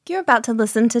You're about to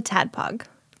listen to Tadpog.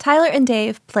 Tyler and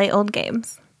Dave play old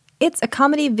games. It's a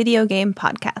comedy video game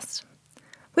podcast.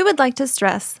 We would like to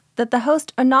stress that the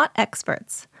hosts are not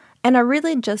experts and are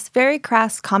really just very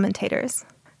crass commentators.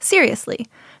 Seriously,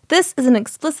 this is an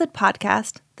explicit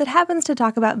podcast that happens to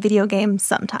talk about video games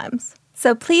sometimes.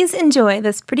 So please enjoy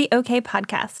this pretty okay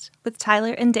podcast with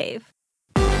Tyler and Dave.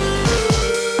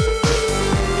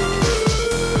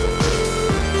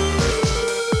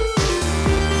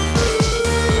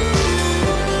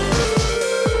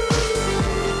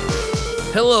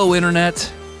 Hello,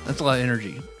 Internet. That's a lot of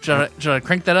energy. Should I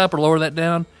crank that up or lower that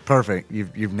down? Perfect.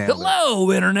 You've nailed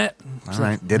Hello, Internet. it. All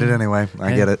right, did it anyway.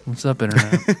 I get it. What's up,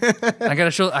 Internet? I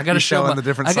gotta show showing the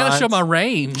different I gotta show sides? my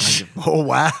range. Oh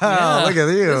wow! Yeah. Look at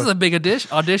you. This is a big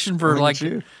audition for Look like at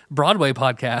you. Broadway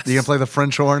podcasts. You gonna play the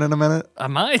French horn in a minute? I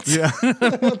might. Yeah.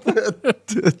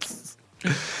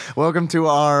 Welcome to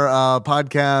our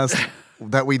podcast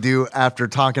that we do after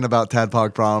talking about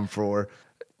Tadpog Prom for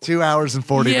 2 hours and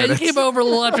 40 Yeah, minutes. you came over a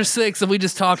little after 6, and we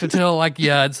just talked until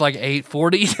it's like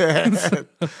 8:40.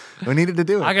 We needed to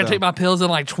do it. I gotta though. take my pills in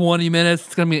like 20 minutes.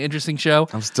 It's gonna be an interesting show.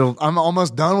 I'm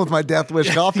almost done with my Death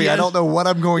Wish coffee. Yes. I don't know what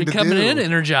I'm going You're to coming do. in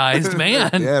energized,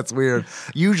 man. Yeah, it's weird.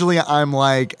 Usually I'm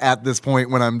like at this point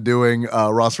when I'm doing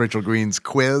Ross Rachel Green's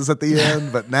quiz at the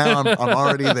end, but now I'm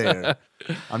already there.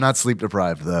 I'm not sleep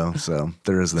deprived though, so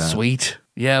there is that. Sweet.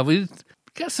 Yeah, we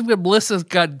got some good. Melissa's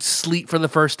got sleep for the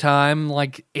first time,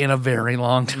 like in a very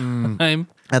long time.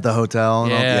 At the hotel.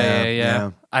 And all-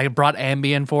 Yeah. I brought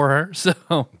Ambien for her,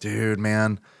 so Dude,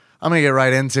 man. I'm gonna get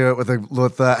right into it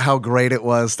with how great it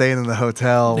was staying in the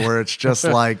hotel, where it's just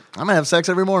like I'm gonna have sex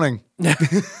every morning. Don't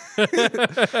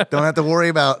have to worry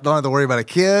about a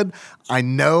kid. I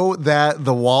know that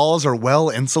the walls are well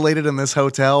insulated in this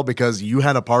hotel because you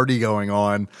had a party going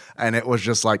on, and it was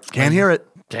just like can't hear it.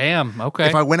 damn. Okay.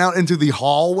 If I went out into the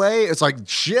hallway, it's like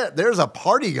shit. There's a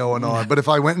party going on. But if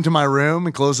I went into my room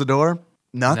and closed the door,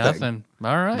 nothing.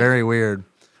 All right. Very weird.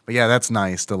 But yeah, that's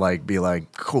nice to like be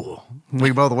like, cool. We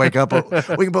can both wake up.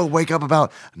 We can both wake up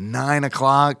about 9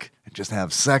 o'clock and just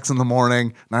have sex in the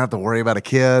morning. Not have to worry about a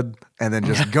kid, and then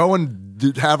just go and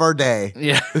have our day.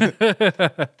 Yeah.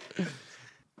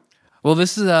 Well,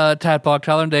 this is Tadpog.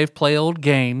 Tyler and Dave play old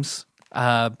games.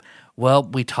 Well,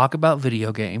 we talk about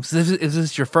video games. Is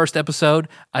this your first episode?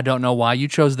 I don't know why you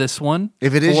chose this one.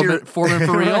 If it is for real,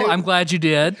 Right? I'm glad you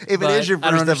did. If it is your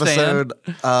I don't first understand.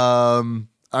 episode,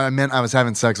 I meant I was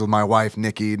having sex with my wife,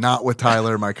 Nikki, not with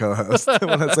Tyler, my co-host.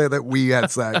 When I say that we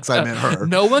had sex, I meant her.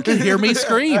 No one could hear me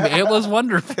scream. It was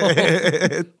wonderful.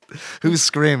 Who's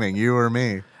screaming, you or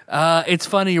me? It's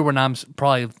funnier when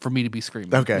probably for me to be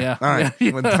screaming. Okay. Yeah. All right.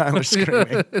 When Tyler's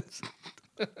screaming.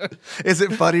 Is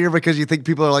it funnier because you think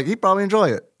people are like, he'd probably enjoy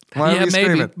it? Why are we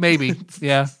screaming? maybe.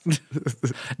 Yeah.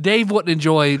 Dave wouldn't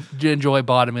enjoy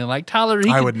bottoming. Like Tyler,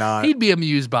 I would not. He'd be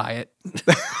amused by it.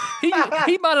 he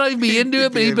might not even be into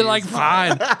it, but he'd be like,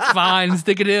 fine,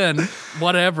 stick it in,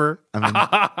 whatever.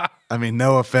 I mean,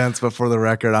 no offense, but for the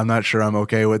record, I'm not sure I'm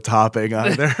okay with topping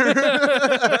either.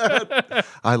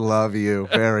 I love you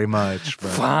very much,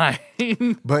 Fine.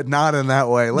 but not in that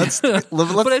way. Let's But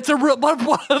it's a real. But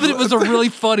one of it was a really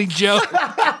funny joke.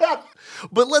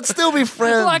 but let's still be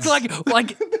friends. like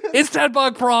it's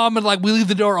Tadpog Prom, and like we leave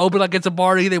the door open like it's a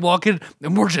party. They walk in,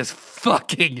 and we're just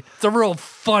fucking. It's a real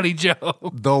funny joke.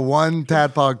 The one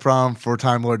Tadpog Prom for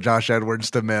Time Lord Josh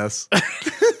Edwards to miss.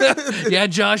 Yeah,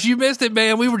 Josh, you missed it,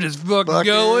 man. We were just fucking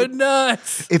going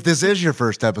nuts. If this is your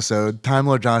first episode, Time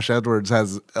Lord Josh Edwards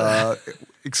has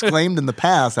exclaimed in the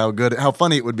past how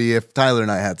funny it would be if Tyler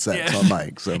and I had sex on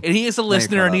mic. So And he is a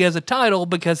listener, and he has a title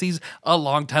because he's a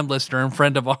longtime listener and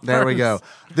friend of ours. there we go.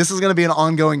 This is going to be an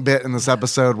ongoing bit in this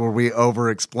episode where we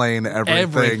over-explain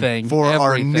everything for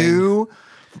our new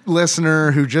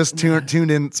listener who just tuned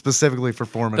in specifically for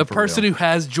Foreman. The person who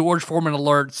has George Foreman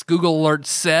alerts, Google alerts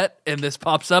set, and this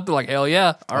pops up, they're like, hell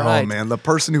yeah. All right. Oh, man. The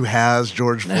person who has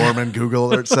George Foreman Google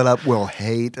Alert set up will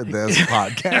hate this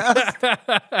podcast.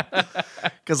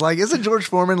 Because, like, isn't George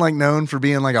Foreman, like, known for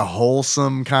being, like, a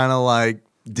wholesome kind of, like,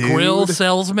 dude? Grill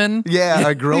salesman. Yeah,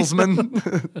 a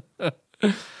grillsman.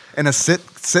 And a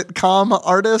sitcom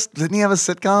artist. Didn't he have a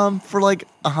sitcom for, like,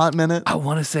 a hot minute? I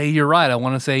want to say you're right. I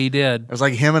want to say he did. It was,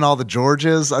 like, him and all the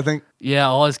Georges, I think. Yeah,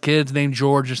 all his kids named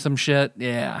George or some shit.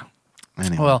 Yeah.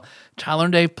 Anyway. Well, Tyler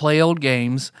and Dave play old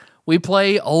games. We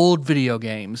play old video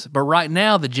games. But right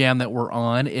now, the jam that we're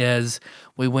on is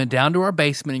we went down to our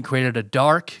basement and created a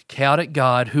dark, chaotic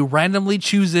god who randomly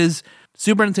chooses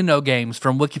Super Nintendo games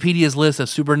from Wikipedia's list of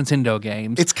Super Nintendo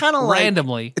games. It's kind of like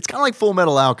randomly. It's kind of like Full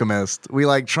Metal Alchemist. We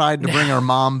like tried to bring our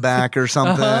mom back or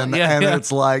something, and yeah.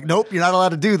 it's like, nope, you're not allowed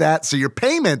to do that. So your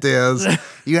payment is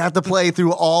You have to play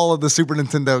through all of the Super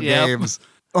Nintendo Yep. games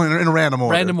in a random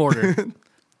order. Random order.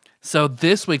 So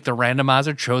this week, the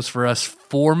randomizer chose for us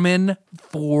Foreman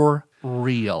for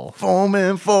Real.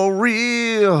 Foreman for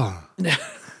real.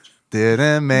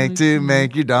 Didn't make to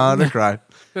make your daughter cry.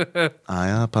 I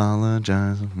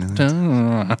apologize.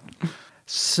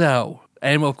 So,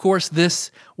 and of course,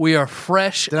 we are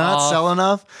fresh Did I not off. sell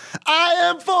enough? I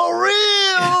am for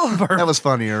real. That was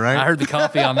funnier, right? I heard the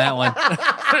coffee on that one.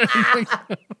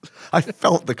 I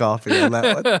felt the coffee on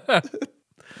that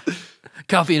one.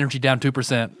 Coffee energy down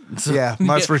 2%. So Yeah,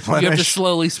 must you have to replenish.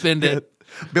 slowly spend it.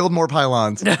 Build more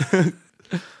pylons.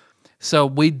 So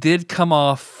we did come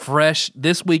off fresh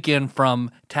this weekend from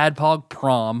Tadpog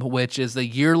Prom, which is the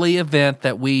yearly event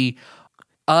that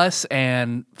us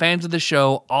and fans of the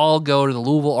show all go to the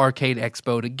Louisville Arcade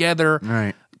Expo together.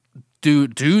 Right. Do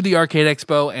the Arcade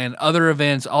Expo and other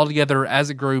events all together as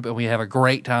a group, and we have a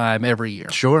great time every year.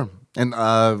 Sure. And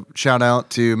shout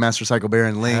out to Master Cycle Bear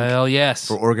and Link Hell yes.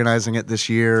 for organizing it this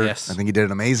year. Yes. I think he did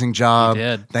an amazing job. He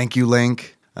did. Thank you,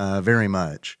 Link, very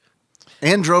much.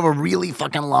 And drove a really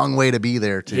fucking long way to be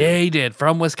there, too. Yeah, he did,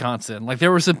 from Wisconsin. Like there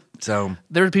were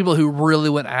people who really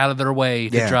went out of their way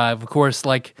to Yeah. drive. Of course,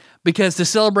 like because to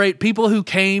celebrate people who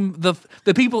came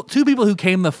two people who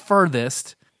came the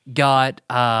furthest got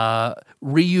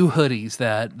Ryu hoodies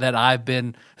that I've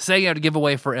been saying I have to give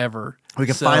away forever. We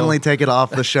can So, finally take it off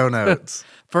the show notes.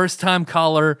 first time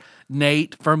caller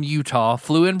Nate from Utah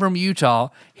flew in from Utah.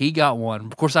 He got one.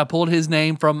 Of course, I pulled his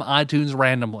name from iTunes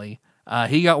randomly.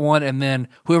 He got one, and then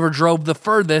whoever drove the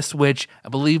furthest, which I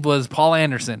believe was Paul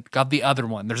Anderson, got the other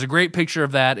one. There's a great picture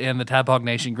of that in the Tadpog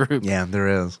Nation group. Yeah, there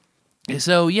is.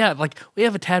 So yeah, like we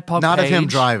have a Tadpog Not page. of him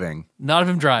driving. Not of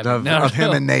him driving. Of, No, of him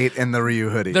no. and Nate in the Ryu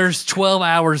hoodie. There's 12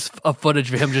 hours of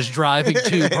footage of him just driving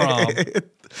to prom.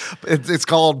 It's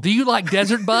called, Do you like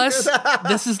Desert Bus?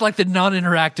 This is like the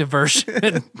non-interactive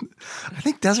version. I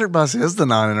think Desert Bus is the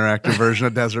non-interactive version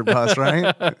of Desert Bus,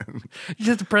 right? You just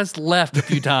have to press left a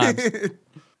few times.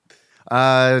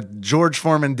 George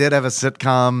Foreman did have a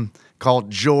sitcom called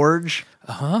George.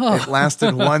 It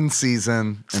lasted one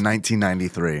season in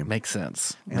 1993. Makes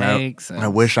sense. And I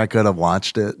wish I could have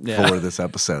watched it Yeah. for this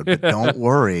episode, but don't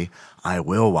worry, I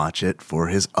will watch it for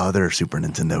his other Super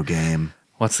Nintendo game.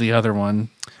 What's the other one?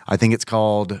 I think it's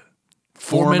called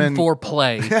Foreman for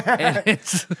Play. And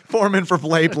it's Foreman for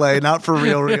Play, not for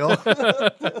real.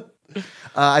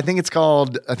 I think it's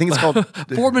called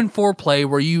Foreman for Play,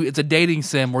 where it's a dating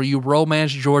sim where you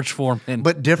romance George Foreman.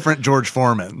 but different George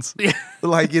Foremans.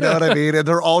 Like, you know what I mean? And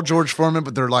they're all George Foreman,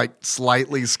 but they're like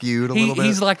slightly skewed a little bit.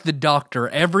 He's like the Doctor.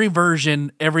 Every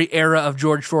version, every era of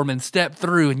George Foreman step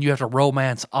through, and you have to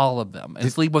romance all of them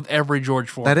and sleep with every George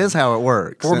Foreman. That is how it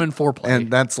works. Foreman foreplay.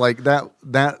 And that's like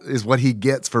that is what he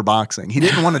gets for boxing. He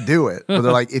didn't want to do it, but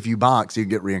they're like, if you box, you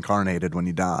get reincarnated when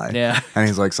you die. Yeah. And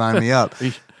he's like, sign me up.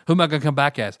 Who am I going to come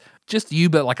back as? Just you,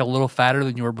 but like a little fatter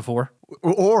than you were before?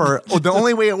 Or the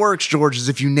only way it works, George, is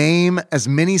if you name as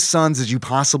many sons as you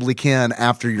possibly can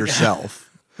after yourself.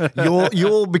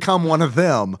 You'll become one of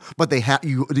them, but they have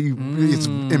you. It's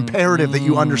imperative that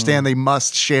you understand they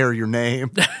must share your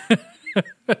name.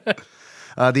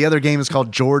 The other game is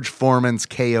called George Foreman's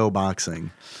KO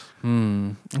Boxing,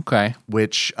 Okay.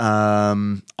 which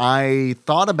I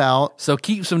thought about. So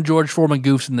keep some George Foreman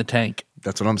goofs in the tank.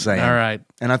 That's what I'm saying. All right.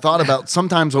 And I thought about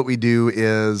sometimes what we do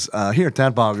is here at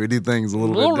Tadpog, we do things a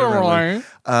little bit differently.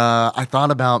 I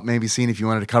thought about maybe seeing if you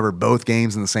wanted to cover both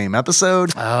games in the same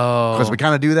episode. Oh. Because we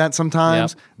kind of do that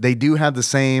sometimes. Yep. They do have the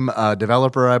same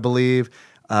developer, I believe,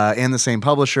 and the same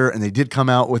publisher, and they did come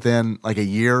out within like a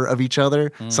year of each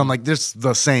other. So I'm like, this is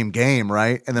the same game,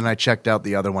 right? And then I checked out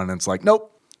the other one, and it's like, nope.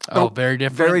 Oh, Nope. very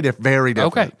different? Very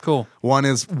different. Okay, cool. One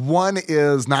is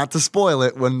not to spoil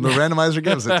it when the randomizer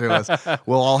gives it to us.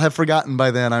 We'll all have forgotten by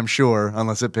then, I'm sure,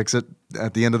 unless it picks it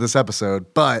at the end of this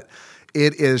episode. But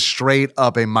it is straight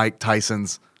up a Mike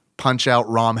Tyson's Punch-Out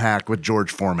ROM hack with George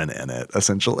Foreman in it,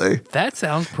 essentially. That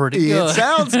sounds pretty good. It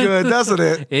sounds good, doesn't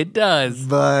it? It does.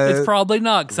 But- it's probably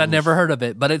not because I never heard of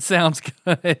it, but it sounds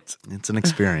good. It's an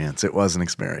experience. It was an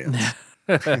experience.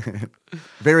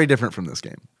 Very different from this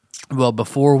game. Well,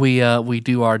 before we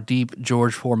do our deep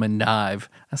George Foreman dive,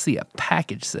 I see a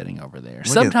package sitting over there.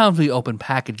 Sometimes we open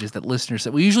packages that listeners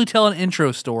that we usually tell an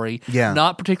intro story, Yeah.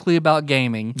 not particularly about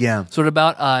gaming, Yeah. sort of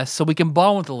about us, so we can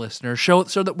bond with the listener, show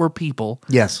so that we're people,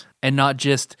 Yes. and not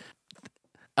just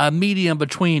a medium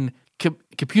between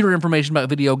computer information about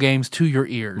video games to your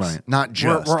ears. Right. Not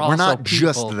just. We're also not people.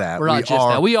 just that. We're not just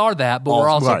that. We are that, but we're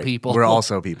also right. people. We're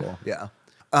also people. Yeah.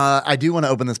 I do want to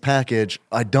open this package.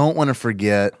 I don't want to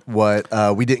forget what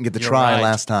we didn't get to You're try right.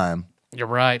 last time. You're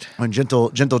right. When Gentle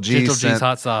G Gentle G's sent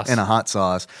hot sauce. and a hot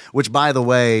sauce, which, by the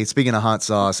way, speaking of hot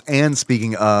sauce and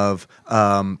speaking of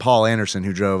Paul Anderson,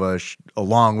 who drove a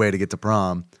long way to get to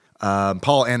prom,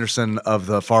 Paul Anderson of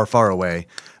the Far, Far Away,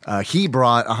 he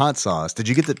brought a hot sauce. Did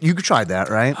you get you tried that,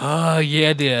 right? Oh, yeah,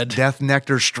 I did. Death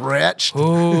Nectar Stretched.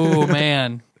 Oh,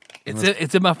 man.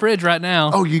 It's in my fridge right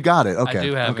now. Oh, you got it. Okay. I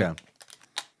do have okay. it.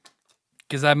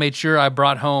 Because I made sure I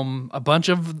brought home a bunch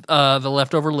of the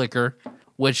leftover liquor,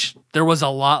 which there was a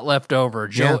lot left over.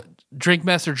 Yeah.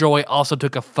 Drinkmaster Joey also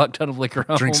took a fuck ton of liquor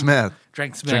home. Drink Smith.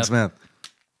 Drink Smith. Drink Smith.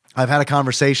 I've had a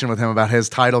conversation with him about his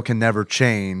title can never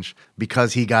change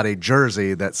because he got a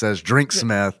jersey that says Drink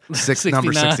Smith,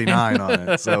 number 69 on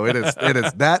it. So it is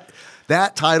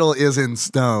that title is in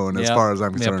stone as Yep. far as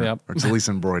I'm concerned. Yep. Or it's at least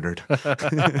embroidered. You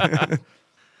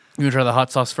want to try the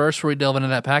hot sauce first before we delve into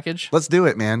that package? Let's do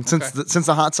it, man. Since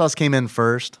the hot sauce came in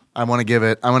first, I want to give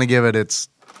it its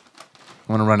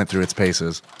I want to run it through its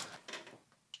paces.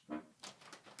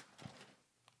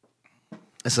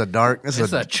 It's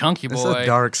a chunky boy. It's a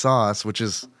dark sauce, which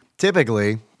is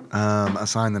typically a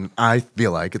sign that I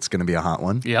feel like it's going to be a hot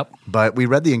one. Yep. But we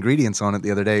read the ingredients on it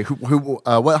the other day.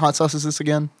 What hot sauce is this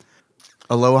again?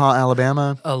 Aloha,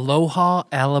 Alabama. Aloha,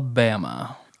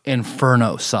 Alabama.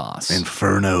 Inferno sauce.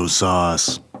 Inferno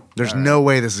sauce. There's no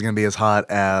way this is going to be as hot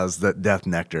as the Death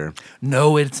Nectar.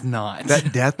 No, it's not.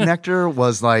 That Death Nectar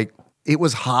was like, it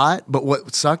was hot, but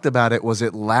what sucked about it was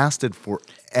it lasted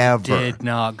forever. Did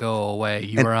not go away.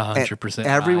 You were 100%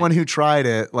 Everyone right. who tried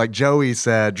it, like Joey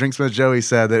said, Drinksmith Joey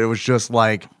said that it was just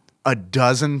like a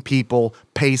dozen people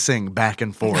pacing back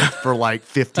and forth for like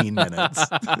 15 minutes.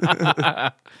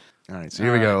 All right, so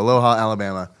here we go. Aloha,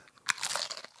 Alabama.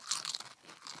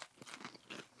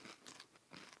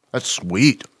 That's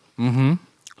sweet. Mm-hmm.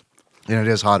 And it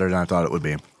is hotter than I thought it would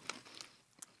be.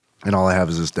 And all I have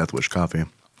is this Death Wish coffee.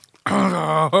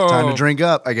 Time to drink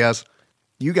up, I guess.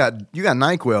 You got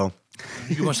NyQuil.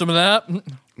 You want some of that?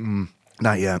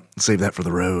 Not yet. Save that for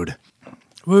the road.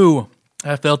 Woo.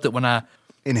 I felt it when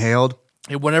Inhaled.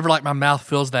 whenever like my mouth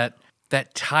feels that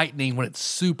tightening when it's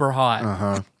super hot.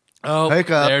 Uh-huh. Oh,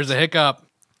 Hiccup. there's a hiccup.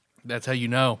 That's how you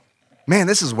know. Man,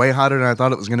 this is way hotter than I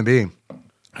thought it was going to be.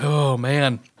 Oh,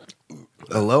 man.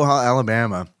 Aloha,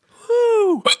 Alabama.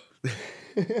 Woo.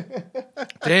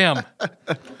 Damn.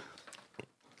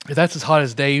 If that's as hot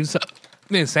as Dave's,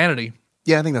 insanity.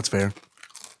 Yeah, I think that's fair.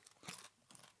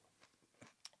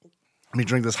 Let me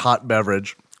drink this hot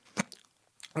beverage.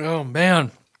 Oh,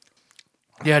 man.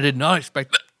 Yeah, I did not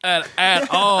expect that at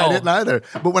all. I didn't either.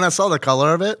 But when I saw the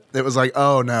color of it, it was like,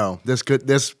 oh no, this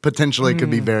potentially could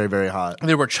be very, very hot.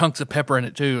 There were chunks of pepper in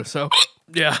it, too. So,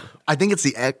 yeah. I think it's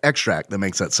the extract that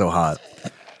makes that so hot.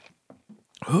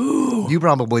 Ooh. You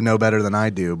probably know better than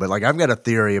I do, but like I've got a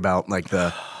theory about like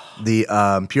the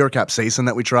pure capsaicin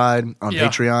that we tried on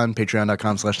Patreon,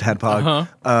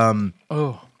 patreon.com/tadpog.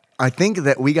 I think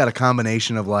that we got a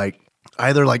combination of like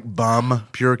either like bum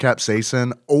pure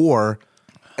capsaicin or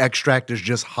extract is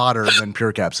just hotter than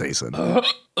pure capsaicin.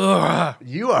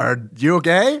 You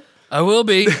okay? I will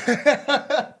be.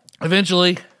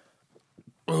 Eventually.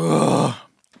 Ugh.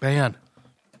 Man.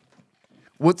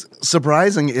 What's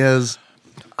surprising is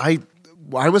I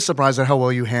was surprised at how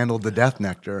well you handled the Death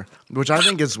Nectar, which I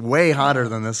think is way hotter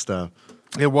than this stuff.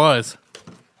 It was.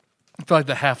 I feel like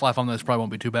the half-life on this probably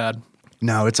won't be too bad.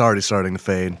 No, it's already starting to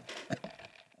fade.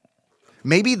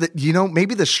 Maybe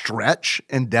the stretch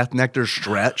in Death Nectar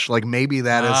stretch, like maybe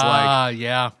that is like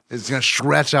yeah. it's gonna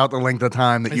stretch out the length of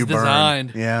time that It's you burn.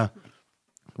 designed. Yeah.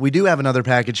 We do have another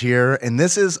package here, and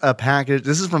this is a package.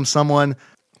 This is from someone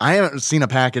I haven't seen a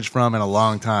package from in a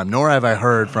long time, nor have I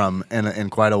heard from in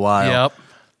quite a while. Yep.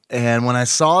 And when I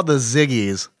saw the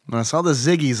Ziggies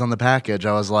on the package,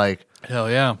 I was like, Hell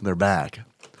yeah. they're back.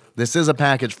 This is a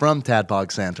package from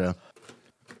Tadpog Santa.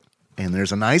 And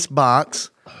there's a nice box.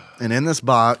 And in this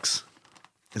box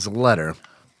is a letter.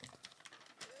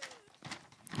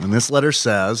 And this letter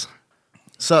says,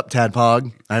 "Sup,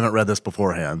 Tadpog." I haven't read this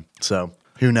beforehand, so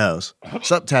who knows?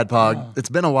 "Sup, Tadpog. It's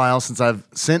been a while since I've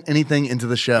sent anything into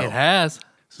the show. It has.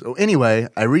 So anyway,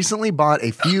 I recently bought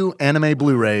a few anime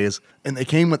Blu-rays, and they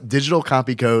came with digital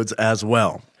copy codes as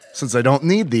well. Since I don't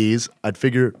need these, I'd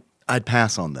figure I'd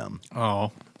pass on them."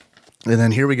 Oh. And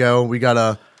then here we go.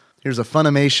 Here's a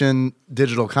Funimation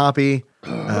digital copy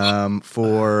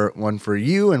for one for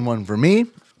you and one for me.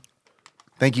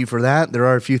 Thank you for that. There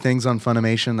are a few things on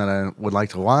Funimation that I would like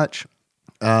to watch.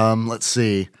 Let's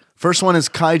see. First one is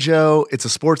Kaijo. It's a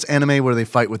sports anime where they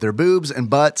fight with their boobs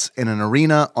and butts in an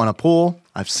arena on a pool.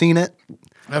 I've seen it.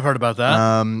 I've heard about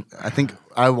that. I think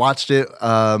I watched it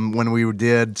when we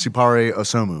did Tsupare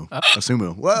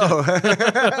Osumu.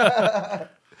 Whoa.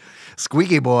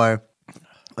 Squeaky Boy.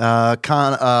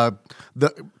 The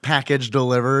package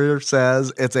deliverer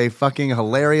says it's a fucking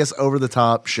hilarious,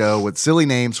 over-the-top show with silly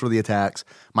names for the attacks.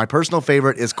 My personal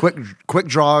favorite is Quick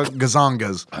Draw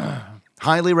Gazongas.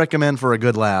 Highly recommend for a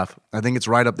good laugh. I think it's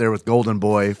right up there with Golden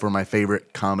Boy for my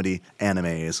favorite comedy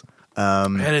animes.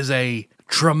 That is a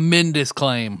tremendous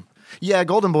claim. Yeah,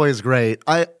 Golden Boy is great.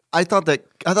 I thought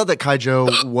that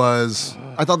Kaijo was.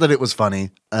 I thought that it was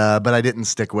funny, but I didn't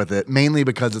stick with it mainly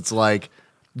because it's like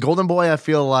Golden Boy. I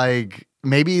feel like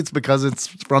maybe it's because it's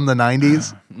from the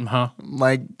 90s.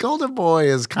 Like Golden Boy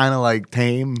is kind of like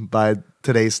tame by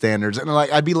today's standards, and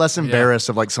like I'd be less embarrassed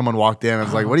if like someone walked in and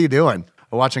was like, "What are you doing?"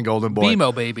 Watching Golden Boy,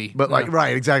 BMO baby. But like,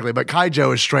 right, exactly. But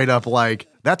Kaijo is straight up like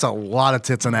that's a lot of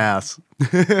tits and ass.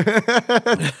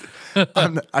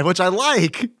 Which I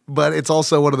like, but it's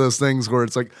also one of those things where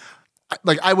it's like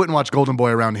I wouldn't watch Golden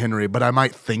Boy around Henry, but I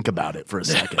might think about it for a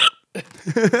second.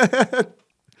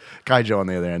 Kaijo on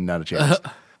the other end, not a chance.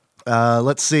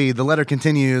 Let's see. The letter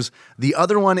continues. The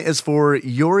other one is for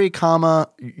Yuri Kuma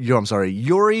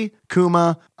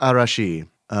Arashi.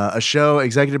 A show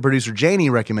executive producer Janie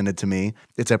recommended to me.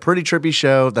 It's a pretty trippy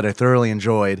show that I thoroughly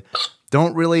enjoyed.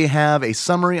 Don't really have a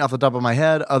summary off the top of my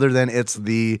head other than it's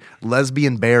the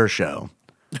lesbian bear show.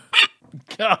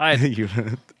 God.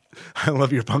 I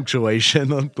love your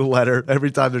punctuation on the letter.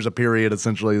 Every time there's a period,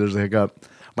 essentially, there's a hiccup.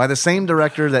 By the same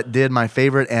director that did my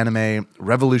favorite anime,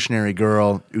 Revolutionary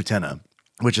Girl, Utena,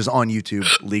 which is on YouTube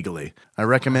legally. I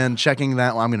recommend checking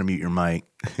that one. I'm going to mute your mic.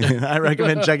 I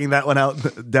recommend checking that one out.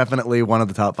 Definitely one of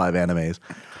the top 5 animes.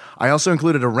 I also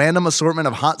included a random assortment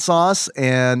of hot sauce,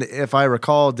 and if I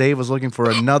recall, Dave was looking for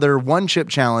another one-chip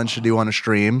challenge to do on a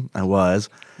stream. I was.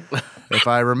 If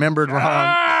I remembered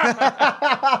wrong...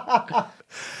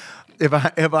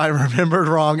 If I remembered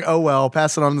wrong, oh well,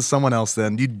 pass it on to someone else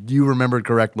then. You remembered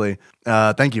correctly.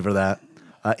 Thank you for that.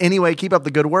 Anyway, keep up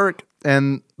the good work.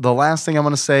 And the last thing I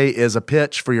want to say is a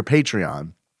pitch for your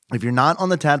Patreon. If you're not on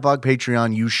the Tadpog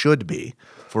Patreon, you should be.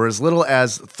 For as little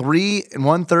as 3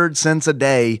 1/3 cents a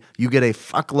day, you get a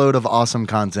fuckload of awesome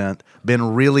content.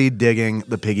 Been really digging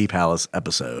the Piggy Palace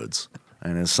episodes.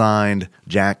 And it's signed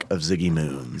Jack of Ziggy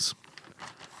Moons.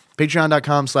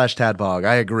 Patreon.com/Tadpog.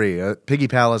 I agree. Piggy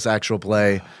Palace actual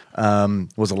play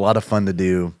was a lot of fun to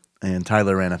do, and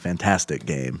Tyler ran a fantastic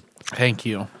game. Thank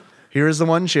you. Here is the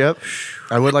one chip.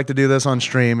 I would like to do this on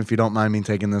stream if you don't mind me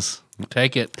taking this.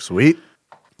 Take it. Sweet.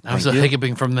 I was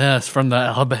hiccuping from the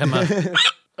Alabama.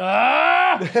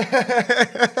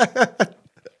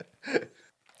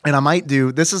 And I might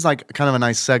do, this is like kind of a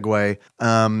nice segue.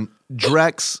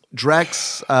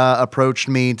 Drex approached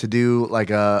me to do like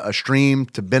a stream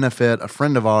to benefit a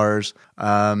friend of ours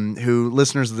who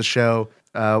listeners of the show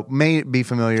may be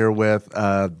familiar with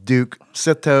Duke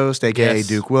Sith Toast, a.k.a. Yes.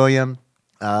 Duke William.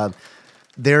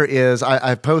 There is,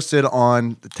 I've posted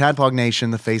on Tadpog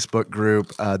Nation, the Facebook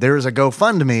group, there is a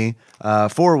GoFundMe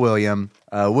for William.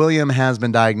 William has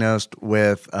been diagnosed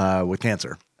with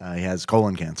cancer. He has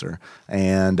colon cancer,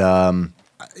 and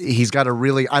he's got a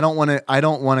really. I don't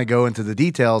want to go into the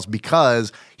details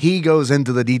because he goes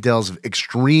into the details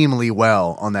extremely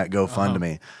well on that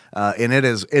GoFundMe, and it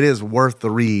is worth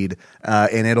the read,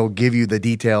 and it'll give you the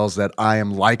details that I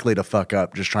am likely to fuck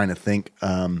up just trying to think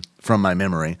from my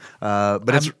memory.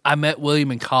 But I met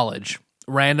William in college.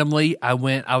 Randomly, I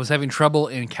was having trouble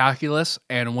in calculus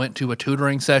and went to a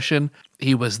tutoring session.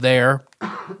 He was there.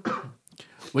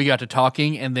 We got to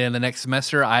talking, and then the next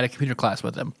semester, I had a computer class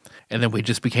with him. And then we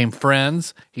just became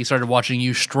friends. He started watching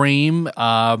you stream,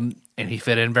 and he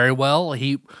fit in very well.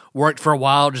 He worked for a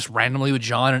while just randomly with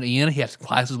John and Ian. He had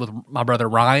classes with my brother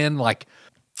Ryan. Like,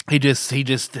 he just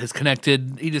has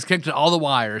connected. He just connected all the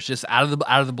wires just out of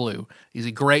the blue. He's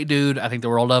a great dude. I think the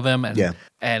world of him, and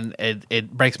and it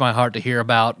breaks my heart to hear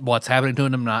about what's happening to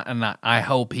him. And I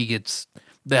hope he gets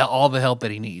all the help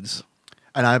that he needs.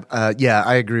 And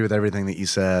I agree with everything that you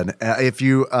said. If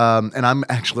you, and I'm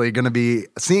actually going to be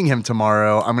seeing him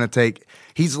tomorrow. I'm going to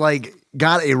he's like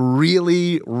got a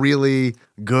really, really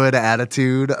good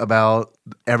attitude about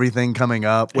everything coming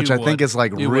up, which I think is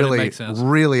like really,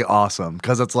 really awesome.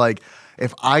 Cause it's like,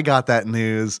 if I got that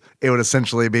news, it would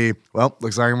essentially be, well,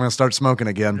 looks like I'm going to start smoking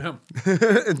again.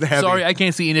 Sorry, I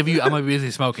can't see any of you. I'm going to be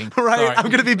busy smoking. Right. Sorry. I'm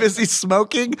going to be busy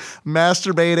smoking,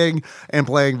 masturbating, and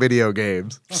playing video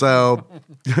games. So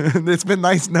it's been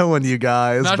nice knowing you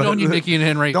guys. Not knowing you, Nikki and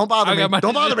Henry. Don't bother me.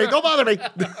 Don't bother me. Don't bother me.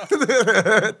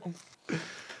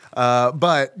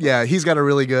 But yeah, he's got a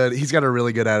really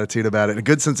good attitude about it, and a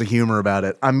good sense of humor about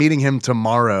it. I'm meeting him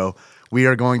tomorrow. We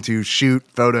are going to shoot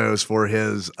photos for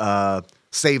his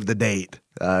save the date.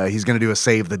 He's going to do a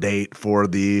save the date for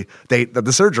the date that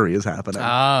the surgery is happening.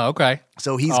 Ah, okay.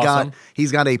 So he's Awesome.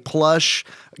 got a plush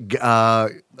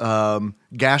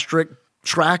gastric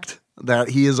tract that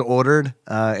he has ordered,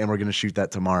 and we're going to shoot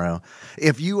that tomorrow.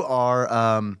 If you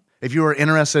are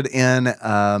interested in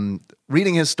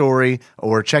reading his story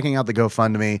or checking out the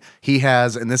GoFundMe, he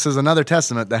has, and this is another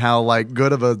testament to how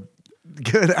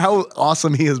how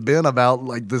awesome he has been about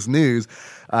like this news.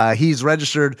 He's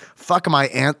registered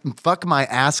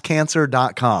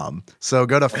fuckmyasscancer.com. So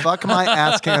go to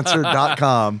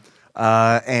fuckmyasscancer.com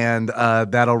and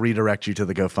that'll redirect you to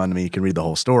the GoFundMe. You can read the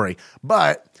whole story.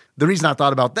 But the reason I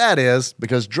thought about that is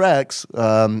because Drex,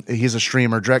 he's a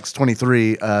streamer,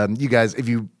 Drex23. You guys, if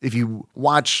you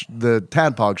watch the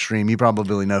Tadpog stream, you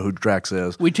probably know who Drex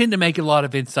is. We tend to make a lot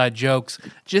of inside jokes.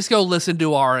 Just go listen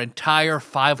to our entire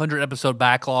 500 episode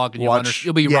backlog, and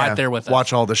you'll be right there with us.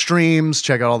 Watch all the streams,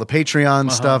 check out all the Patreon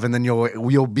stuff, and then you'll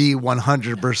be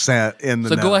 100% in the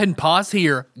So know. go ahead and pause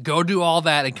here, go do all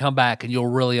that, and come back, and you'll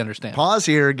really understand. Pause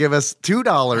here, give us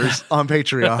 $2 on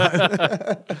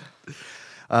Patreon.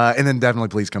 And then definitely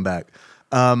please come back.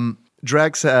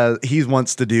 Drex he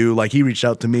wants to do, like, he reached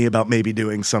out to me about maybe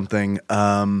doing something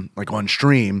like on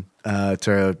stream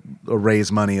to raise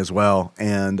money as well.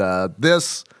 And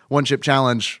this one chip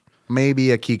challenge may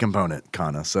be a key component,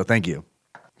 Kana. So thank you.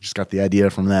 Just got the idea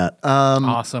from that.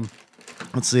 Awesome.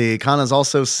 Let's see. Kana's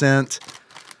also sent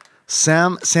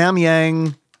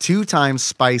Samyang 2 times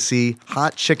spicy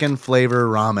hot chicken flavor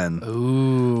ramen.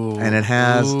 Ooh. And it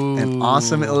has an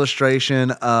awesome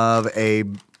illustration of a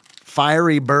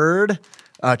fiery bird,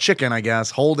 chicken, I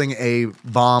guess, holding a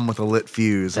bomb with a lit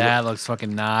fuse. That looks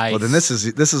fucking nice. Well, then this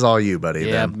is all you, buddy.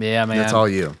 Yeah, then. yeah, man. That's all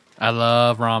you. I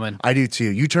love ramen. I do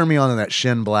too. You turn me on to that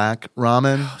Shin Black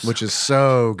ramen, which is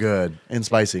so good and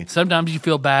spicy. Sometimes you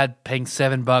feel bad paying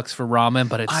 $7 for ramen,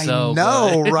 but it's so I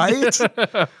know, good. right?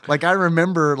 Like I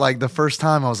remember, like the first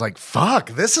time I was like,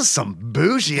 "Fuck, this is some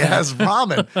bougie ass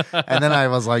ramen," and then I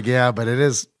was like, "Yeah, but it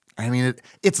is." I mean,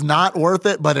 it's not worth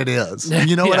it, but it is.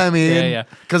 You know what I mean? Yeah.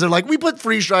 Because they're like, we put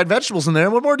freeze-dried vegetables in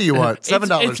there. What more do you want?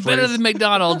 $7, It's better than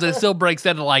McDonald's. It still breaks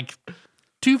down to like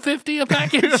 $2.50 a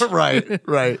package.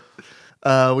 right.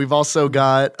 We've also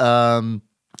got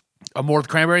More with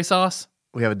cranberry sauce.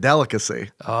 we have a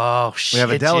delicacy. Oh shit! We have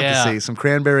a delicacy, Yeah. some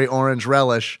cranberry orange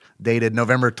relish, dated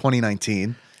November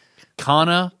 2019.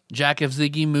 Kana, Jack of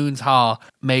Ziggy Moon's Ha,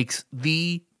 makes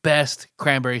the best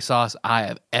cranberry sauce I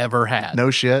have ever had.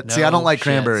 No shit. No See, I don't like shit.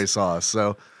 cranberry sauce,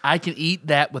 so I can eat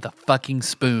that with a fucking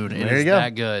spoon. It There is you go.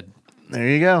 that good. there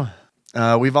you go.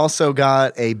 We've also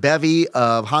got a bevy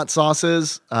of hot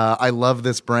sauces. I love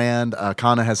this brand.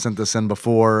 Kana has sent this in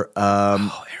before.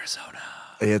 Oh, Arizona.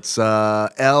 It's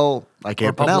El. I Or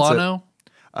can't pronounce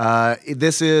poblano?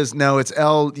 This is it's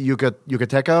El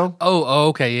Yucateco. Oh,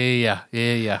 okay.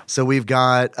 Yeah. So we've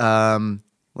got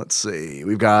let's see,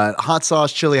 we've got hot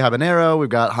sauce chili habanero. We've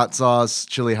got hot sauce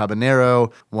chili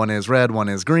habanero. One is red, one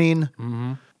is green.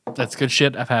 That's good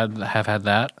shit. Have had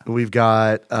that. We've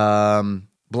got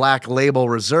Black Label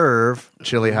Reserve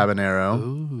chili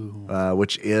habanero,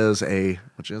 which is a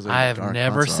I have dark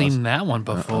never hot sauce. sing that one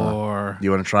before. You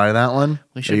want to try that one?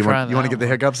 We should you try want, You want to that get the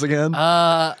one. hiccups again?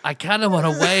 I kind of want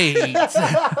to wait.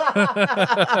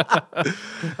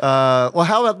 Well,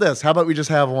 how about this? How about we just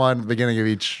have one at the beginning of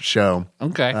each show?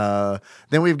 Okay.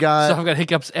 Then we've got So I've got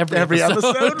hiccups every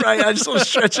episode, right? I just want to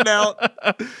stretch it out.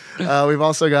 We've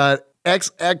also got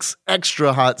XX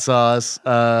extra hot sauce,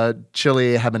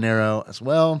 chili habanero as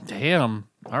well. Damn.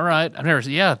 All right. I've never.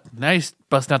 Yeah. Nice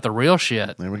busting out the real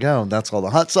shit. There we go. That's all the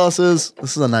hot sauces.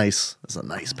 This is a nice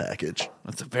package.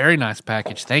 That's a very nice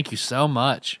package. Thank you so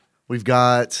much. We've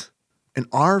got an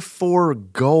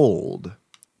R4 Gold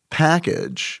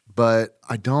package, but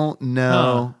I don't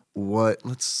know what.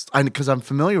 Because I'm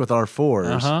familiar with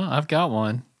R4s, I've got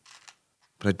one.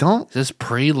 but I don't. Is this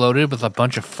preloaded with a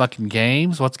bunch of fucking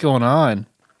games? What's going on?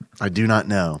 I do not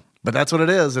know. But that's what it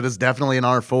is. It is definitely an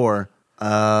R4.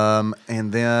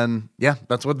 And then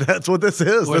that's what this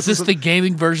is. Or is this the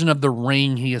gaming version of the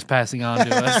Ring he is passing on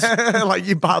to us? like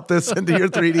you pop this into your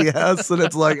 3DS and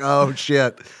it's like, oh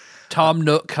shit. Tom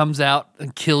Nook comes out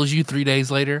and kills you 3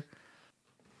 days later.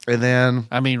 And then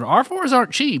I mean, R4s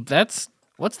aren't cheap.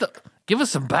 Give us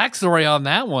some backstory on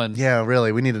that one. yeah,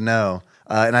 really, we need to know.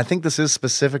 And I think this is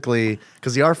specifically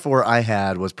because the R4 I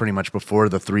had was pretty much before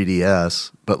the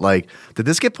 3DS. But like, did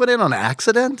this get put in on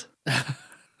accident?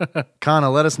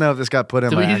 Kana, let us know if this got put in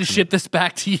Do by we need to accident. ship this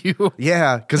back to you?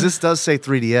 Yeah, because this does say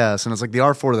 3DS, and it's like the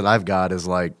R4 that I've got is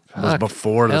like was Fuck.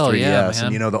 before the Hell 3DS, yeah, and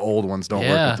man. you know the old ones don't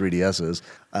Yeah. work with 3DSs.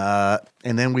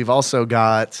 And then we've also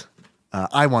got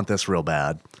I want this real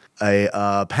bad,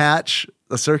 a patch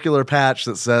a circular patch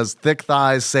that says "Thick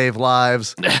thighs save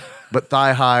lives, but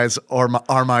thigh highs are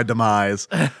my demise."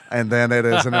 And then it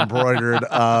is an embroidered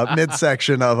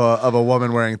midsection of a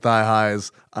woman wearing thigh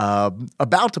highs,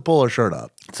 about to pull her shirt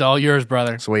up. It's all yours,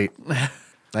 brother. Sweet.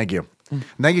 Thank you.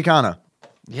 Thank you, Kana.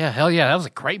 Yeah, hell yeah. That was a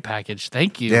great package.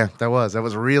 Thank you. Yeah, that was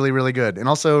really, really good. And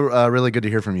also really good to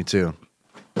hear from you too.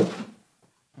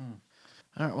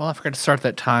 All right, well, I forgot to start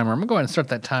that timer. I'm going to go ahead and start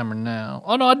that timer now.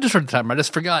 Oh, no, I just started the timer. I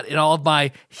just forgot in all of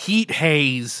my heat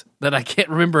haze that I can't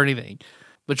remember anything.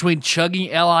 Between chugging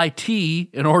LIT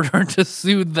in order to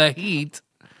soothe the heat.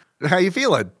 How you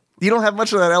feeling? You don't have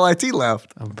much of that LIT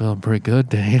left. I'm feeling pretty good,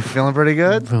 Dave. Feeling pretty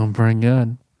good? I'm feeling pretty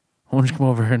good. Why don't you come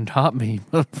over here and top me,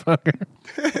 motherfucker?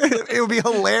 It would be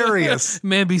hilarious.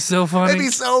 Man, it'd be so funny. It'd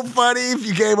be so funny if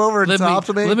you came over and topped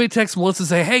me. Let me text Melissa and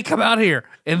say, hey, come out here.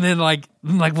 And then, well,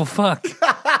 fuck.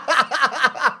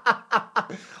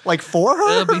 Like for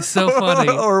her? It'd be so funny.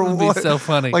 Or It'd what? be so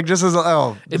funny. Like just as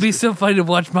it'd be so funny to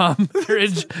watch my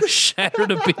marriage shatter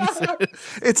to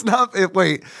pieces. It's not.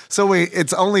 Wait.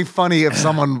 It's only funny if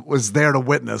someone was there to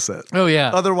witness it. Oh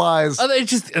yeah. Otherwise, it's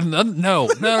just no.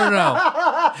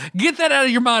 Get that out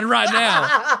of your mind right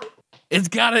now.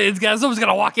 Someone's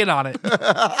gotta walk in on it.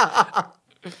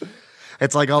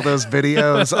 it's like all those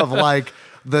videos of like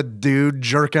the dude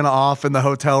jerking off in the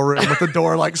hotel room with the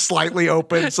door like slightly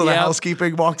open so the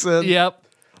housekeeping walks in. Yep.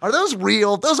 Are those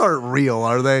real? Those aren't real,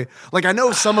 are they? Like I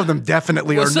know some of them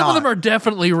definitely are not. Some of them are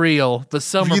definitely real, but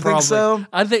some are probably. Think so?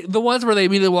 I think the ones where they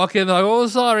immediately walk in, they're like, "Oh,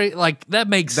 sorry," like that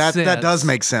makes sense. That does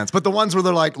make sense. But the ones where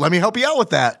they're like, "Let me help you out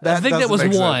with that." I think that was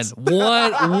one. Sense.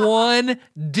 One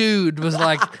dude was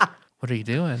like, "What are you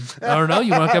doing?" I don't know.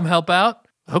 You want to come help out?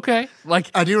 Okay. Like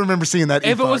I do remember seeing that.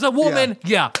 If it was a woman,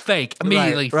 fake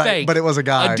immediately, right. fake. But it was a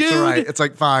guy. A dude, so right. It's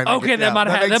like fine. Okay, that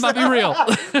might be real.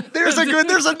 There's an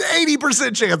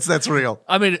 80% chance that's real.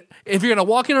 I mean, if you're gonna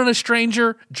walk in on a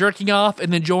stranger jerking off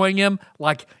and enjoying him,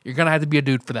 like you're gonna have to be a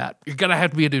dude for that.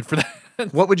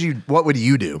 What would you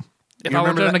do? If I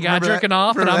were doing a guy jerking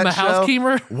off and I'm a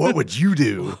housekeeper, what would you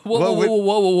do? What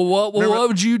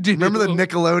would you do? Remember the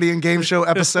Nickelodeon game show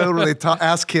episode where they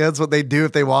ask kids what they'd do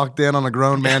if they walked in on a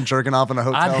grown man jerking off in a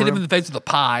hotel I'd hit him room? in the face with a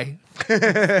pie.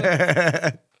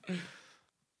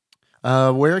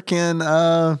 Where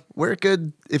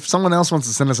could if someone else wants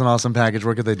to send us an awesome package,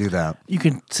 where could they do that? You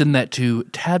can send that to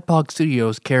Tadpog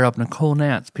Studios, care of Nicole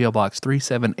Nance, P.O. Box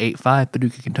 3785,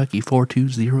 Paducah, Kentucky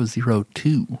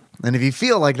 42002. And if you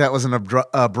feel like that was an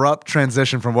abrupt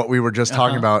transition from what we were just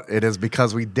talking about, it is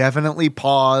because we definitely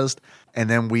paused and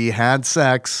then we had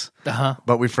sex,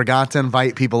 but we forgot to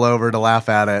invite people over to laugh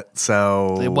at it.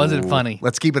 So it wasn't funny.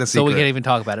 Let's keep it a secret. So we can't even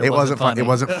talk about it. It wasn't funny. It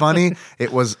wasn't funny.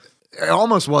 It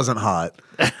almost wasn't hot.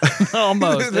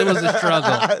 Almost. It was a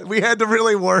struggle. We had to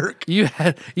really work. You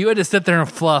had to sit there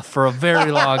and fluff for a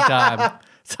very long time.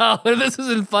 Tyler, this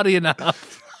isn't funny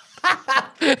enough.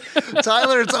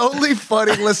 Tyler, it's only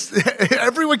funny.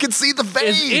 Everyone can see the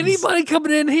veins. Is anybody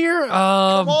coming in here?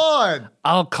 Come on.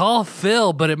 I'll call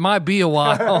Phil, but it might be a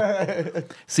while.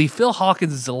 See, Phil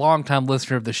Hawkins is a longtime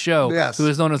listener of the show, who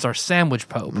is known as our Sandwich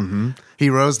Pope. Mm-hmm. He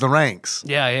rose the ranks.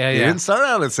 Yeah. He didn't start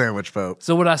out as Sandwich Pope.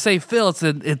 So when I say Phil, it's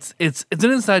an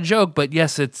inside joke, but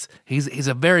yes, he's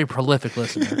a very prolific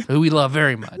listener who we love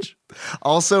very much.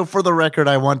 Also, for the record,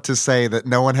 I want to say that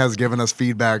no one has given us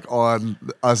feedback on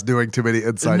us doing too many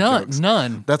inside jokes.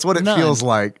 None. That's what it feels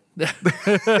like.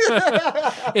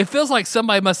 It feels like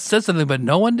somebody must have said something, but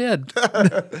no one did.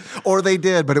 Or they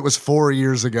did, but it was 4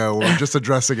 years ago. We're just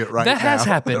addressing it right now. That has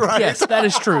happened. Right? Yes, that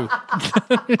is true.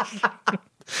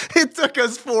 It took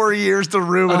us 4 years to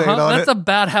ruminate on that's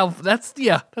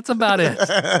it. That's about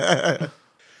it.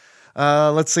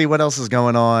 Let's see what else is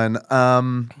going on.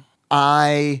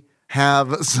 I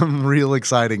have some real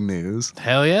exciting news.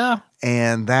 Hell yeah.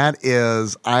 And that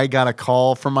is, I got a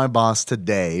call from my boss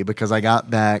today because I got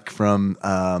back from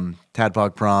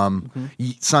Tadpog Prom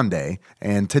Sunday,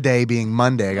 and today being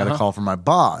Monday, I got a call from my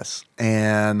boss.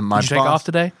 And my Did you boss, take off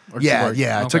today? Yeah.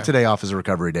 Okay. I took today off as a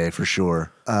recovery day for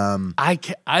sure. I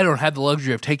don't have the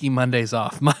luxury of taking Mondays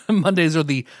off. Mondays are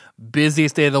the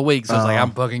busiest day of the week, so it's like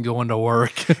I'm fucking going to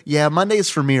work. Yeah, Mondays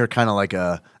for me are kind of like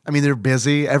they're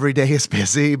busy. Every day is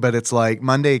busy, but it's like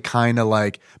Monday kind of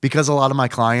like, because a lot of my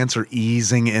clients are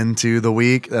easing into the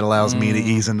week, that allows me to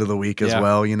ease into the week as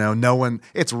well. You know,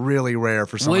 it's really rare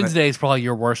for someone. Wednesday is probably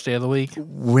your worst day of the week.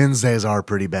 Wednesdays are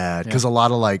pretty bad because a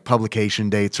lot of like publication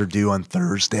dates are due on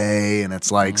Thursday, and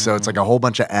it's like, so it's like a whole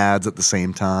bunch of ads at the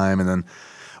same time. And then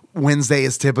Wednesday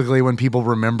is typically when people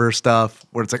remember stuff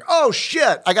where it's like, oh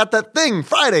shit, I got that thing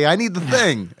Friday. I need the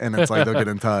thing. And it's like, they'll get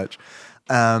in touch.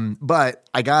 But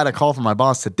I got a call from my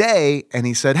boss today and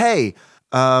he said, hey,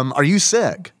 are you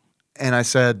sick? And I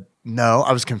said, no.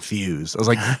 I was confused. I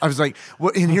was like,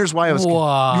 what? And here's why I was.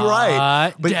 What? You're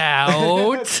right.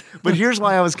 Doubt. But here's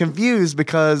why I was confused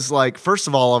because, like, first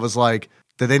of all, I was like,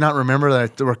 did they not remember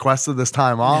that I requested this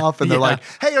time off? And they're like,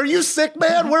 hey, are you sick,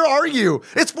 man? Where are you?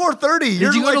 It's 4:30.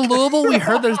 Did you go to Louisville? We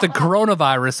heard there's the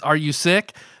coronavirus. Are you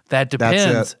sick? That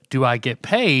depends. Do I get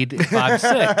paid if I'm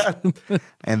sick?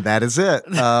 And that is it.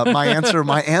 My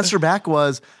answer back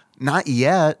was not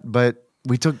yet, but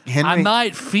we took Henry. I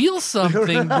might feel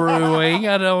something brewing.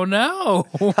 I don't know.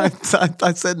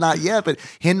 I said not yet, but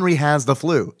Henry has the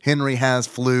flu. Henry has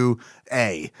flu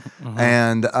A.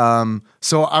 And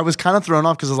so I was kind of thrown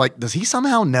off because I was like, does he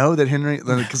somehow know that Henry,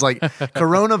 because like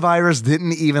coronavirus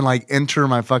didn't even like enter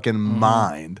my fucking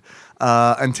mind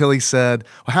until he said,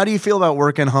 well, how do you feel about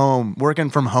working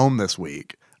from home this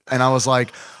week? And I was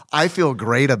like, I feel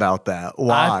great about that.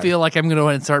 Why? I feel like I'm going to go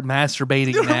ahead and start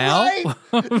masturbating now.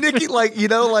 Right? Nikki,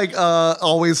 like,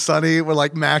 Always Sunny where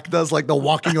like Mac does like the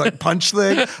walking like punch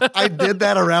thing. I did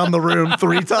that around the room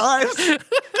 3 times.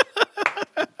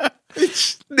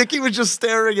 Nikki was just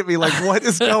staring at me like, what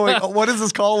is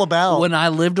this call about? When I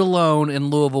lived alone in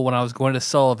Louisville, when I was going to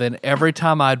Sullivan, every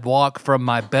time I'd walk from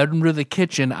my bedroom to the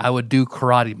kitchen, I would do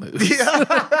karate moves.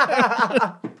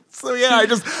 Yeah. So yeah,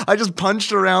 I just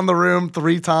punched around the room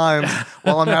 3 times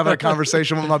while I'm having a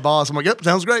conversation with my boss. I'm like, yep,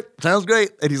 sounds great.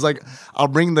 And he's like, I'll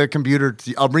bring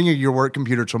you your work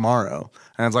computer tomorrow.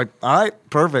 And I was like, all right,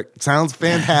 perfect. Sounds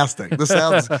fantastic.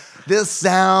 This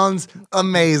sounds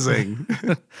amazing.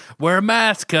 Wear a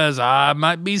mask because I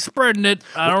might be spreading it.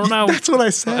 I don't know. That's what I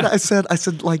said. I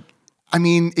said like, I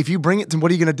mean, if you bring it to,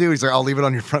 what are you going to do? He's like, I'll leave it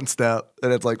on your front step.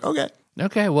 And it's like, okay.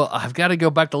 Okay, well, I've got to go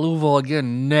back to Louisville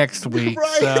again next week.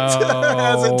 Right, so.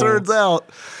 As it turns out.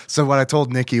 So what I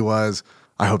told Nikki was,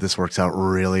 I hope this works out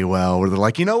really well. Where they're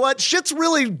like, you know what? Shit's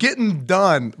really getting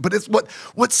done. But it's what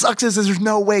sucks is there's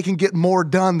no way I can get more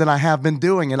done than I have been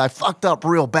doing. And I fucked up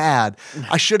real bad.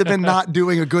 I should have been not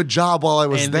doing a good job while I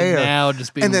was there. Now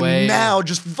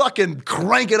just fucking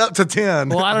crank it up to 10.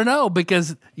 Well, I don't know,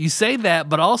 because you say that,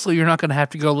 but also you're not going to have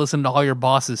to go listen to all your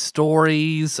boss's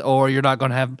stories, or you're not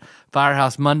going to have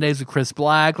Firehouse Mondays with Chris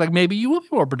Black. Like, maybe you will be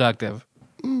more productive.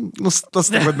 Let's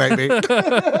stick with maybe. You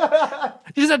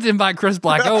just have to invite Chris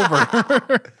Black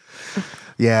over.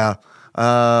 Yeah.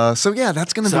 So yeah,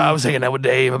 that's gonna be. So I was hanging out with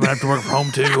Dave. I'm gonna have to work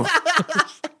from home too.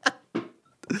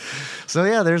 So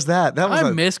yeah, there's that.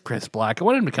 I miss Chris Black. I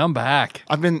want him to come back.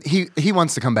 He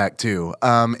wants to come back too.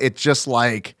 It's just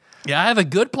like. Yeah, I have a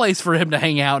good place for him to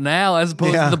hang out now, as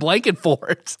opposed to the blanket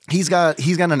fort. He's got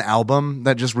an album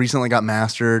that just recently got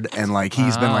mastered, and like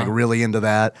he's been like really into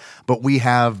that. But we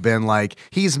have been like,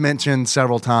 he's mentioned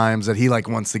several times that he like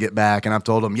wants to get back, and I've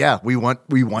told him, yeah, we want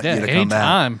you to come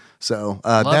back. So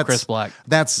that's Chris Black.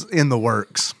 That's in the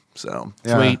works. So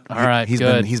sweet. All right, he's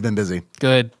been busy.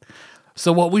 Good.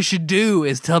 So what we should do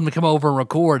is tell him to come over and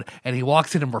record, and he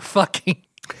walks in and we're fucking.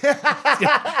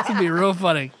 It's gonna be real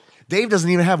funny. Dave doesn't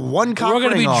even have one cock ring on. We're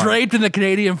going to be draped in the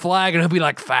Canadian flag, and he'll be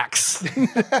like, facts.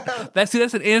 That's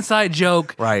an inside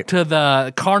joke to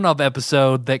the Karnov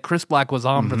episode that Chris Black was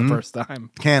on for the first time.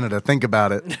 Canada, think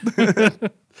about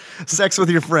it. Sex with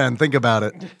your friend, think about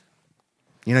it.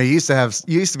 You know, you used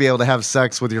to be able to have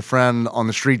sex with your friend on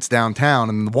the streets downtown,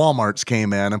 and the Walmarts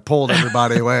came in and pulled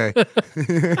everybody away.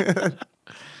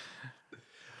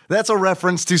 That's a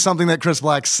reference to something that Chris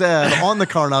Black said on the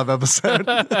Karnov episode.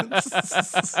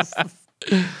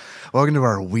 Welcome to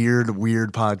our weird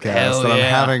podcast that I'm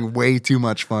having way too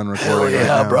much fun recording.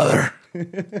 Hell yeah, brother.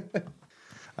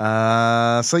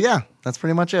 So yeah, that's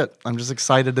pretty much it. I'm just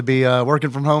excited to be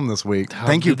working from home this week.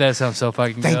 Thank you. That sounds so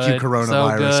fucking good. Thank you,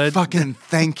 coronavirus. So fucking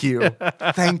thank you.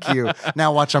 Thank you.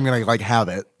 Now watch, I'm going to like have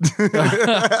it.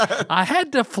 I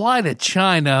had to fly to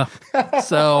China,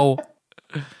 so...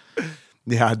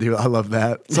 Yeah, I do. I love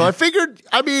that. So I figured,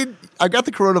 I mean, I got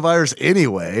the coronavirus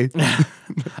anyway.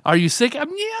 Are you sick? I'm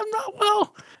not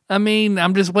well. I mean,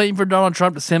 I'm just waiting for Donald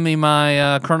Trump to send me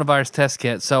my coronavirus test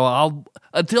kit. So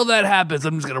until that happens,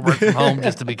 I'm just going to work from home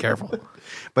just to be careful.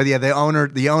 But yeah, the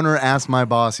owner asked my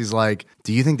boss, he's like,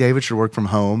 do you think David should work from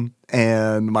home?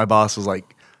 And my boss was like,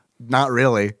 not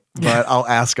really, but I'll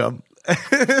ask him.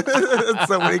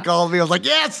 So when he called me, I was like,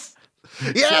 yes.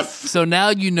 Yes. So now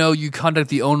you contact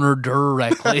the owner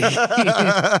directly.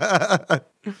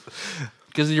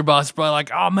 Because your boss is probably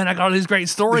like, oh man, I got all these great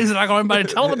stories and I got anybody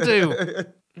to tell them to.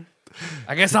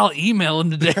 I guess I'll email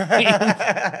him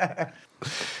today.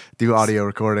 Do audio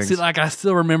recordings. See, like I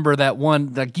still remember that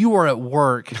one, like you were at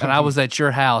work and I was at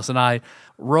your house and I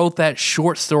wrote that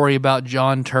short story about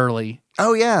John Turley.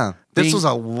 Oh yeah. This was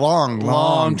a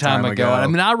long time ago. I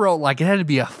mean, I wrote like it had to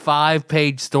be a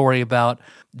 5-page story about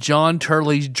John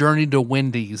Turley's journey to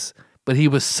Wendy's, but he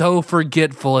was so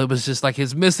forgetful. It was just like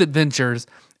his misadventures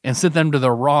and sent them to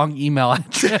the wrong email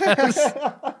address.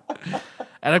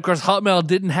 And of course, Hotmail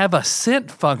didn't have a sent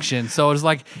function, so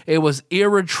it was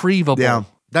irretrievable. Yeah,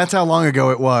 that's how long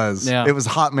ago it was. Yeah. It was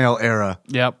Hotmail era.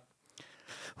 Yep.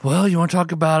 Well, you want to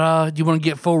talk about? You want to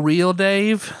get for real,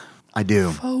 Dave? I do.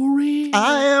 For real.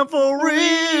 I am for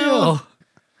real.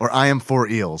 Or I am for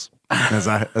eels, as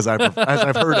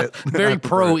I've heard it. Very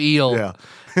pro eel. Yeah.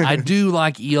 I do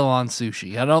like eel on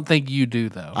sushi. I don't think you do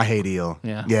though. I hate eel.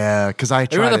 Yeah. Yeah, because I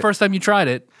tried Remember the it. first time you tried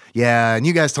it? Yeah, and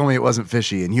you guys told me it wasn't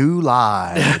fishy, and you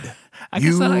lied. I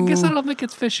guess I don't think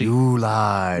it's fishy. You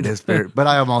lied. It's very, but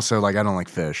I am also like, I don't like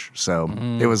fish. So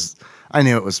I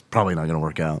knew it was probably not going to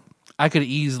work out. I could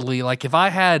easily, if I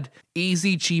had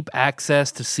easy, cheap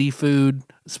access to seafood,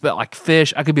 like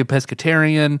fish, I could be a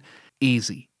pescatarian.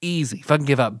 Easy. If I can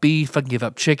give up beef, if I can give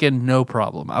up chicken, no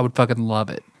problem. I would fucking love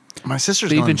it. My sister's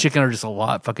Beef and chicken are just a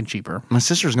lot fucking cheaper. My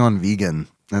sister's gone vegan.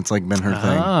 That's been her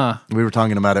thing. We were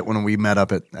talking about it when we met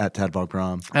up at Tadpog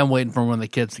Prom. I'm waiting for one of the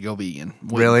kids to go vegan.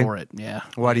 Really? For it, yeah.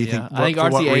 Why do you think? I think for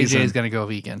what RCAJ reason? is going to go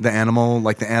vegan. The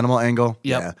animal angle?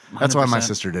 Yep, Yeah. That's why my 100%.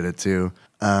 sister did it too.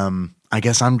 I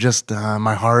guess I'm just,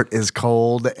 my heart is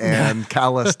cold and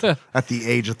calloused at the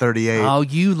age of 38. Oh,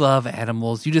 you love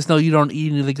animals. You just know you don't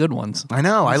eat any of the good ones. I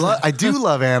know. I do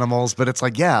love animals, but it's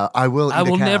yeah, I will eat I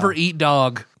will a cow. never eat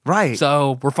dog. Right.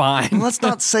 So we're fine. Let's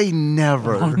not say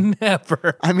never.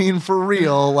 Never. I mean, for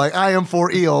real, I am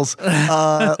for eels.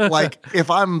 If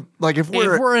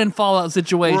we're in Fallout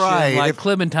situation, Right,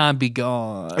 Clementine be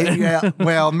gone. yeah,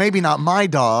 well, maybe not my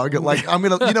dog. I'm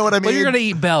gonna, you know what I mean? But you're gonna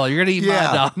eat Bella. You're gonna eat my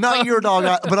dog. Not your dog,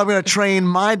 but I'm gonna train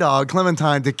my dog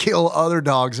Clementine to kill other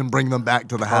dogs and bring them back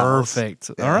to the house.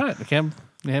 Perfect. Yeah. All right. I can't.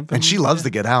 And she loves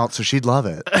to get out, so she'd love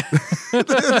it.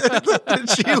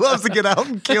 She loves to get out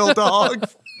and kill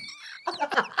dogs.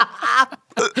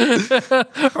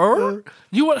 Or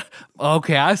you want?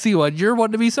 Okay, I see what you're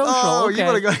wanting to be social. Oh, okay. you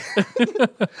want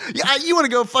to go? Yeah, you want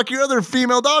to go fuck your other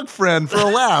female dog friend for a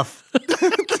laugh.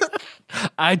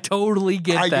 I totally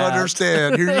get that. I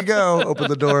understand. Here you go. Open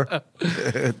the door.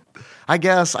 I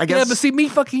guess. Yeah, but see, me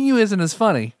fucking you isn't as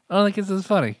funny. I don't think it's as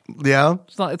funny. Yeah.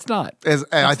 It's not.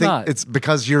 I think not. it's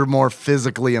because you're more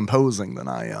physically imposing than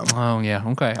I am. Oh yeah.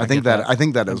 Okay. I think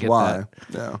that is why.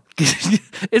 Yeah.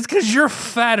 It's because you're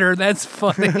fatter. That's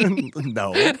funny.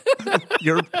 No.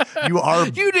 You are.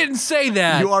 You didn't say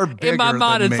that. You are in my bigger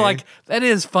mind. than It's me. like that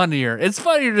is funnier. It's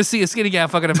funnier to see a skinny guy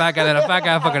fucking a fat guy than a fat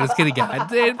guy fucking a skinny guy.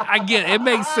 I get it. It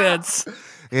makes sense.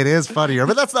 It is funnier,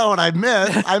 but that's not what I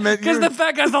meant. I meant Because the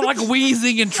fat guy's not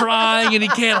wheezing and trying, and he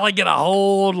can't get a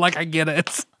hold. I get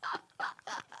it.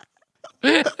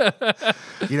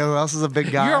 You know who else is a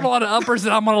big guy? You're on a lot of uppers,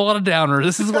 and I'm on a lot of downers.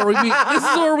 This is where we meet. This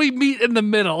is where we meet in the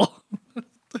middle.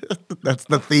 That's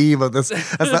the theme of this.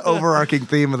 That's the overarching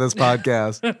theme of this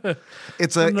podcast.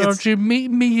 Don't you meet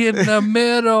me in the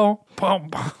middle?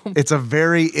 It's a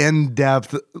very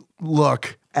in-depth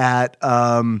look at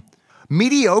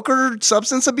mediocre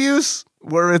substance abuse,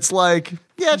 where it's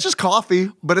it's just coffee,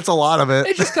 but it's a lot of it.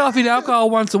 It's just coffee and alcohol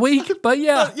once a week, but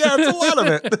yeah. Yeah, it's a lot of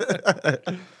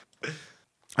it.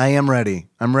 I am ready.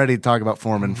 I'm ready to talk about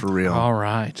Foreman for real. All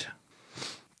right.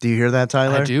 Do you hear that,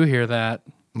 Tyler? I do hear that.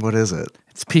 What is it?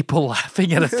 It's people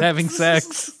laughing at us having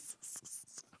sex.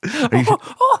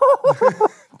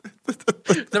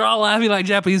 They're all laughing like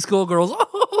Japanese schoolgirls.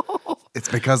 It's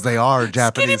because they are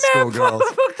Japanese schoolgirls.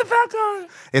 Fuck the fat guy.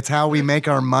 It's how we make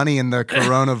our money in the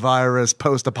coronavirus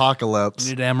post-apocalypse.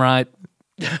 You're damn right.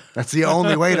 That's the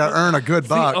only way to earn a good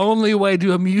buck. The only way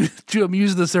to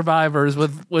amuse the survivors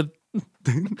with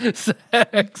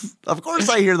sex. Of course,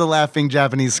 I hear the laughing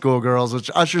Japanese schoolgirls, which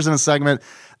ushers in a segment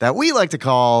that we like to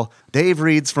call Dave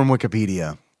Reads from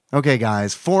Wikipedia. Okay,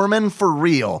 guys, Foreman for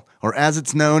real, or as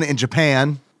it's known in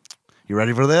Japan. You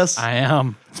ready for this? I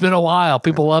am. It's been a while.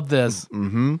 People love this.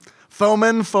 Mm-hmm.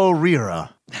 Foreman for Rira.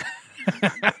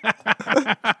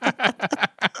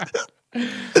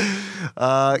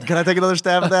 Can I take another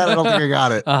stab at that? I don't think I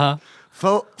got it.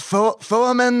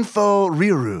 Foreman for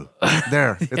Riru.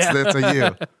 There, it's a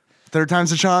U. Third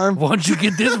time's a charm. Why don't you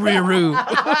get this Riru?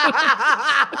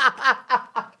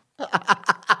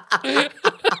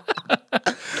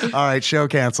 All right, show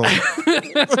canceled.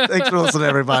 Thanks for listening,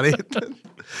 everybody.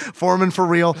 Foreman for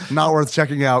real, not worth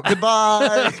checking out.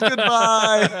 Goodbye.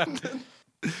 Goodbye.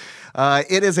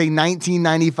 It is a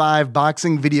 1995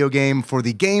 boxing video game for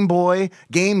the Game Boy,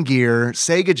 Game Gear,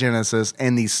 Sega Genesis,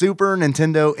 and the Super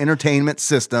Nintendo Entertainment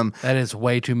System. That is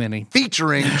way too many.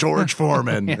 Featuring George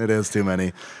Foreman. It is too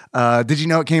many. Did you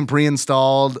know it came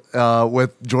pre-installed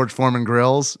with George Foreman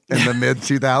grills in the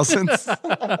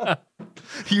mid-2000s?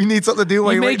 You need something to do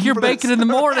while You you're make waiting your for bacon this. in the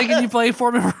morning and you play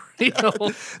Foreman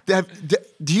Burrito.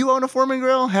 Do you own a Foreman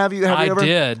grill? Have you I ever?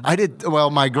 did. I did. Well,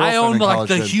 my girlfriend I owned in like college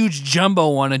the did. huge jumbo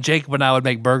one, and Jacob and I would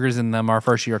make burgers in them our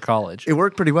first year of college. It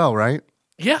worked pretty well, right?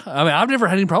 Yeah, I mean, I've never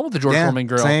had any problem with the George Foreman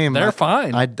grill. Same. They're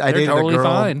fine. I They're dated totally a girl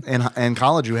fine. in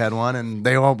college who had one, and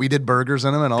we did burgers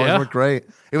in them, and always Yeah. worked great.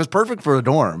 It was perfect for a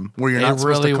dorm where you're It not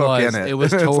supposed really to cook was. in it. It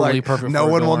was It's totally like, perfect No for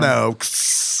a one will dorm. know.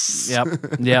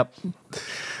 Yep.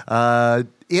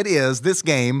 It is this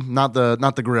game, not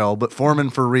the grill, but Foreman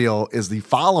for Real is the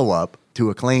follow-up to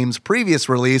Acclaim's previous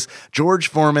release, George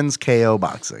Foreman's KO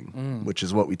Boxing, which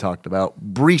is what we talked about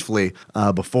briefly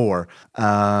before.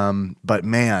 But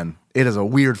man, it is a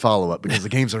weird follow-up because the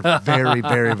games are very,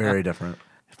 very, very different.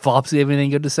 Flopsy, have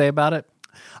anything good to say about it?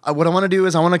 What I want to do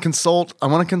is I want to consult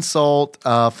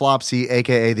Flopsy,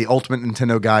 aka the Ultimate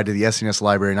Nintendo Guide to the SNES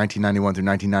Library, 1991 through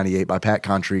 1998 by Pat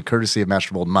Contry, courtesy of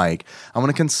Master Bold Mike. I want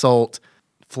to consult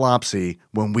Flopsy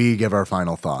when we give our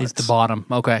final thoughts. It's the bottom.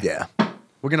 Okay. Yeah.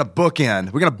 We're gonna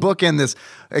bookend this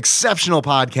exceptional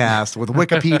podcast with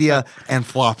Wikipedia and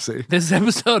Flopsy. This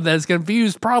episode that has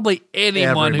confused probably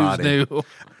anyone Everybody. who's new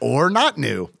Or not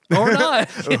new. or not.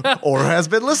 Yeah. Or has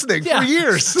been listening for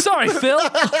years. Sorry, Phil.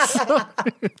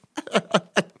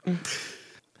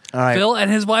 All right. Phil and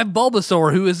his wife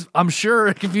Bulbasaur, who is, I'm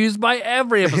sure, confused by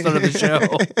every episode of the show.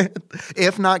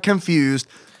 If not confused,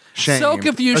 shamed. So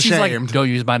confused, she's like, Ashamed. don't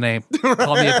use my name.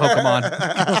 Call me a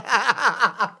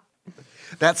Pokemon.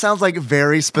 That sounds like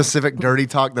very specific dirty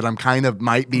talk that I'm kind of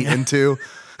might be into.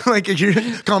 Like, if you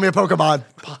call me a Pokemon.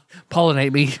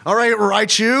 Pollinate me. All right,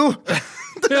 Raichu.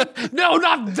 No,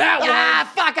 not that one.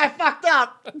 Fuck, I fucked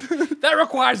up. That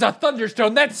requires a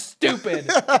Thunderstone. That's stupid.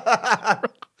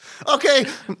 Okay,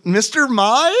 Mr.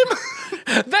 Mime?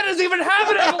 That doesn't even have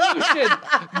an evolution.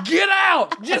 Get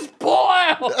out. Just pull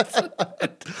out.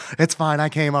 It's fine, I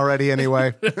came already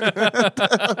anyway.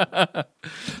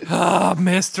 Oh,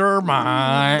 Mr.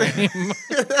 Mime.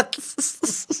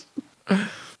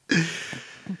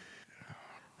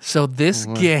 So this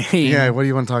game. Yeah, what do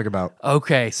you want to talk about?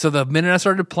 Okay, so the minute I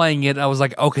started playing it, I was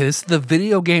like, okay, this is the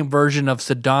video game version of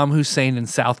Saddam Hussein in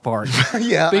South Park.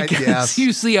 Yeah, Because yes.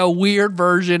 you see a weird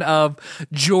version of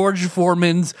George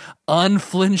Foreman's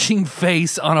unflinching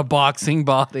face on a boxing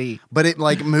body. But it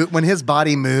like when his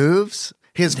body moves,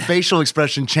 his facial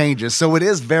expression changes. So it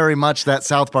is very much that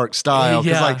South Park style.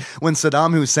 Because Yeah. like when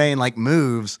Saddam Hussein like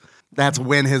moves, that's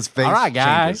when his face All right,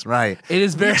 guy. changes. Right. It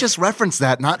is very- You just referenced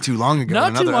that not too long ago. in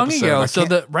Not too another long episode. ago. I So can't-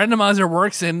 the randomizer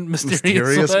works in mysterious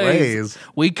Mysterious ways. ways.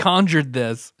 We conjured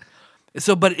this.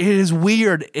 So, but it is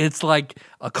weird. It's like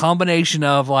a combination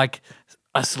of like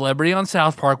a celebrity on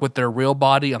South Park with their real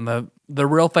body on the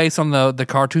real face on the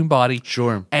cartoon body.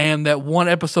 Sure. And that one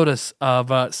episode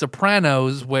of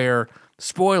Sopranos where,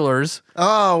 spoilers,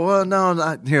 Oh, well,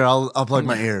 no, here, I'll plug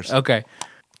my ears. okay,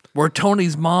 where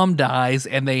Tony's mom dies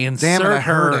and they insert I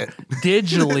heard her it.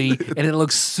 digitally and it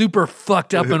looks super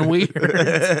fucked up and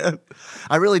weird.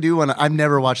 I really do want to. I've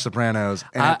never watched Sopranos,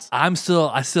 and I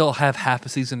still have half a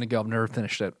season to go. I've never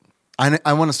finished it.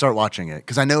 I want to start watching it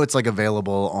because I know it's like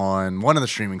available on one of the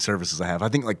streaming services I have. I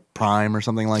think like Prime or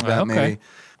something like that, Okay.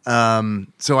 maybe.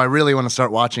 So I really want to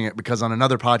start watching it because on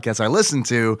another podcast I listen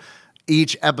to,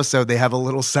 each episode they have a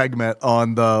little segment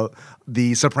on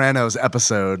the Sopranos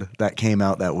episode that came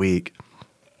out that week.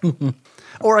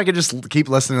 Or I could just keep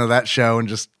listening to that show and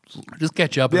just Just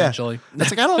catch up eventually.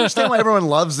 It's like I don't understand why everyone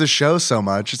loves this show so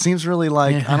much. It seems really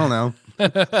like I don't know,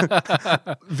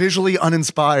 visually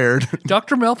uninspired.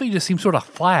 Dr. Melfi just seems sort of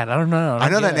flat. I don't know. I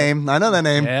know that name. I know that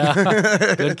name.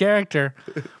 Yeah. Good character.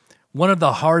 One of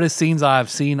the hardest scenes I've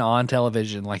seen on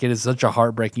television. Like, it is such a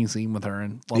heartbreaking scene with her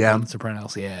in Yeah.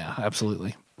 Sopranos. Yeah,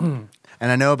 absolutely. And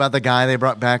I know about the guy they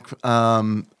brought back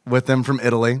with them from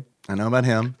Italy. I know about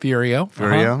him. Furio.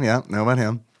 Furio, yeah, know about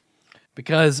him.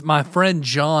 Because my friend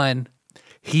John,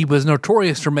 he was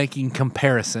notorious for making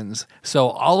comparisons. So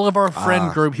all of our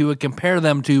friend group, he would compare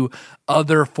them to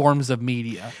other forms of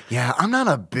media. Yeah, I'm not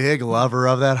a big lover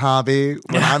of that hobby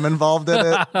when I'm involved in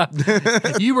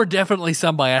it. You were definitely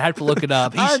somebody. I had to look it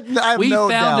up. I have we no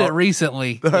found doubt. it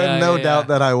recently. I have no doubt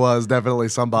that I was definitely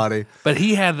somebody. But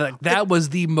he had that was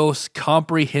the most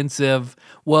comprehensive.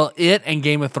 Well, it and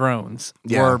Game of Thrones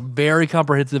Yeah. were very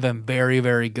comprehensive and very,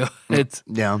 very good. It's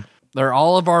Yeah. They're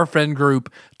all of our friend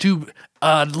group to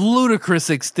a ludicrous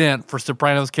extent for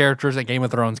Sopranos characters and Game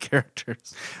of Thrones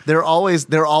characters. They're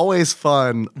always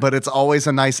fun, but it's always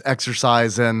a nice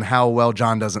exercise in how well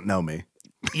John doesn't know me.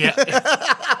 Yeah.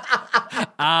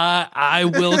 I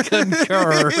will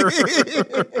concur.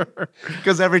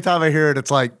 Because every time I hear it,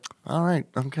 it's like, all right,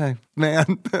 okay,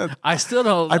 man. I still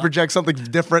don't. I project something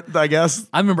different, I guess.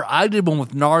 I remember I did one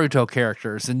with Naruto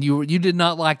characters, and you did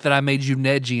not like that I made you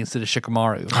Neji instead of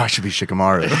Shikamaru. Oh, I should be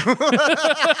Shikamaru.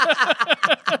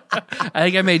 I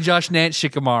think I made Josh Nance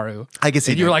Shikamaru. I can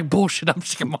see and you were that. like, bullshit, I'm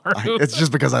Shikamaru. It's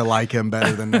just because I like him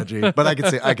better than Neji. But I could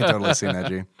totally see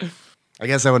Neji. I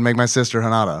guess that would make my sister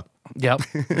Hanada. Yep.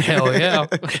 Hell yeah.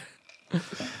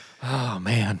 Oh,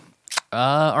 man.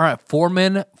 All right.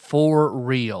 Foreman for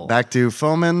real. Back to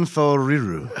Fomen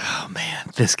Foriru. Oh,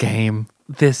 man. This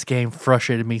game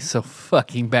frustrated me so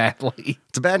fucking badly.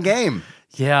 It's a bad game.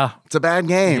 Yeah. It's a bad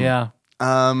game. Yeah.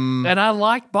 And I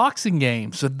like boxing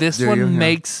games, so this Do one you? Yeah.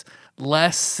 makes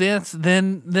less sense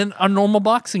than a normal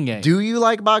boxing game. Do you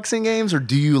like boxing games or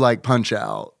do you like Punch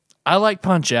Out? I like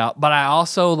Punch Out, but I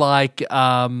also like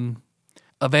Evander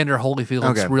Holyfield's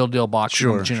Okay. Real Deal Boxing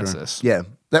Sure, Genesis. Sure. Yeah.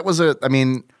 That was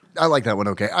I like that one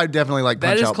okay. I definitely like That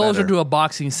Punch is Out closer better. to a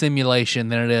boxing simulation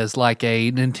than it is like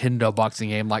a Nintendo boxing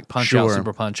game like Punch Out, Sure.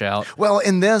 Super Punch Out, Well,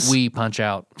 in this, Wii Punch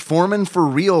Out. Foreman for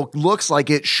real looks like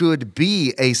it should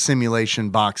be a simulation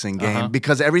boxing game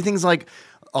because everything's like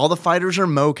all the fighters are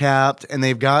mocapped and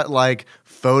they've got like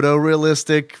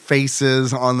photorealistic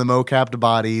faces on the mocapped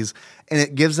bodies, and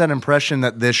it gives that impression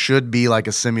that this should be like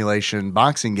a simulation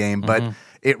boxing game, but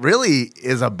it really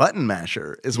is a button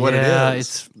masher, is what it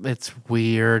is. It's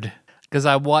weird.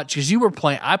 Because you were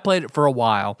playing, I played it for a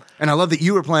while. And I love that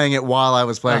you were playing it while I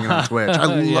was playing it on Twitch.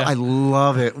 I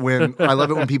love it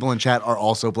when people in chat are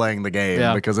also playing the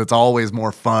game because it's always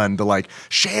more fun to like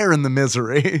share in the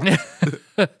misery.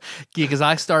 Yeah, because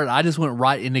I just went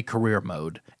right into career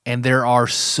mode, and there are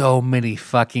so many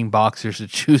fucking boxers to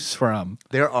choose from.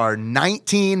 There are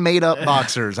 19 made up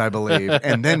boxers, I believe,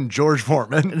 and then George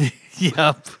Foreman.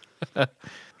 Yep.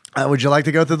 Would you like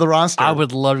to go through the roster? I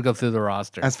would love to go through the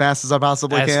roster. As fast as I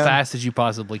possibly can? As fast as you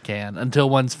possibly can. Until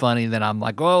one's funny, then I'm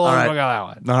like, oh, right. look at that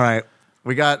one. All right.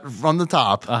 We got from the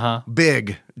top,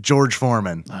 Big George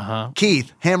Foreman,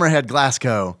 Keith Hammerhead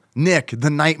Glasgow, Nick the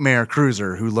Nightmare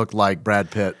Cruiser, who looked like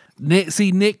Brad Pitt.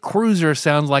 Nick Cruiser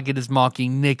sounds like it is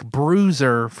mocking Nick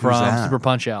Bruiser from that? Super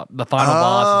Punch Out, the final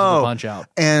boss of Super Punch Out.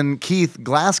 And Keith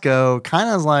Glasgow kind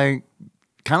of like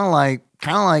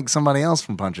somebody else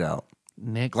from Punch Out.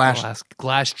 Nick Glass Joe.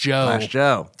 Glass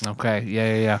Joe. Okay,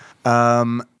 yeah.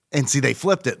 And see, they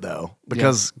flipped it though,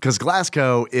 because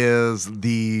Glasgow is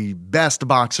the best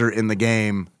boxer in the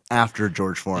game after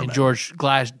George Foreman. And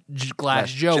Glass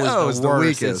Joe is the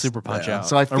worst in Super Punch Out.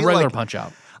 So I feel regular like Punch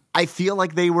Out. I feel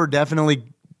like they were definitely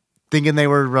thinking they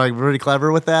were like really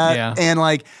clever with that. Yeah. And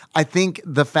like I think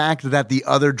the fact that the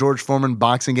other George Foreman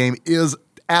boxing game is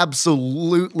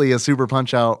absolutely a Super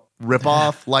Punch Out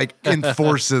ripoff, like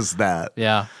enforces that.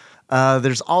 Yeah.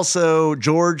 There's also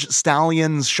George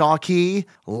Stallions Shawkey,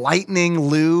 Lightning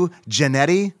Lou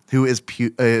Janetti, who is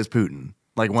Putin.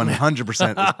 Like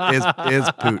 100% is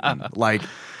Putin. Like,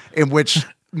 in which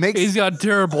makes He's got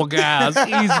terrible gas.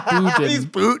 He's Putin. he's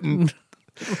Putin.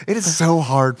 It is so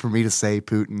hard for me to say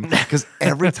Putin because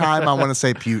every time I want to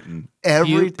say Putin,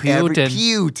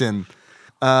 Putin.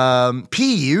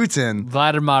 Putin.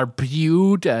 Vladimir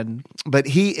Putin. But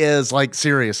he is like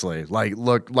seriously,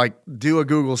 do a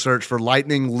Google search for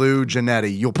Lightning Lou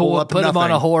Janetti. You'll pull up Put nothing. him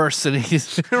on a horse and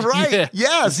he's Right,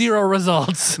 yes. 0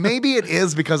 results. Maybe it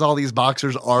is because all these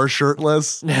boxers are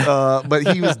shirtless,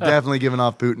 but he was definitely giving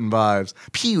off Putin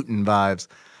vibes.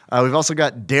 We've also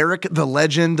got Derek the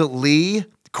Legend Lee,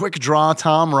 Quick Draw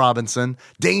Tom Robinson,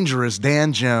 Dangerous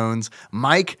Dan Jones,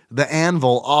 Mike the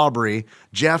Anvil Aubrey,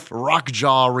 Jeff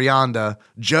Rockjaw Rianda,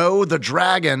 Joe the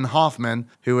Dragon Hoffman,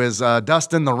 who is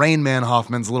Dustin the Rain Man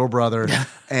Hoffman's little brother,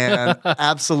 and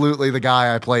absolutely the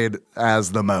guy I played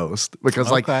as the most.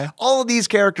 Because like all of these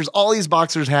characters, all these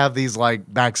boxers have these like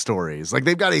backstories. Like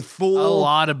they've got a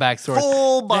lot of backstories.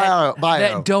 Full bio.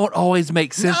 That don't always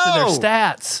make sense to their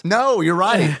stats. No, you're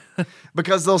right.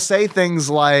 Because they'll say things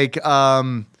like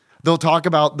they'll talk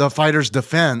about the fighter's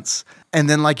defense, and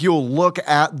then like you'll look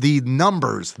at the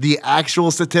numbers, the actual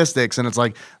statistics, and it's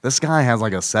like this guy has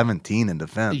like a 17 in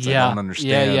defense. I don't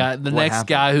understand. Yeah. The next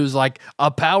guy who's like a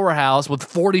powerhouse with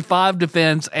 45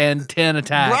 defense and 10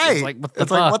 attacks. Right.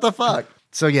 It's like what the fuck?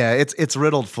 So yeah, it's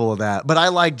riddled full of that. But I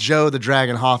like Joe the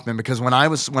Dragon Hoffman because when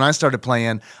I started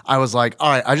playing, I was like, all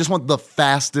right, I just want the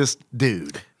fastest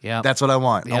dude. Yeah. That's what I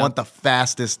want. I want the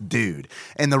fastest dude.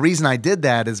 And the reason I did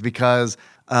that is because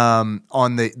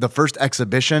on the first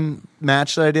exhibition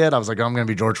match that I did, I was like, I'm going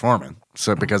to be George Foreman.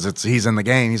 So because he's in the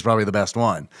game, he's probably the best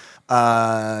one.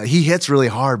 He hits really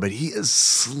hard, but he is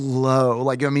slow.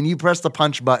 Like, I mean, you press the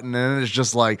punch button and it's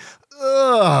just like,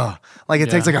 ugh. Like it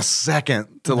takes like a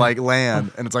second to like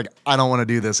land. And it's like, I don't want to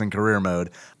do this in career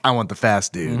mode. I want the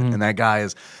fast dude. And that guy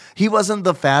he wasn't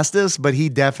the fastest, but he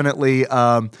definitely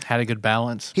had a good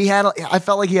balance. I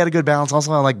felt like he had a good balance.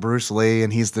 Also, I like Bruce Lee,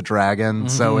 and he's the dragon,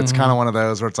 so it's kind of one of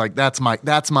those where it's like that's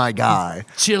my guy.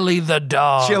 Chili the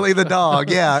dog. Chili the dog.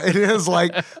 Yeah, it is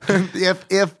like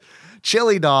if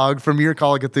Chili Dog from your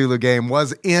Call of Cthulhu game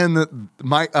was in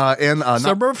my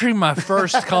So we're between my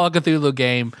first Call of Cthulhu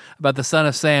game about the Son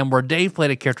of Sam, where Dave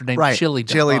played a character named Chili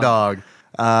Dog. Chili Dog.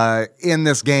 In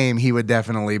this game, he would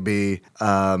definitely be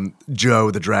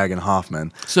Joe the Dragon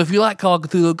Hoffman. So if you like Call of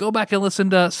Cthulhu, go back and listen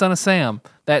to Son of Sam,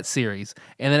 that series.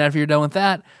 And then after you're done with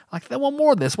that, like, I want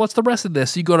more of this. What's the rest of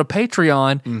this? So you go to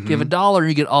Patreon, give $1, and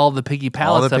you get all the Piggy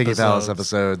Palace episodes. All the Piggy Palace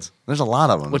episodes. There's a lot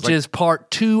of them. Which is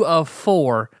part 2 of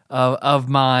 4 of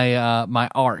my my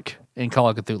arc in Call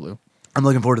of Cthulhu. I'm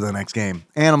looking forward to the next game.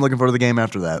 And I'm looking forward to the game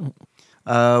after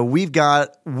that. We've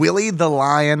got Willie the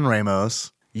Lion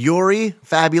Ramos, Yuri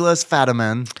Fabulous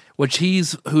Fataman. Which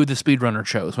he's who the speedrunner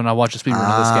chose when I watched the speedrun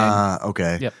of this game.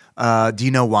 Okay. Yep. Do you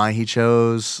know why he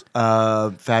chose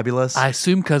Fabulous? I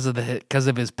assume because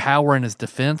of his power and his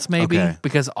defense, maybe. Okay.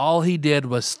 Because all he did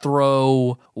was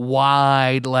throw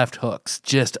wide left hooks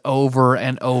just over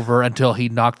and over until he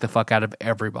knocked the fuck out of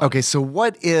everybody. Okay, so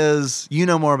you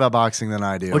know more about boxing than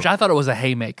I do. Which I thought it was a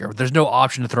haymaker. There's no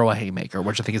option to throw a haymaker,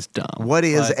 which I think is dumb. What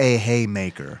is a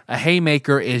haymaker? A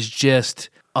haymaker is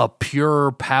just a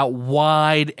pure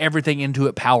wide everything into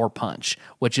it power punch,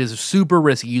 which is super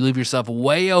risky. You leave yourself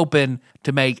way open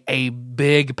to make a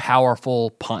big, powerful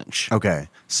punch. Okay,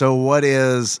 so what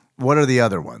are the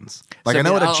other ones? Like, I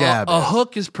know what a jab is. A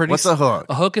hook is pretty. What's a hook?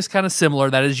 A hook is kind of similar.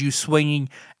 That is you swinging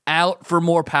out for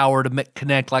more power to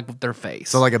connect like with their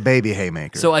face. So like a baby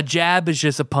haymaker. So a jab is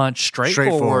just a punch straight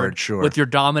forward sure. with your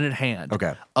dominant hand.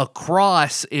 Okay. A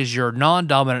cross is your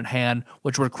non-dominant hand,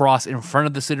 which would cross in front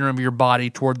of the center of your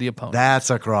body toward the opponent. That's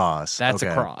a cross. That's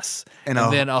okay. a cross. And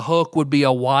then a hook would be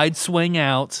a wide swing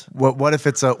out. What if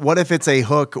it's a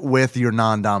hook with your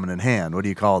non-dominant hand? What do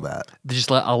you call that?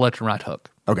 I'll let you right hook.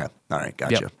 Okay. All right.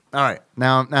 Gotcha. Yep. All right.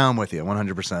 Now I'm with you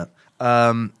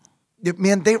 100%.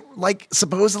 Man, they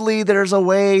supposedly there's a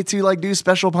way to like do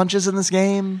special punches in this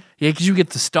game. Yeah, because you get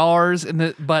the stars,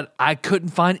 but I couldn't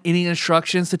find any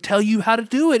instructions to tell you how to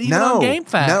do it, even on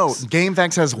GameFAQs. No,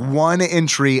 GameFAQs has one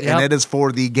entry, and it is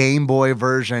for the Game Boy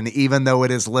version, even though it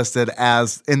is listed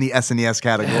as in the SNES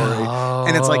category.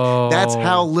 And it's like, that's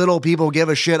how little people give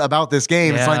a shit about this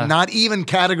game. Yeah. It's like not even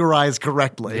categorized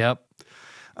correctly. Yep.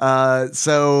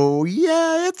 So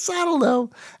yeah, I don't know.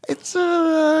 It's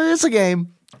a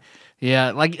game.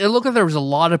 Yeah, like it looked like there was a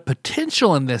lot of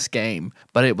potential in this game,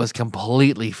 but it was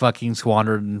completely fucking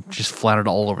squandered and just floundered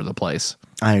all over the place.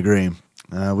 I agree.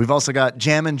 We've also got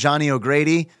Jammin' Johnny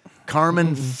O'Grady,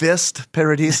 Carmen Fist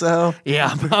Paradiso.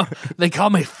 Yeah, they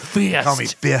call me Fist. Call me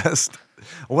Fist.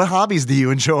 What hobbies do you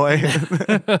enjoy?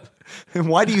 And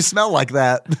why do you smell like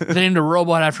that? They named a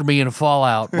robot after me in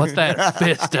Fallout. What's that?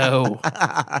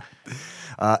 Fisto.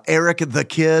 Eric the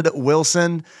Kid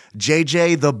Wilson,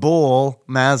 JJ the Bull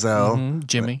Mazzo,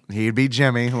 Jimmy. He'd be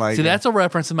Jimmy. Like, See, that's a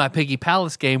reference in my Piggy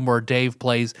Palace game where Dave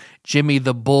plays Jimmy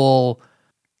the Bull.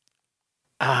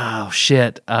 Oh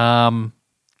shit! It's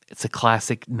a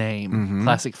classic name,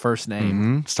 classic first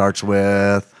name. Starts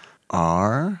with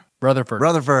R.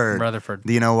 Rutherford.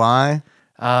 Do you know why?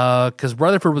 Because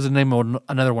Rutherford was the name of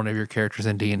another one of your characters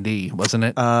in D&D, wasn't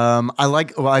it?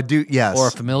 I do, yes. Or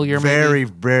a familiar, very,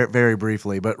 maybe? very, very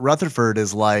briefly. But Rutherford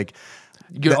is like,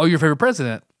 your favorite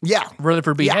president. yeah,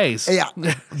 Rutherford B. yeah, Hayes. Yeah,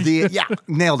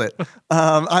 nailed it.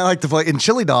 I like to play, and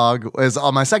Chili Dog is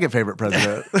my second favorite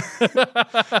president.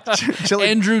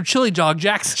 Andrew Chili Dog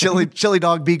Jackson. Chili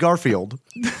Dog B. Garfield.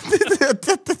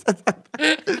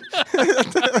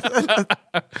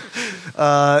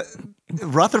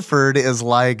 Rutherford is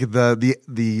like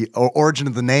the origin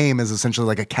of the name is essentially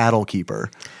like a cattle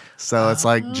keeper. So it's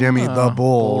like Jimmy the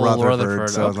Bull Rutherford.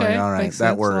 So I was like, all right, makes that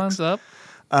sense. works. Lines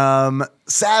up.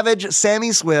 Savage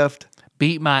Sammy Swift.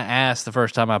 Beat my ass the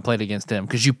first time I played against him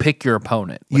because you pick your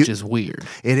opponent, which is weird.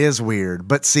 It is weird.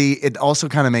 But see, it also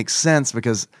kind of makes sense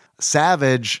because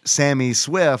Savage Sammy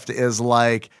Swift is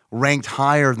like ranked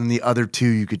higher than the other two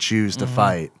you could choose to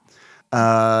fight.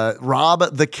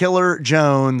 Rob the Killer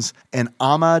Jones and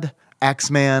Ahmad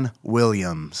Axeman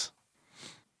Williams.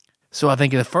 So I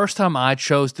think the first time I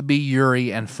chose to be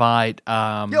Yuri and fight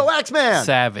Yo, Axeman!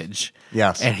 Savage.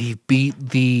 Yes. And he beat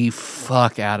the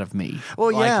fuck out of me.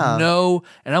 Well, yeah. No,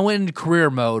 and I went into career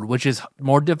mode, which is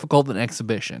more difficult than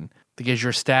exhibition because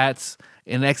your stats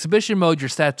in exhibition mode, your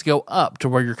stats go up to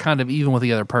where you're kind of even with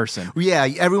the other person. Yeah,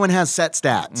 everyone has set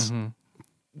stats.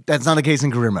 That's not the case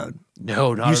in career mode.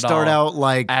 No, not You at start all. out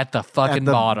like At the fucking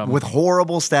bottom. with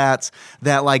horrible stats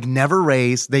that like never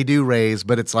raise. They do raise,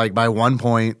 but it's like by 1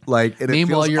 point. Like and it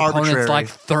Meanwhile, feels your arbitrary. opponent's like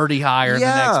 30 higher in the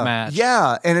next match.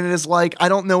 Yeah, and it is like I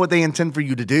don't know what they intend for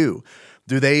you to do.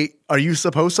 Are you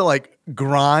supposed to like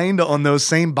grind on those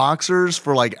same boxers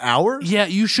for like hours? Yeah,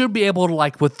 you should be able to,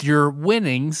 like, with your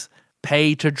winnings,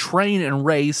 pay to train and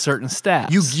raise certain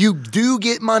stats. You do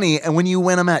get money, and when you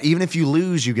win them out, even if you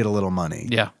lose, you get a little money.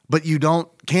 Yeah. But you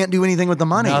can't do anything with the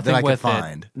money Nothing that I could with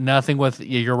find. it. Nothing with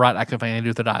you're right. I couldn't find anything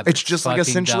with it either. It's just like fucking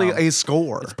essentially dumb. a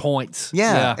score. It's points.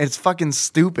 Yeah, it's fucking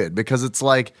stupid because it's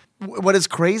like what is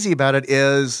crazy about it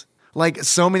is like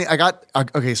so many.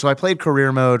 So I played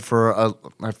career mode for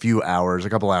a few hours, a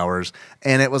couple hours,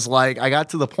 and it was like I got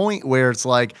to the point where it's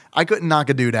like I couldn't knock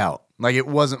a dude out. Like it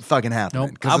wasn't fucking happening.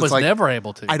 Nope. 'Cause I it's was like, never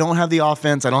able to. I don't have the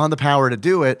offense. I don't have the power to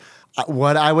do it.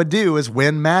 What I would do is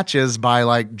win matches by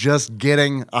like just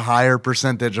getting a higher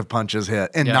percentage of punches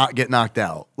hit and not get knocked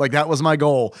out. Like that was my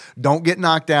goal. Don't get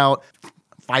knocked out.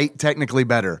 Fight technically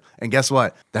better. And guess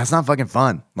what? That's not fucking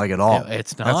fun. Like at all. Yeah,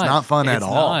 it's That's not. not fun at It's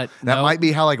all. not. That Nope. might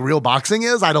be how like real boxing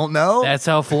is. I don't know. That's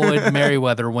how Floyd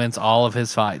Mayweather wins all of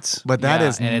his fights. but that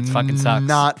is and it fucking sucks.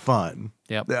 not fun.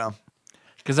 Yep. Yeah.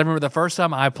 Because I remember the first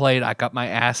time I played, I got my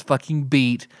ass fucking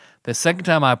beat. The second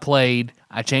time I played,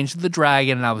 I changed to the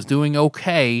dragon and I was doing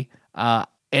okay. And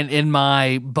in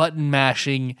my button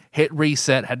mashing, hit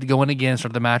reset, had to go in again,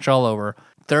 start the match all over.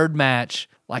 Third match,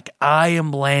 like I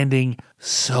am landing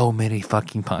so many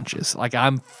fucking punches. Like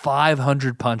I'm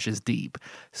 500 punches deep,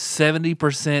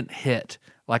 70% hit.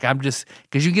 Like I'm just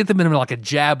because you get them in like a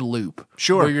jab loop.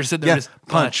 Sure. Where you're sitting there just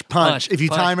punch. If you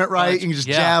time it right, you can just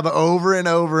jab over and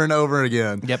over and over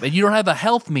again. Yep, and you don't have a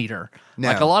health meter. No.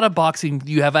 Like a lot of boxing,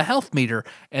 you have a health meter,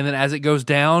 and then as it goes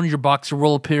down, your boxer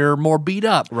will appear more beat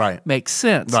up. Right. Makes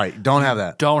sense. Right. Don't have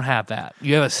that. Don't have that.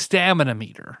 You have a stamina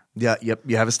meter. Yeah. Yep.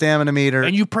 You have a stamina meter.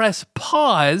 And you press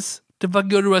pause to fucking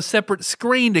go to a separate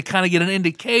screen to kind of get an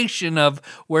indication of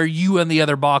where you and the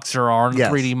other boxer are in the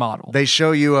 3D model. They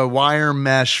show you a wire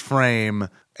mesh frame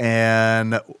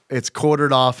and it's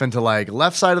quartered off into like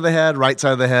left side of the head, right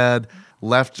side of the head,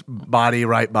 left body,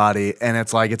 right body. And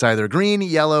it's like it's either green,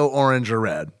 yellow, orange, or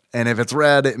red. And if it's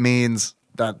red, it means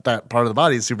that part of the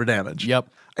body is super damaged. Yep.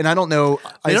 And I don't know.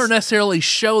 They don't necessarily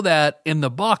show that in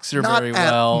the boxer very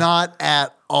well. Not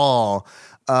at all.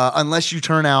 Unless you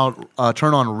turn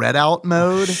on red out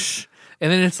mode.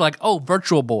 And then it's like, oh,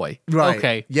 Virtual Boy. Right.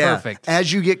 Okay, yeah. perfect.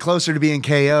 As you get closer to being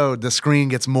KO'd, the screen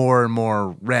gets more and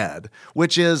more red,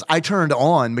 which is I turned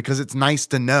on because it's nice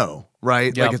to know,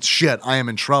 right? Yep. Like it's shit, I am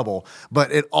in trouble.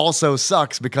 But it also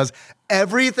sucks because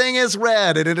everything is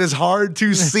red and it is hard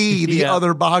to see the Yeah.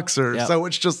 other boxer. Yep. So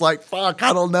it's just like, fuck,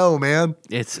 I don't know, man.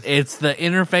 It's the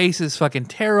interface is fucking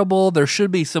terrible. There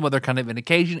should be some other kind of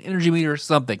indication, energy meter or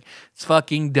something. It's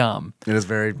fucking dumb. It is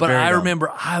very, But very I dumb.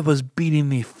 remember I was beating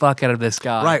the fuck out of this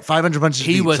guy. Right, 500 punches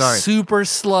He deep, was sorry. super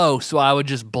slow, so I would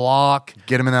just block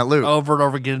Get him in that loop. over and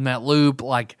over, get in that loop.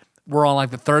 Like we're on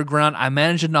like the third round. I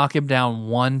managed to knock him down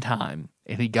one time,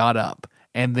 and he got up,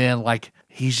 and then like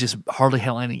he's just hardly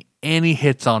had any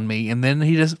hits on me, and then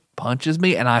he just punches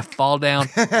me, and I fall down,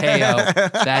 KO.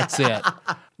 That's it.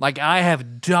 Like I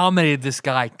have dominated this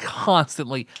guy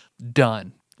constantly.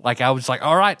 Done. Like I was like,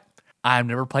 all right, I've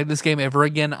never played this game ever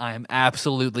again. I am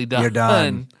absolutely done. You're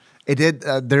done. It did.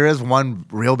 There is one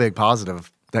real big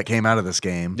positive that came out of this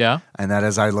game. Yeah. And that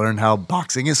is I learned how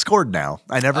boxing is scored now.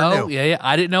 I never Oh, knew. yeah.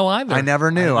 I didn't know either. I never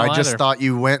knew. I just either. thought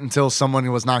you went until someone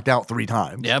was knocked out 3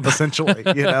 times. Yep. Essentially,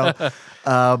 you know.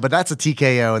 But that's a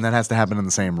TKO, and that has to happen in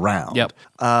the same round. Yep.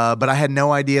 But I had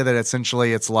no idea that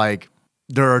essentially it's like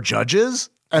there are judges,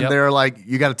 and Yep. they're like,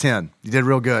 you got a 10. You did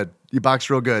real good. You boxed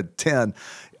real good. 10.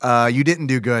 You didn't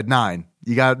do good. 9.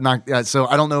 You got knocked. So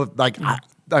I don't know. Like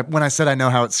when I said I know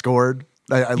how it's scored,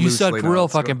 I You loosely sucked know how real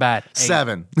it's scored. fucking bad.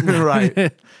 7.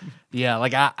 Right. Yeah,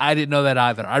 like I didn't know that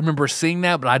either. I remember seeing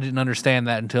that, but I didn't understand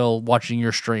that until watching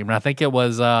your stream. And I think it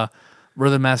was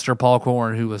Rhythm Master Paul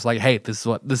Korn who was like, "Hey, this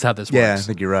is how this Yeah, I works."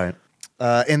 think you're right.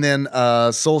 And then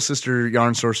Soul Sister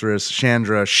Yarn Sorceress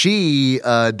Chandra, she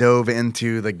dove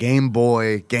into the Game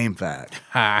Boy game fact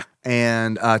Ha.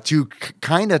 and to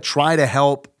kind of try to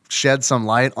help shed some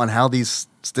light on how these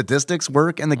statistics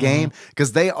work in the game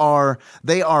because they are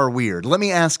weird. Let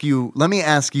me ask you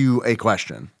a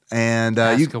question. and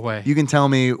Ask away. you can tell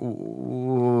me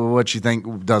what you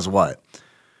think does what.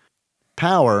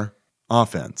 Power,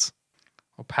 offense.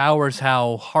 Well, power is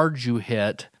how hard you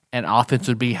hit, and offense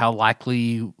would be how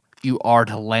likely you are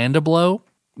to land a blow,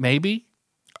 maybe?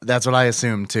 That's what I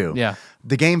assume too. Yeah.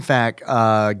 The game fact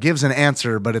gives an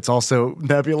answer, but it's also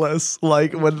nebulous.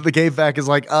 Like when the game fact is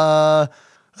like,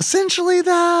 essentially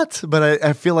that. But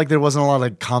I feel like there wasn't a lot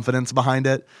of confidence behind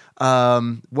it.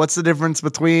 What's the difference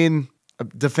between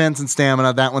defense and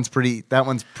stamina? That one's pretty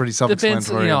Depends,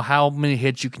 self-explanatory. how many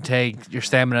hits you can take. Your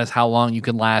stamina is how long you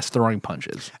can last throwing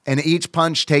punches. And each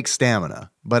punch takes stamina,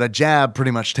 but a jab pretty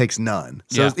much takes none.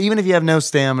 So Yeah. even if you have no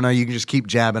stamina, you can just keep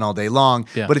jabbing all day long.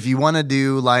 Yeah. But if you want to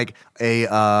do like a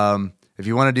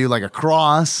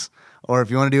cross, or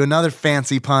if you want to do another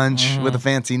fancy punch with a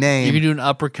fancy name, You can do an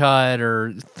uppercut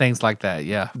or things like that.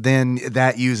 Yeah. then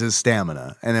that uses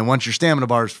stamina. And then once your stamina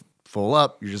bar's full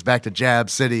up, you're just back to jab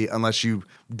city unless you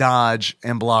dodge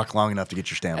and block long enough to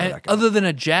get your stamina And back up. other than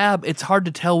a jab, it's hard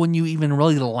to tell when you even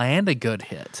really land a good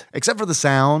hit. Except for the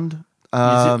sound.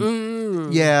 Ooh.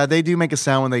 Yeah, they do make a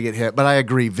sound when they get hit, but I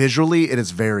agree. Visually, it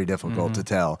is very difficult to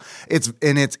tell. It's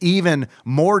even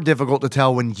more difficult to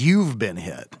tell when you've been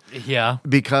hit. Yeah.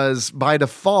 Because by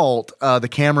default, the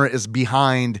camera is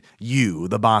behind you,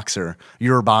 the boxer,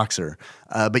 your boxer.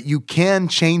 But you can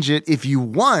change it if you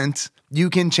want. You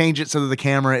can change it so that the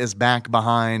camera is back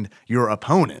behind your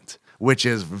opponent, which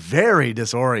is very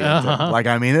disorienting. Like,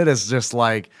 I mean, it is just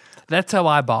like, That's how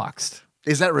I boxed.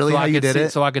 is that really how you did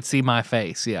it? So I could see my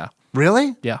face. Yeah.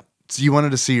 Really? Yeah. So you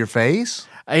wanted to see your face?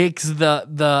 I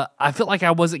felt like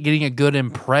I wasn't getting a good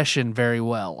impression very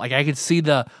well. Like I could see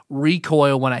the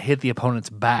recoil when I hit the opponent's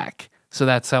back. So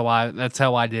that's how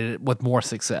I did it with more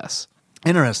success.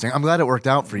 Interesting. I'm glad it worked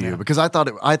out for you because I thought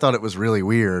it was really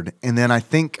weird. And then I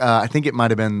think it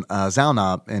might have been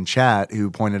Zalnop in chat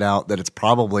who pointed out that it's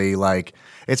probably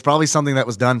something that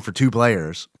was done for two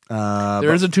players.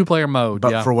 There is a 2-player mode,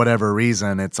 But yeah. for whatever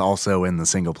reason, it's also in the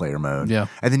single player mode. Yeah.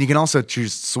 And then you can also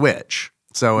choose switch.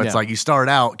 So it's Yeah. like you start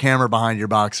out camera behind your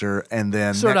boxer, and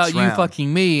then Start next out you round-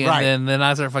 fucking me, and Right. then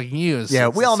I start fucking you. Yeah,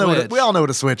 we all know what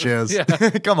a switch is. Yeah.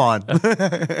 Come on,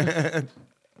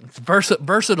 It's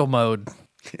versatile mode.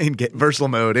 versatile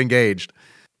mode engaged.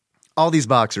 All these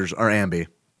boxers are ambi.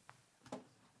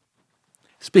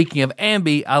 Speaking of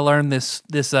ambi, I learned this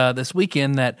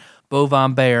weekend that Beau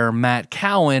Von Bear, Matt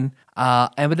Cowan,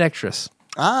 ambidextrous,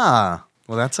 Ah,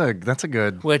 well, that's a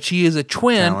good. which he is a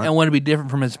twin Talent. and want to be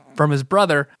different from his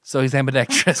brother, so he's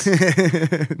ambidextrous.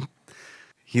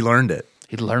 He learned it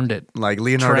He learned it. like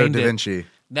Leonardo Trained da it. Vinci.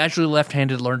 Naturally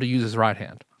left-handed, learned to use his right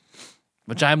hand,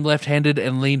 which I'm left-handed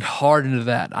and leaned hard into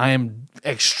that. I am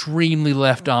extremely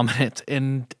left dominant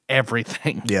in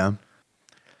everything. Yeah.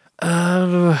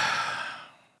 I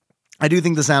do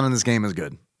think the sound in this game is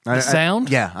good. The sound?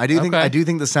 Yeah, I do think Okay. I do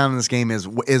think the sound in this game is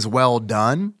well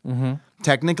done. Mm-hmm.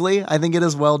 Technically, I think it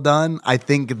is well done. I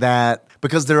think that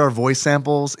because there are voice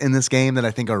samples in this game that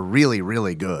I think are really,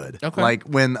 really good. Okay. Like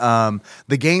when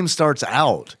the game starts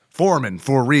out, Foreman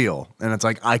for real, and it's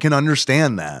like I can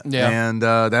understand that. Yeah. And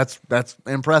that's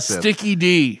impressive. Sticky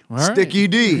D. All right. Sticky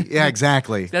D. Yeah,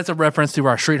 exactly. That's a reference to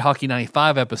our Street Hockey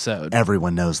 95 episode.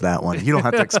 Everyone knows that one. You don't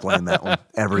have to explain that one.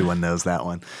 Everyone knows that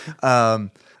one.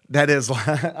 That is,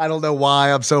 I don't know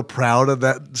why I'm so proud of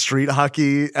that street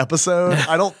hockey episode.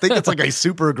 I don't think it's like a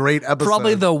super great episode.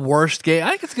 Probably the worst game. I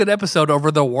think it's a good episode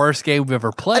over the worst game we've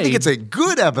ever played. I think it's a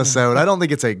good episode. I don't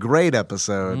think it's a great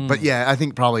episode. But yeah, I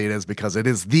think probably it is because it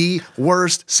is the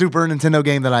worst Super Nintendo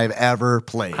game that I've ever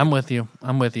played. I'm with you.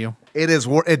 It is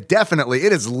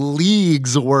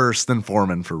leagues worse than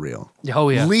Foreman for real. Oh,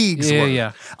 yeah. Leagues Yeah, worse.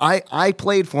 yeah. I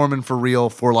played Foreman for real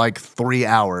for like 3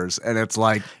 hours, and it's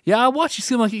like Yeah, I watched you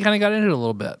seem like you kind of got into it a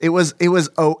little bit. it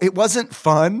wasn't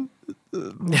fun,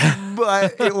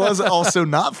 but it was also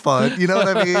not fun. You know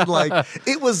what I mean? Like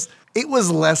it was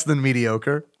less than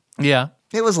mediocre. Yeah.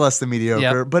 It was less than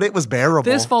mediocre, Yep. but it was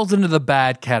bearable. This falls into the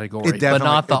bad category, It but definitely-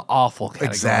 not the awful category.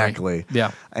 Exactly.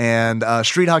 Yeah. And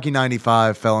Street Hockey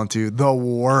 95 fell into the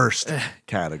worst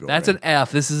category. That's an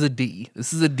F. This is a D.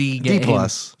 This is a D game. D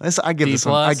plus. I give D this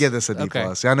a D Okay.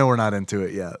 plus. I know we're not into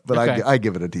it yet, but Okay. I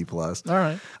give it a D plus. All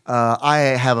right. I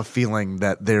have a feeling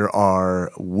that there are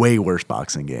way worse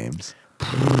boxing games,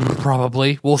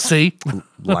 Probably. We'll see.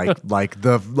 like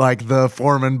the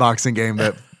Foreman boxing game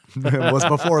that was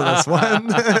before this one.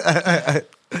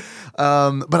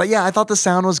 But yeah, I thought the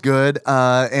sound was good.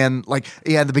 And like,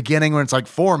 yeah, at the beginning when it's like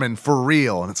Foreman for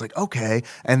real, and it's like, okay.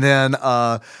 And then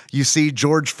you see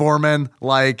George Foreman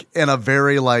like in a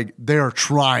very like, they're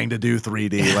trying to do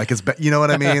 3D. Like it's, you know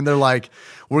what I mean? They're like,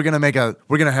 we're going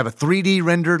to have a 3D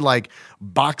rendered like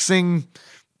boxing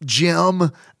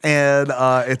gym, and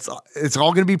it's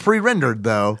all going to be pre-rendered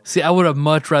though. See, I would have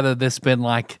much rather this been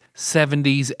like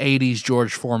 70s, 80s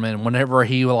George Foreman whenever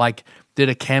he like did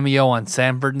a cameo on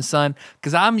Sanford and Son,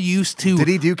 because I'm used to. Did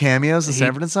he do cameos in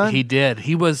Sanford and Son? He did.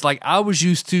 He was like, I was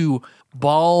used to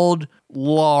bald,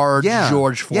 large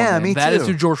George Foreman. Yeah, me That too. is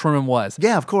who George Foreman was.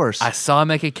 Yeah, of course. I saw him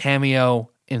make a cameo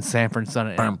in Sanford and Son,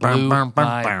 and it blew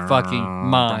my fucking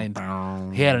mind.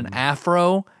 He had an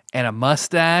afro and a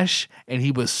mustache, and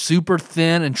he was super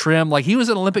thin and trim. Like, he was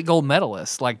an Olympic gold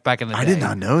medalist, like, back in the day. I did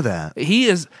not know that. He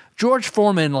is George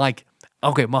Foreman, like,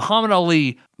 okay, Muhammad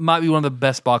Ali might be one of the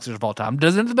best boxers of all time.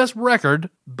 Doesn't have the best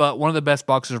record, but one of the best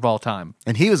boxers of all time.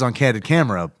 And he was on Candid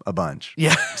Camera a bunch.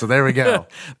 Yeah. So there we go.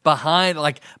 But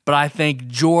I think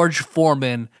George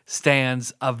Foreman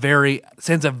stands a very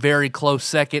close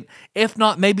second. If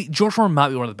not, maybe George Foreman might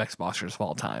be one of the best boxers of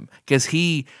all time. Because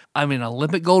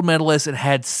Olympic gold medalist and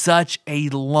had such a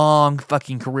long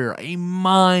fucking career, a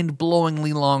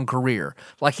mind-blowingly long career.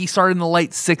 Like, he started in the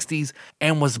late 60s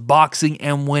and was boxing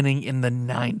and winning in the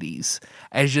 90s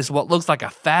as just what looks like a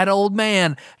fat old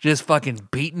man just fucking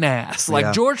beating ass. Like,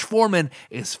 Yeah. George Foreman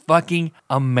is fucking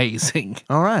amazing.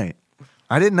 All right.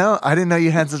 I didn't know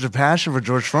you had such a passion for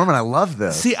George Foreman. I love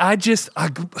this. See, I don't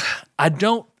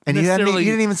and you necessarily.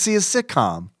 didn't even see his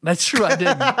sitcom. That's true, I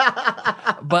didn't.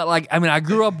 But I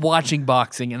grew up watching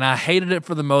boxing, and I hated it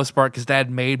for the most part because Dad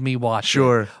made me watch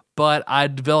Sure. it. But I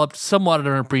developed somewhat of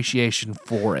an appreciation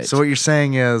for it. So what you're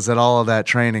saying is that all of that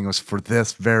training was for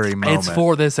this very moment. It's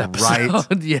for this episode,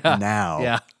 right yeah, now.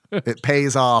 yeah. It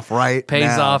pays off right Pays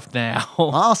now. off now.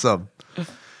 Awesome.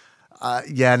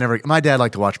 My dad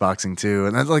liked to watch boxing too,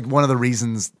 and that's like one of the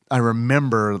reasons I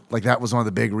remember. Like, that was one of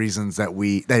the big reasons that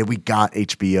we got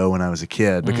HBO when I was a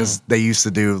kid, because they used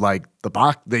to do like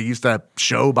they used to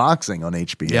show boxing on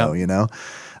HBO, Yep. you know.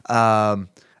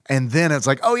 And then it's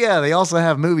like, oh yeah, they also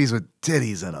have movies with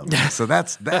titties in them. So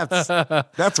that's where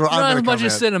Not I'm as going to much come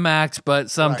as in. Cinemax, but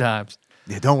sometimes.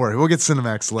 Yeah, don't worry, we'll get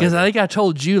Cinemax Because later. I think I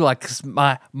told you, like, 'cause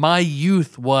my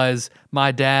youth was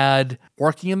my dad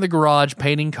working in the garage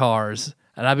painting cars,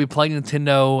 and I'd be playing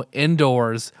Nintendo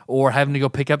indoors or having to go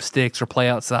pick up sticks or play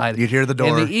outside. You'd hear the door.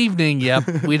 In the evening,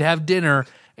 yep, we'd have dinner,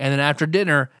 and then after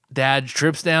dinner, Dad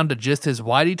trips down to just his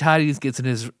whitey tidies, gets in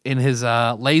his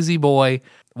lazy boy,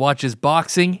 watches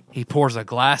boxing. He pours a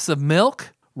glass of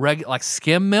milk, like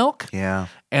skim milk. Yeah.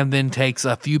 And then takes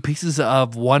a few pieces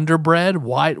of Wonder Bread,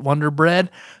 white Wonder Bread,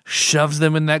 shoves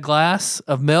them in that glass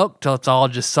of milk till it's all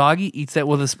just soggy, eats that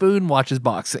with a spoon, watches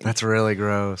boxing. That's really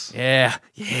gross. Yeah.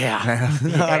 I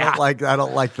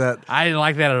don't like that. I didn't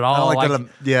like that at I all. don't like that.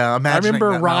 Yeah, I imagining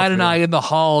remember that Ryan and mouthfeel. I in the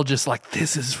hall just like,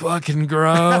 this is fucking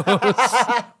gross.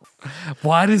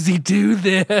 Why does he do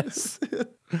this?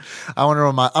 I wonder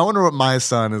what my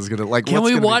son is gonna like. Can what's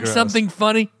we gonna be watch gross? something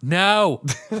funny? No.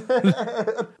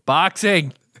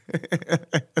 Boxing.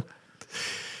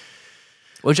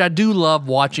 Which I do love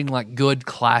watching, like, good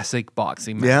classic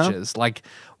boxing Yeah? matches. Like,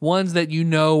 ones that you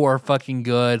know are fucking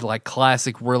good, like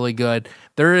classic, really good.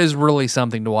 There is really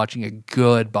something to watching a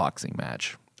good boxing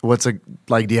match. What's do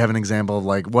you have an example of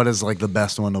like what is like the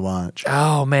best one to watch?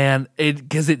 Oh man,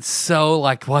 because it's so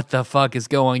like, what the fuck is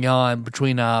going on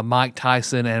between Mike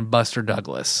Tyson and Buster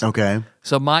Douglas? Okay.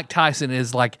 So Mike Tyson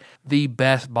is like the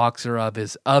best boxer of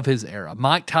his era.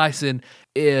 Mike Tyson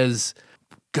is,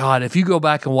 God, if you go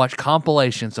back and watch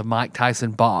compilations of Mike Tyson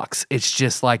box, it's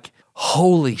just like,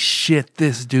 holy shit,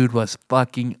 this dude was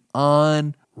fucking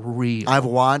unreal. I've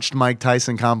watched Mike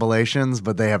Tyson compilations,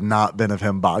 but they have not been of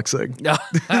him boxing.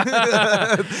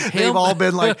 They've all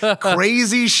been like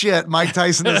crazy shit Mike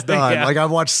Tyson has done. Yeah. Like, I've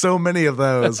watched so many of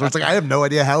those where it's like, I have no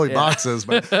idea how he boxes,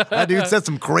 but that dude said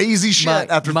some crazy shit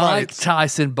after Mike fights.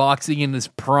 Tyson boxing in his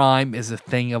prime is a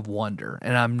thing of wonder,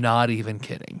 and I'm not even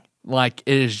kidding. Like,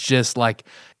 it is just like,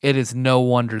 it is no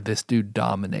wonder this dude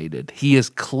dominated. He is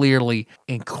clearly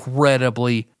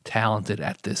incredibly talented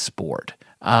at this sport.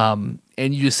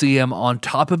 And you see him on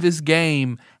top of his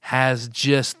game, he's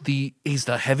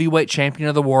the heavyweight champion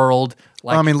of the world.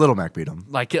 Like, Well, I mean, Little Mac beat him.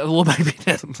 like a little baby.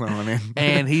 So, I mean,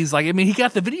 And he's like, he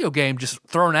got the video game just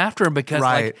thrown after him because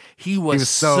Right. like he was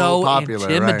so popular,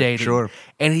 right, intimidating. sure.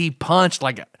 And he punched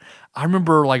like, I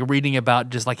remember like reading about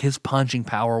just like his punching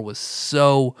power was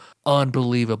so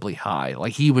unbelievably high.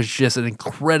 Like, he was just an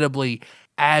incredibly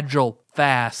agile,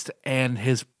 fast, and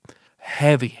his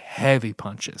heavy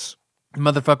punches.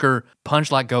 Motherfucker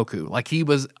punched like Goku. Like, he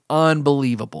was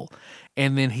unbelievable.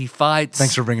 and then he fights.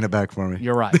 Thanks for bringing it back for me.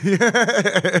 You're right.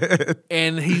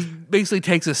 And he basically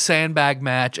takes a sandbag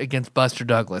match against Buster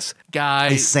Douglas.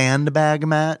 A sandbag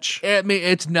match? I mean,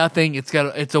 it's nothing.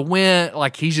 It's a win.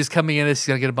 Like, he's just coming in. He's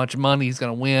gonna get a bunch of money. He's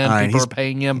gonna win. All right, People are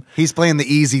paying him. He's playing the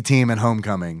easy team at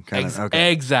Homecoming.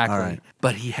 Okay. Exactly. All right.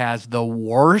 But he has the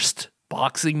worst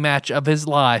boxing match of his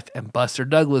life, and Buster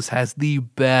Douglas has the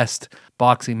best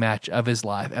boxing match of his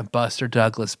life, and Buster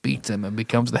Douglas beats him and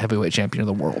becomes the heavyweight champion of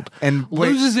the world. And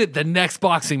loses it the next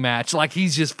boxing match. Like,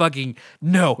 he's just fucking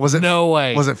no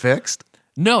way. Was it fixed?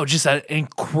 No, just an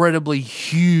incredibly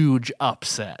huge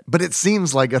upset. But it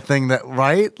seems like a thing that,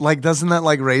 right? Like, doesn't that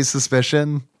like raise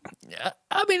suspicion?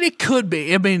 I mean, it could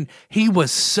be. I mean, he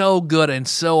was so good and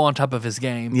so on top of his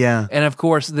game. Yeah. And of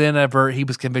course, then he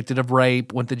was convicted of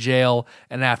rape, went to jail,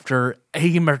 and after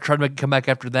he tried to come back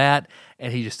after that,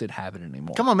 and he just didn't have it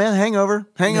anymore. Come on, man. Hangover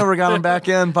got him back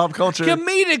in pop culture.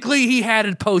 Comedically, he had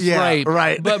it post-rape. Yeah,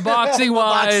 right. But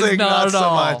boxing-wise, not at so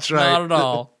all. much, right? Not at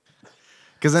all.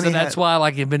 Because then that's why,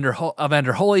 like, Evander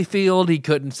Holyfield, he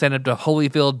couldn't stand up to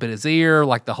Holyfield, bit his ear,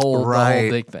 like the whole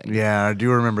big thing. Yeah, I do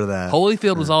remember that.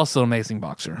 Holyfield was also an amazing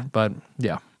boxer, but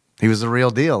yeah. He was the real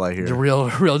deal, I hear. The real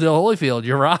deal Holyfield,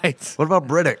 you're right. What about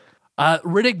Riddick?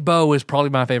 Riddick Bowe is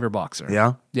probably my favorite boxer.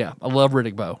 Yeah? Yeah, I love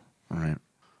Riddick Bowe. All right.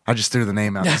 I just threw the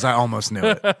name out because I almost knew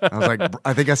it. I was like,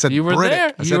 I think I said You were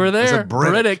Riddick. there. You were there. I said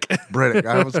Riddick. Riddick.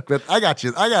 Riddick. I got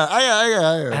you. I got.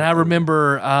 And I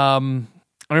remember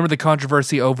the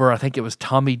controversy over, I think it was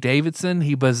Tommy Davidson.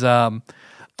 He was a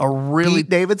really... Pete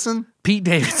Davidson? Pete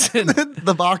Davidson.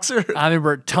 The boxer? I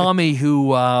remember Tommy who...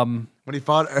 when he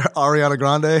fought Ariana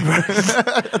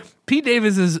Grande? Pete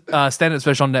Davidson's stand-up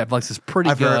special on Netflix is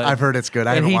pretty good. I've heard it's good.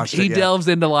 I haven't watched it yet. He delves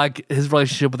into like his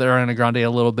relationship with Ariana Grande a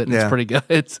little bit, and it's pretty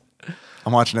good.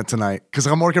 I'm watching it tonight because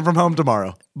I'm working from home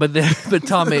tomorrow. But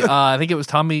Tommy, I think it was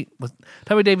Tommy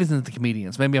Davidson's the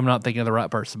comedians. Maybe I'm not thinking of the right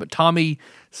person, but Tommy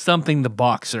something the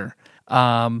boxer,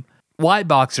 white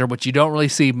boxer, which you don't really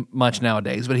see much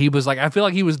nowadays. But he was like, I feel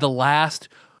like he was the last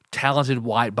talented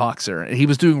white boxer, and he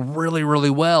was doing really, really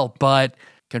well, but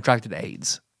contracted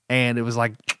AIDS, and it was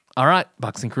like, all right,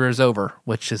 boxing career is over,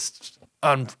 which is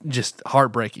just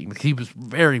heartbreaking. He was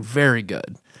very, very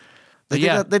good. They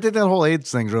did that whole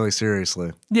AIDS thing really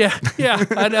seriously. Yeah,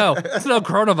 I know. It's no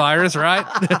coronavirus, right?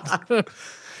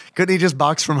 Couldn't he just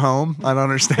box from home? I don't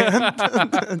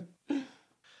understand.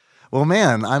 Well,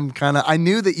 man, I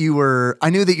knew that you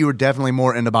were definitely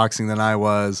more into boxing than I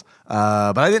was,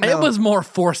 but I didn't know. It was more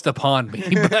forced upon me.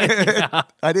 But yeah.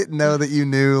 I didn't know that you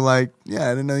knew, I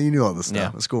didn't know you knew all this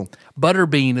stuff. Yeah. It's cool.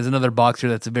 Butterbean is another boxer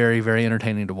that's very, very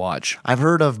entertaining to watch. I've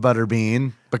heard of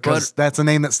Butterbean because that's a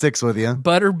name that sticks with you.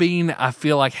 Butterbean, I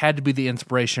feel like, had to be the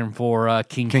inspiration for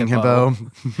King Hippo.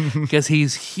 Because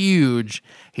he's huge.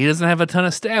 He doesn't have a ton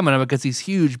of stamina because he's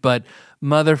huge, but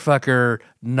motherfucker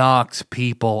knocks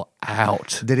people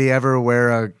out. Did he ever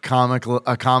wear a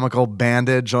comical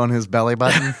bandage on his belly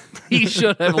button? He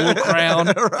should have a little crown.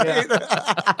 Right.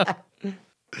 Yeah.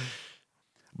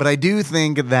 But I do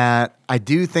think that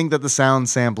the sound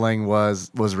sampling was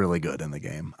really good in the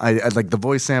game. I like the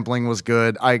voice sampling was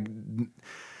good.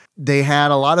 They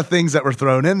had a lot of things that were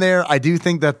thrown in there. I do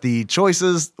think that the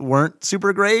choices weren't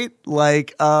super great.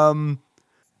 Like,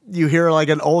 you hear like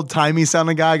an old timey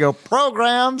sounding guy go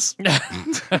programs.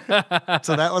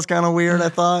 So that was kind of weird, I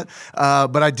thought.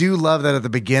 But I do love that at the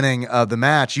beginning of the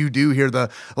match, you do hear the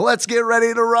let's get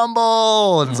ready to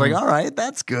rumble. And it's like, all right,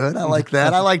 that's good. I like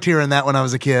that. I liked hearing that when I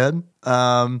was a kid.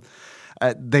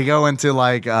 They go into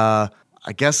like, I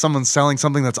guess someone's selling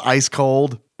something that's ice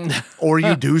cold. Or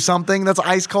you do something that's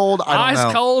ice cold. I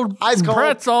don't know. Ice cold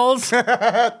pretzels.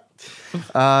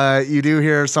 You do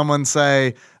hear someone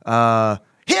say,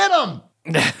 hit him!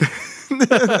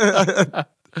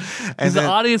 And the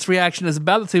audience reaction is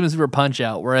about the same as for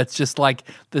Punch-Out, where it's just like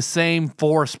the same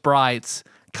four sprites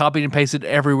copied and pasted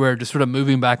everywhere, just sort of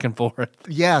moving back and forth.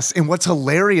 Yes, and what's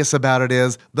hilarious about it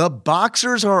is the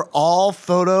boxers are all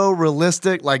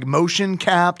photorealistic, like motion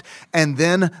capped, and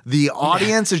then the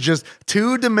audience is just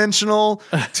two-dimensional,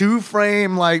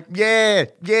 two-frame, like, yeah,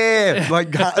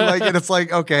 like, and it's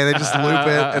like, okay, they just loop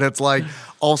it, and it's like,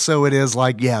 also it is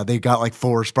like, yeah, they got like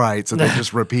four sprites, and they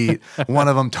just repeat. One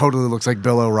of them totally looks like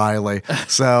Bill O'Reilly,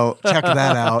 so check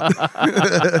that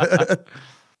out.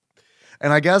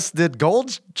 And I guess, did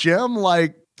Gold's Gym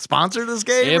sponsor this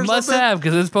game? It must have,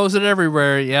 because it's posted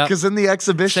everywhere. Yeah, because in the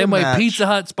exhibition, same way match, Pizza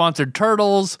Hut sponsored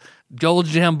Turtles,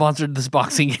 Gold's Gym sponsored this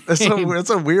boxing game.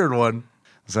 It's a weird one.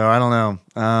 So I don't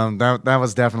know. That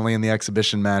was definitely in the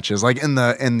exhibition matches. Like in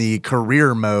the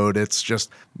career mode, it's just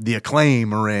the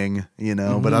Acclaim ring,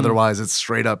 But otherwise, it's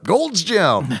straight up Gold's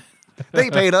Gym. They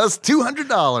paid us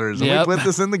 $200 and Yep. we put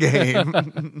this in the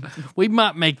game. We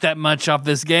might make that much off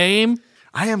this game.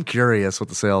 I am curious what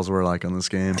the sales were like on this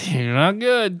game. You're not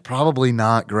good. Probably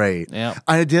not great. Yeah.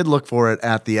 I did look for it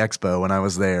at the expo when I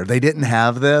was there. They didn't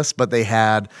have this, but they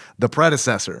had the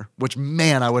predecessor, which,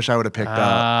 man, I wish I would have picked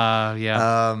up.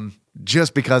 Yeah.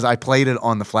 Just because I played it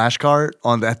on the flash cart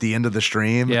at the end of the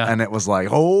stream, Yeah. and it was like,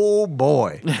 oh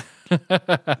boy,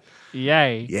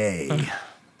 Yay. yay!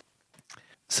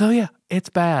 So yeah, it's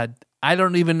bad. I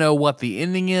don't even know what the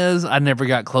ending is. I never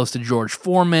got close to George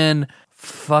Foreman.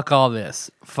 Fuck all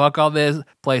this. Fuck all this.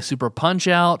 Play Super Punch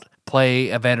Out.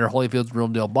 Play Evander Holyfield's Real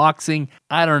Deal Boxing.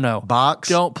 I don't know. Box?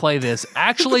 Don't play this.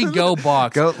 Actually, go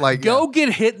box. Go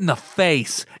get hit in the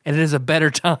face, and it is a better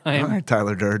time. All right,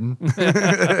 Tyler Durden.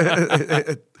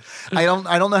 I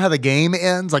don't know how the game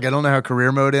ends. Like, I don't know how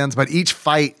career mode ends, but each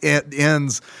fight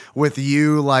ends with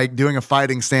you like doing a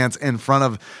fighting stance in front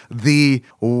of the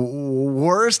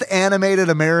worst animated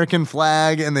American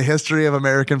flag in the history of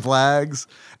American flags.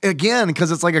 Again,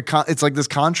 because it's like it's like this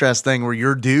contrast thing where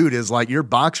your dude is like, your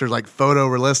boxer's like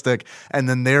photorealistic, and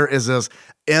then there is this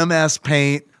MS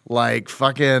Paint like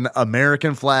fucking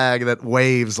American flag that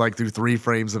waves like through 3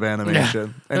 frames of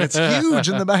animation, and it's huge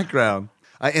in the background.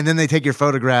 And then they take your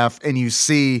photograph and you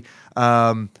see,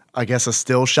 I guess, a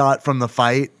still shot from the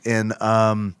fight in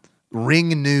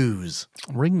Ring News.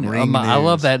 Ring News. Ring I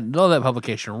love News. that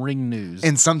publication, Ring News.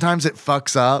 And sometimes it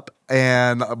fucks up.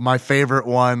 And my favorite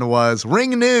one was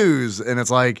Ring News. And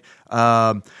it's like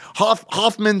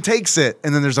Hoffman takes it.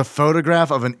 And then there's a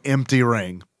photograph of an empty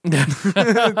ring. You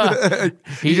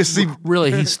just see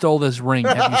he stole this ring.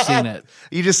 Have you seen it?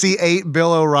 You just see 8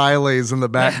 Bill O'Reillys in the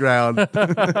background.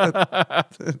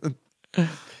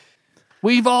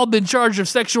 We've all been charged of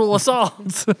sexual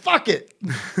assaults. Fuck it.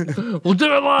 We'll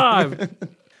do it live.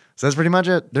 So that's pretty much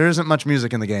it. There isn't much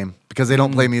music in the game because they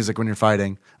don't play music when you're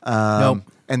fighting. Nope.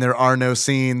 And there are no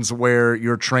scenes where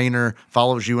your trainer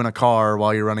follows you in a car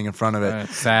while you're running in front of it.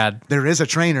 Sad. There is a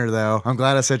trainer, though. I'm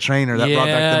glad I said trainer. That brought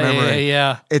back the memory.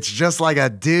 Yeah. It's just like a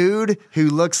dude who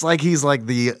looks like he's like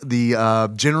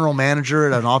the general manager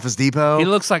at an Office Depot. He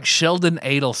looks like Sheldon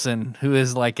Adelson, who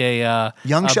is like a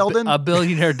Young Sheldon? a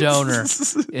billionaire donor.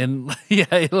 And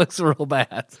yeah, he looks real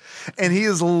bad. And he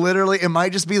is literally, it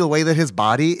might just be the way that his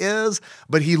body is,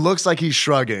 but he looks like he's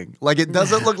shrugging. Like, it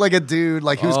doesn't look like a dude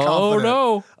like who's confident. Oh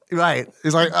no. Right.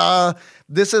 He's like,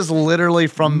 this is literally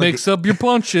from the Mix up your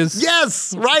punches.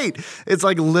 Yes, right. It's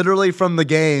like literally from the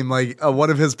game. Like one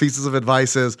of his pieces of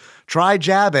advice is try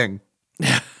jabbing.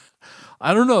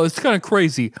 I don't know. It's kind of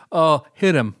crazy.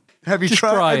 Hit him. Have you Just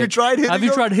tried? try Have you it. tried hitting? Have you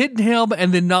him? tried hitting him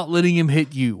and then not letting him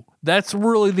hit you? That's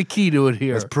really the key to it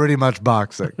here. It's pretty much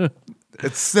boxing.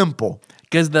 It's simple.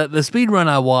 Because the speed run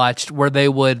I watched where they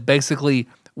would basically,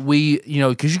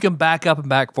 because you can back up and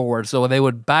back forward. So they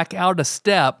would back out a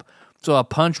step so a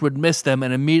punch would miss them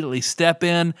and immediately step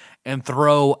in and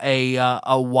throw a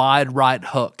wide right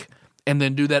hook. And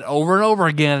then do that over and over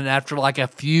again. And after like a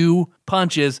few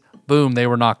punches, boom, they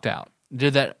were knocked out.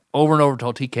 Did that over and over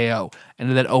till TKO. And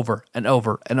did that over and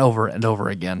over and over and over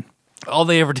again. All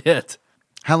they ever did.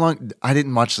 How long? I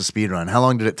didn't watch the speed run. How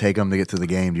long did it take them to get to the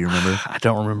game? Do you remember? I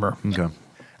don't remember. Okay.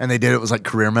 And they did it was like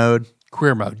career mode.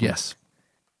 Career mode, yes.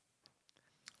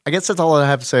 I guess that's all I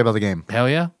have to say about the game. Hell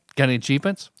yeah. Got any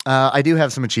achievements? I do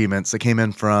have some achievements that came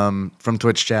in from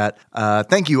Twitch chat.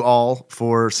 Thank you all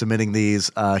for submitting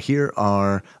these. Here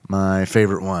are my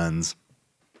favorite ones.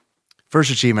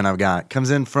 First achievement I've got comes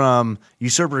in from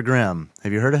Usurper Grim.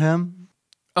 Have you heard of him?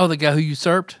 Oh, the guy who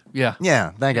usurped? Yeah.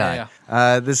 Yeah, that guy.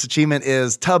 Yeah. This achievement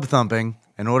is tub thumping.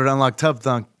 In order to unlock tub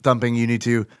thumping, you need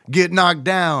to get knocked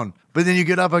down, but then you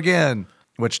get up again,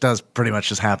 which does pretty much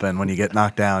just happen when you get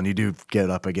knocked down. You do get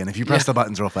up again if you press the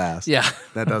buttons real fast. Yeah.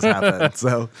 That does happen.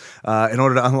 So in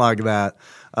order to unlock that,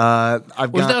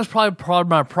 that was probably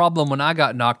my problem when I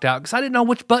got knocked out because I didn't know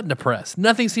which button to press.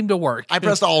 Nothing seemed to work. I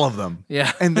pressed all of them.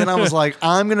 Yeah. And then I was like,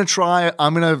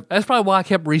 That's probably why I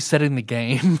kept resetting the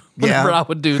game whenever I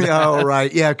would do that. Oh,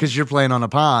 right. Yeah, because you're playing on a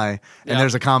Pi, and Yeah.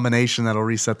 there's a combination that'll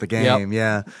reset the game.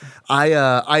 Yep.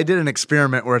 Yeah. I did an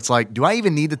experiment where it's like, do I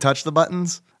even need to touch the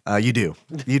buttons? You do.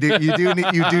 You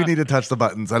do need to touch the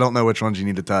buttons. I don't know which ones you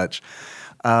need to touch.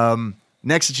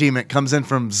 Next achievement comes in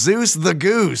from Zeus the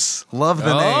Goose. Love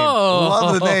the name.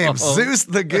 Love the name. Zeus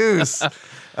the Goose.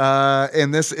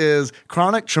 And this is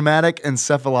chronic traumatic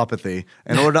encephalopathy.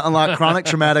 In order to unlock chronic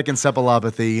traumatic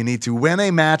encephalopathy, you need to win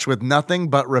a match with nothing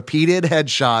but repeated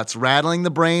headshots, rattling the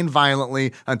brain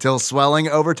violently until swelling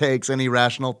overtakes any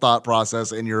rational thought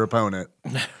process in your opponent.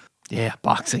 Yeah,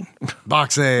 boxing.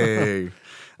 Boxing.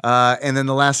 And then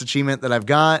the last achievement that I've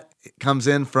got comes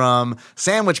in from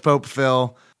Sandwich Pope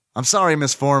Phil. I'm sorry,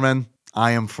 Miss Foreman.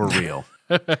 I am for real.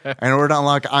 And in order to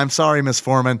unlock, I'm sorry, Miss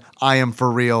Foreman. I am for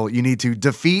real. You need to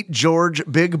defeat George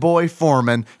Big Boy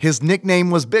Foreman. His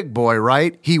nickname was Big Boy,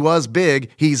 right? He was big.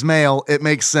 He's male. It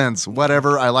makes sense.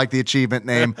 Whatever. I like the achievement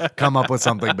name. Come up with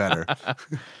something better. I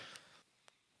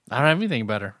don't have anything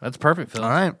better. That's perfect, Phil. All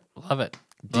right. Love it.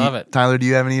 Love it. Tyler, do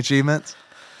you have any achievements?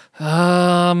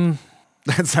 That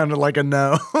sounded like a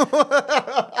no.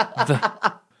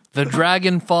 The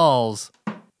dragon falls.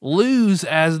 Lose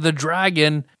as the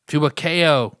dragon to a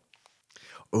KO.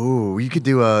 Ooh, you could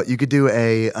do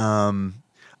a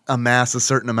amass a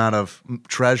certain amount of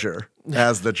treasure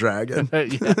as the dragon.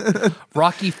 Yeah.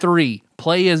 Rocky 3.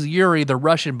 Play as Yuri, the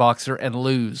Russian boxer, and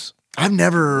lose. I've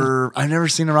never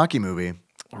seen a Rocky movie.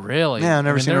 Really? Yeah, I've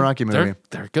never seen a Rocky movie.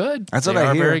 They're good. That's what They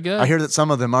I are hear. very good. I hear that some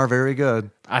of them are very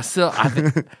good.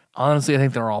 Honestly, I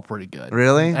think they're all pretty good.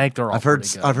 Really? I think they're all pretty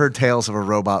good. I've heard tales of a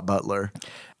robot butler.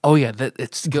 Oh yeah,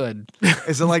 it's good.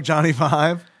 Is it like Johnny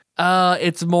Five?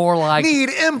 It's more like Need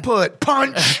input,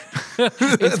 punch.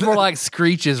 it's more like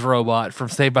Screech's robot from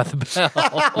Saved by the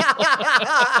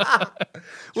Bell.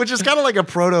 Which is kind of like a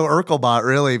proto Urkelbot,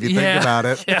 really, if you think about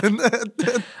it. Yeah.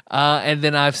 And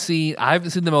then I haven't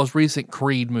seen the most recent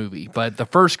Creed movie, but the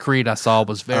first Creed I saw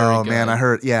was very good. Oh man, I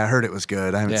heard it was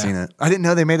good. I haven't Yeah. seen it. I didn't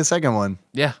know they made a second one.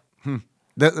 Yeah.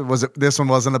 This one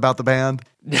wasn't about the band.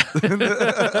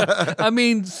 I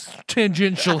mean,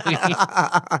 tangentially.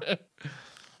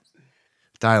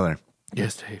 Tyler,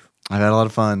 Yes, Dave. I've had a lot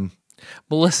of fun.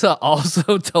 Melissa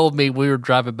also told me we were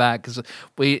driving back because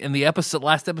in the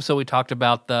last episode we talked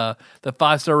about the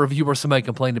 5-star review where somebody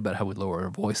complained about how we lower our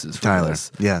voices for Tyler,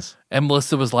 this. yes. And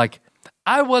Melissa was like,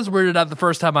 I was weirded out the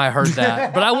first time I heard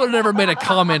that, but I would have never made a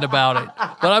comment about it.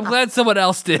 But I'm glad someone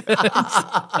else did.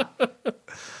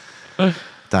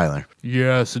 Tyler,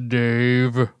 Yes,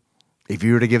 Dave. if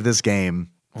you were to give this game,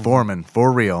 Foreman,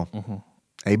 for real,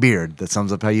 a beard that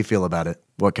sums up how you feel about it,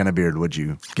 what kind of beard would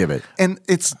you give it? And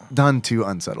it's done to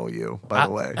unsettle you, by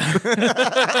the way.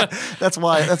 That's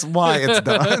why it's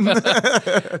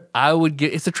done. I would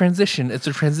get it's a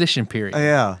transition period.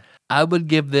 Yeah. I would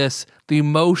give this the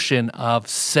motion of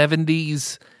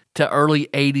 70s to early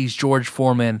 80s George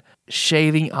Foreman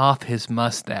shaving off his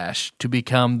mustache to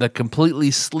become the completely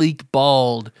sleek,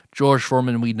 bald George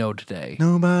Foreman we know today.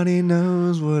 Nobody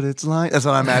knows what it's like. That's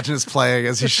what I imagine is playing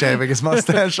as he's shaving his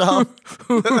mustache off.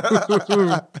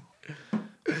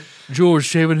 George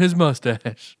shaving his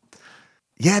mustache.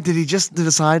 Yeah, did he just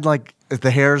decide like if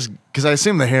the hair's because I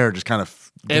assume the hair just kind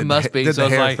of It must be. did So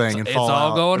the hair it's thing and it's fall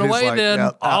all out. going And he's away like, then.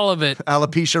 yep, All of it.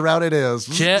 Alopecia route it is.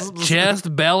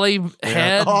 Chest, belly,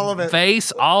 head, all of it.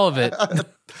 face, all of it.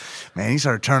 Man, he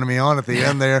started turning me on at the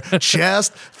end there.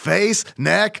 Chest, face,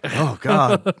 neck. Oh,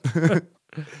 God.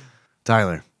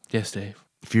 Tyler, Yes, Dave.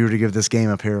 if you were to give this game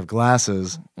a pair of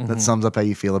glasses that sums up how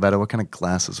you feel about it, what kind of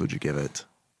glasses would you give it?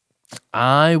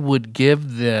 I would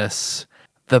give this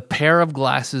the pair of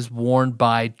glasses worn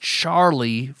by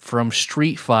Charlie from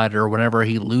Street Fighter whenever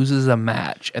he loses a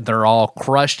match and they're all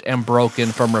crushed and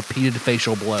broken from repeated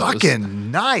facial blows.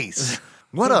 Fucking nice.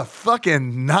 What a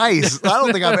fucking nice. I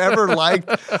don't think I've ever liked.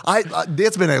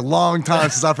 It's been a long time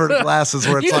since I've heard of glasses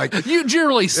where it's like. You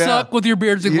generally suck with your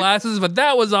beards and glasses, but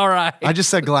that was all right. I just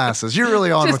said glasses. You're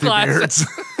really on Just with your glasses.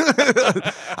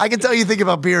 beards. I can tell you think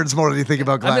about beards more than you think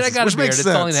about glasses. I got a which beard. makes It's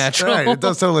sense. only natural. Right, it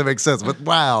does totally make sense. But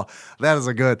wow, that is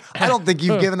a good. I don't think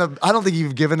you've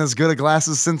given as good a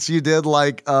glasses since you did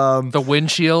like the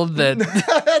windshield that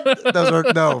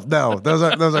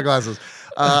those are glasses.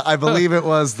 I believe it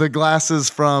was the glasses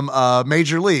from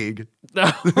Major League.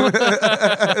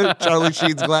 Charlie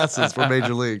Sheen's glasses from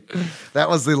Major League. That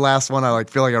was the last one I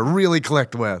feel like I really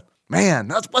clicked with. Man,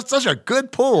 that's such a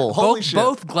good pull. Holy shit.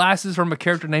 both glasses from a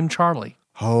character named Charlie.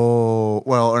 Oh,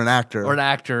 well, or an actor.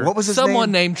 What was his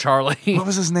Someone name? named Charlie. What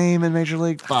was his name in Major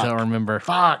League? Fuck. I don't remember.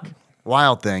 Fuck.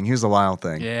 Wild Thing. He was the Wild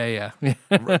Thing. Yeah.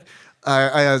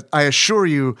 I assure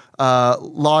you,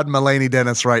 Laud Mulaney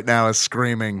Dennis right now is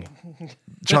screaming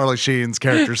Charlie Sheen's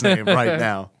character's name right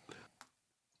now.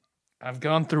 I've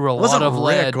gone through a Wasn't lot of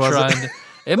lead Rick, was trying it? to.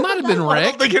 It might have been Rick. I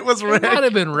don't think it was Rick. It might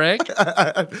have been Rick.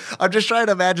 I'm just trying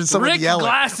to imagine someone Rick yelling.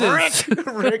 Glasses.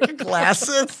 Rick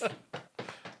Glasses.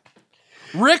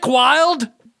 Rick Wild.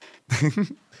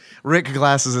 Rick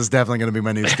Glasses is definitely going to be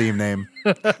my new Steam name.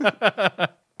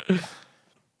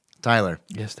 Tyler,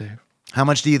 Yes, Dave. how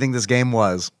much do you think this game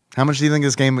was? How much do you think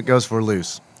this game goes for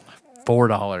loose?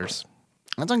 $4.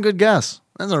 That's a good guess.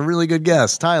 That's a really good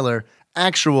guess. Tyler,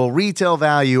 actual retail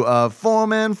value of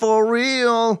Foreman for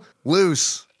real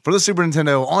loose for the Super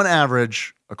Nintendo on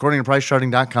average, according to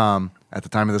PriceCharting.com at the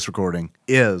time of this recording,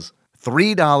 is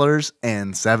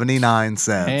 $3.79.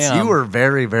 Damn. You were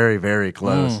very, very, very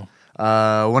close.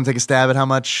 Want to take a stab at how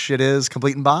much it is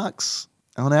complete in box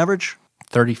on average?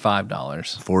 $35.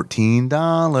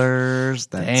 $14.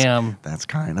 Damn. That's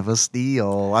kind of a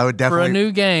steal. I would For definitely. a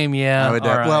new game, yeah. I would All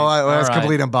right. that's All right.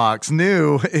 complete in box.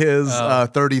 New is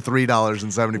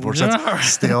 $33.74.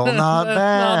 Still not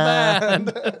bad.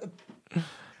 Not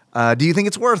bad. Do you think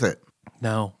it's worth it?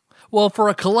 No. Well, for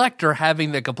a collector,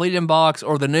 having the complete in box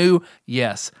or the new,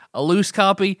 yes. A loose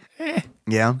copy,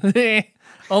 Yeah.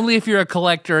 only if you're a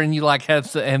collector and you like have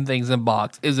things in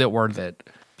box. Is it worth it?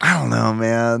 I don't know,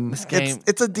 man. game-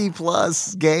 It's a D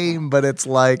plus game, but it's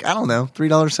like, I don't know,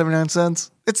 $3.79.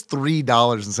 It's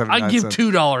 $3.79. I'd give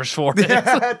 $2 for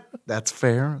it. That's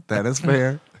fair. That is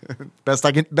fair. best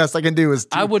I can do is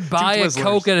I would buy a Twizzlers.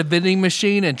 Coke at a vending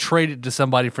machine and trade it to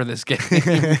somebody for this game.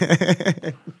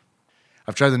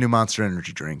 I've tried the new Monster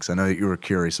Energy drinks. I know that you were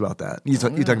curious about that. You're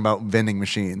talking about vending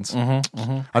machines.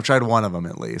 I've tried one of them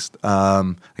at least.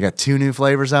 I got 2 new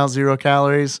flavors out, 0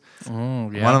 calories. Yeah.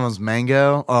 One of them's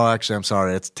mango. Oh, actually, I'm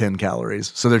sorry. It's 10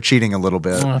 calories. So they're cheating a little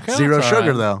bit. Okay, 0 that's all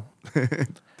sugar, right. though.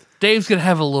 Dave's going to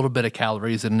have a little bit of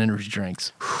calories in energy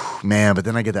drinks. Man, but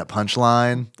then I get that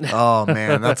punchline. Oh,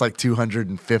 man. That's like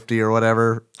 250 or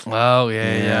whatever. Oh,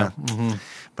 yeah.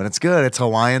 But it's good. It's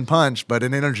Hawaiian punch, but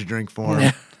in energy drink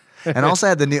form. And also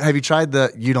had the new. Have you tried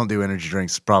the? You don't do energy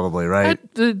drinks, probably, right?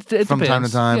 It From time to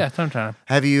depends. time? Yeah, time to time.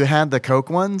 Have you had the Coke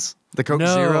ones? The Coke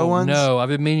Zero ones? No, I've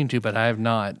been meaning to, but I have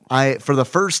not. I for the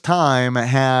first time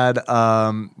had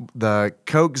the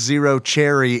Coke Zero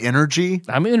Cherry Energy.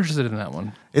 I'm interested in that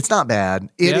one. It's not bad.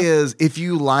 It Yeah? is if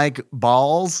you like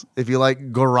balls, if you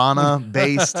like guarana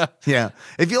based, yeah.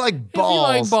 If you like balls, If you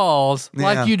like balls, Yeah.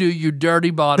 like you do, you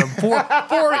dirty bottom.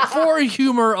 For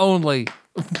humor only.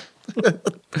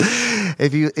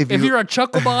 if If you're a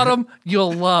chuckle bottom,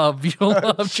 you'll love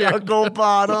cherry. Chuckle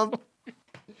Bottom.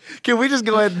 Can we just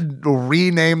go ahead and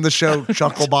rename the show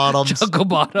Chuckle Bottoms? Chuckle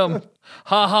bottom.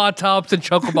 Ha ha tops and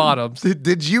chuckle bottoms.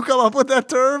 Did you come up with that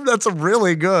term? That's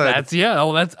really good. That's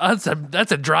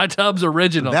a Dry Tubs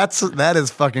original. That is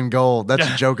fucking gold. That's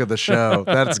a joke of the show.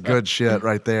 That's good shit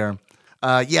right there.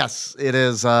 Yes, it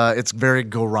is. It's very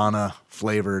guarana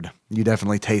flavored. You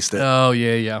definitely taste it, Oh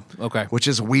yeah. Okay. which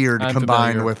is weird I'm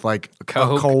combined familiar. with like a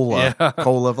Coke, cola, yeah.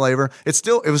 cola flavor. It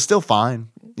was still fine.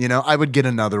 You know, I would get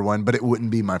another one, but it wouldn't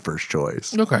be my first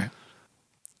choice. Okay.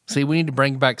 See, we need to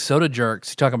bring back soda jerks.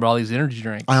 You're talking about all these energy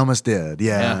drinks. I almost did,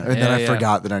 yeah. Yeah, And then I yeah.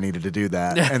 forgot that I needed to do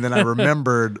that. And then I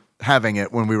remembered having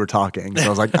it when we were talking. So I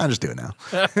was like, I'll just do it now.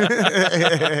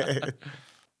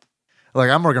 Like,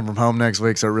 I'm working from home next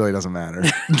week, so it really doesn't matter.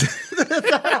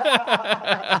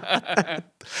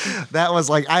 That was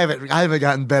like, I haven't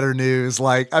gotten better news.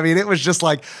 Like, I mean, it was just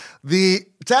like the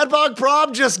Tadpog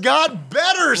prom just got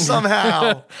better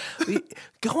somehow.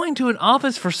 Going to an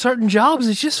office for certain jobs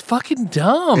is just fucking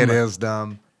dumb. It is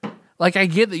dumb. Like, I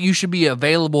get that you should be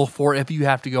available for if you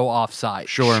have to go off site.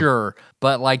 Sure.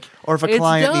 But like, Or if a it's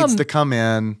client needs dumb. to come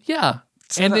in, Yeah.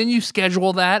 And then you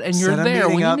schedule that and you're set a there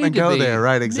when meeting you up need and to go be. there.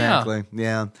 Right, Yeah. exactly.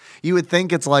 Yeah. You would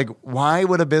think it's like, why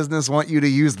would a business want you to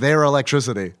use their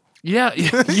electricity? Yeah,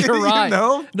 you're You right.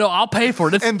 know? No, I'll pay for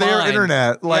it. It's And their fine.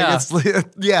 internet. Like Yeah. it's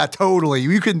yeah, totally.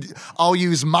 I'll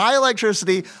use my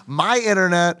electricity, my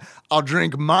internet, I'll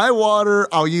drink my water,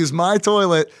 I'll use my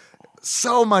toilet.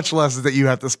 So much less that you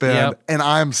have to spend. Yep. And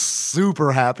I'm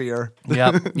super happier.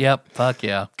 Yep. Fuck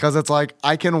yeah. Because it's like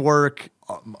I can work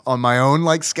on my own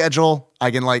like schedule.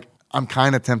 I'm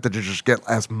kind of tempted to just get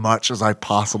as much as I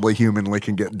possibly humanly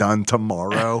can get done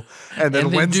tomorrow. And then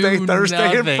And then Wednesday, do Thursday,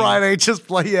 and nothing. Friday, just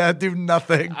do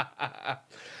nothing.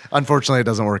 Unfortunately, it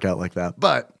doesn't work out like that.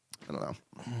 But I don't know.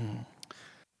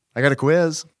 I got a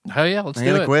quiz. Hell yeah, let's I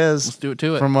do got it. a quiz. Let's do it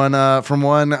to it. From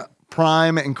one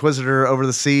prime inquisitor over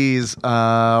the seas,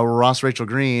 Ross Rachel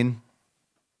Green.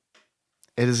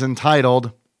 It is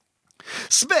entitled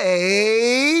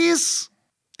Space.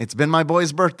 It's been my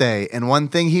boy's birthday, and one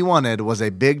thing he wanted was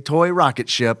a big toy rocket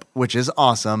ship, which is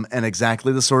awesome and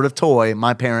exactly the sort of toy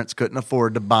my parents couldn't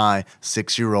afford to buy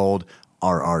 6-year-old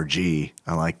RRG.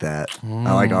 I like that.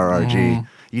 I like RRG.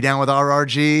 You down with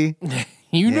RRG?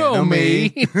 you know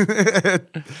me.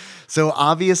 So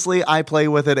obviously I play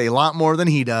with it a lot more than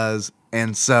he does,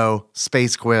 and so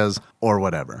space quiz or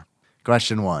whatever.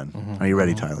 Question 1. Are you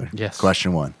ready, Tyler? Yes.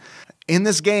 Question 1. In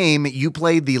this game, you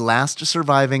played the last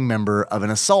surviving member of an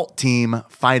assault team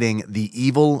fighting the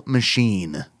evil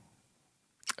machine.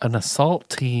 An assault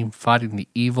team fighting the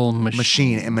evil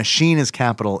machine. And machine is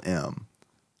capital M.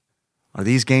 Are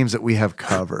these games that we have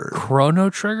covered? Chrono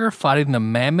Trigger fighting the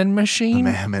Mammon machine.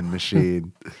 Mammon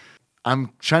machine.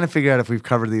 I'm trying to figure out if we've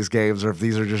covered these games or if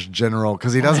these are just general,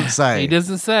 because he doesn't say. He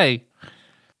doesn't say.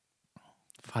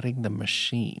 Fighting the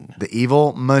machine. The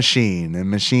evil machine, and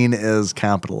machine is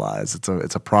capitalized.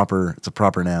 It's a proper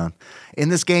noun. In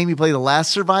this game, you play the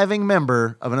last surviving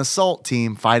member of an assault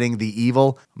team fighting the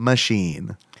evil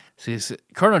machine. See,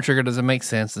 Chrono Trigger doesn't make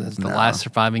sense as the last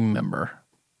surviving member.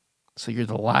 So you're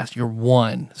the last. You're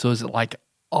one. So is it like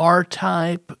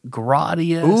R-Type,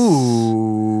 Gradius?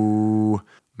 Ooh,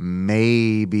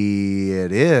 maybe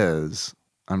it is.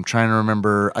 I'm trying to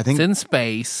remember. I think it's in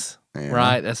space. Yeah.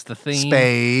 Right, that's the theme.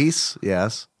 Space,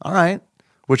 yes. All right.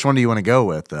 Which one do you want to go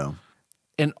with, though?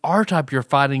 In R-Type, you're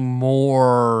fighting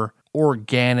more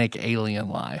organic alien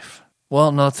life.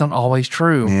 Well, no, that's not always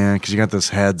true. Yeah, because you got those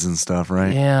heads and stuff,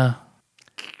 right? Yeah.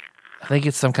 I think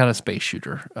it's some kind of space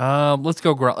shooter. Let's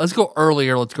go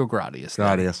earlier. Let's go Gradius.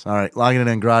 Gradius. All right, logging it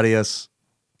in Gradius.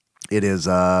 It is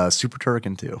Super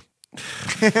Turrican 2.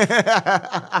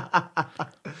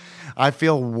 I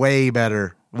feel way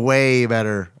better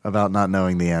about not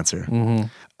knowing the answer.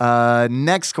 Mm-hmm.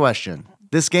 Next question.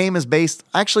 This game is based.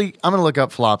 Actually, I'm gonna look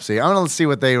up Flopsy. I'm gonna see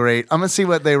what they rate. I'm gonna see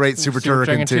what they rate Super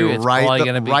Turrican 2 right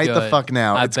the fuck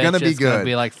now. It's gonna be good.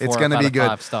 It's gonna be good.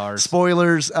 5 stars.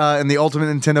 Spoilers in the Ultimate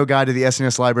Nintendo Guide to the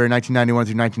SNES Library, 1991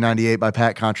 through 1998 by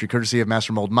Pat Contry, courtesy of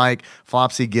Master Mold Mike.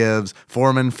 Flopsy gives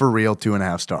Foreman for real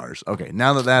 2.5 stars. Okay,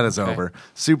 now that is over,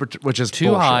 which is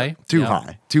too high. Too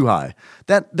high.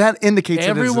 That indicates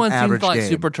everyone it is an average seems like game.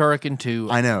 Super Turrican 2.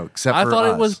 I know, except I for thought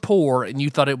us. it was poor, and you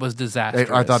thought it was disastrous.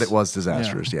 I thought it was disastrous.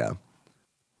 Yeah.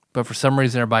 But for some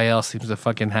reason, everybody else seems to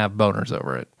fucking have boners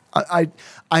over it. I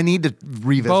need to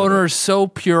revisit boners so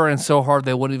pure and so hard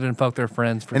they wouldn't even fuck their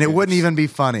friends. And it wouldn't even be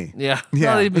funny. Yeah.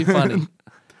 Not even be funny.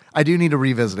 I do need to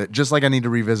revisit it, just like I need to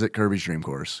revisit Kirby's Dream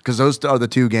Course, because those are the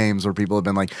two games where people have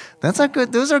been like, "That's not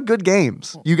good. Those are good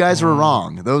games. You guys were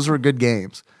wrong. Those were good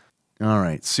games." All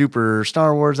right, Super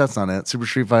Star Wars. That's not it. Super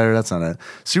Street Fighter. That's not it.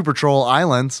 Super Troll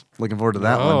Islands. Looking forward to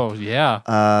that one. Oh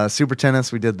yeah. Super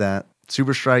Tennis. We did that.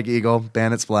 Super Strike Eagle.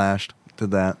 Bandit Splashed.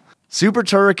 Did that. Super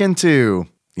Turrican 2.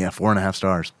 Yeah, 4.5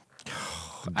 stars.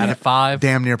 Out of 5.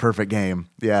 Damn near perfect game.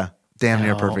 Yeah. Damn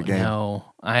near perfect game. No,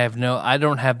 I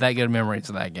don't have that good memories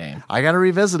of that game. I got to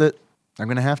revisit it. I'm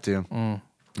going to have to. All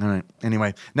right.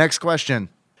 Anyway, next question.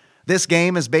 This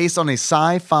game is based on a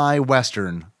sci-fi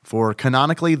western for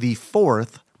canonically the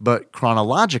 4th, but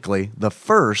chronologically the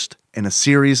 1st in a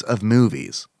series of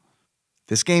movies.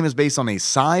 This game is based on a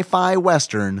sci-fi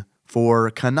western for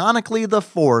canonically the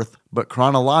 4th, but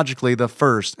chronologically the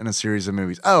 1st in a series of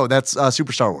movies. Oh, that's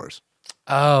Super Star Wars.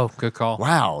 Oh, good call.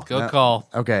 Wow. Good call.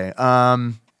 Okay.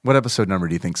 What episode number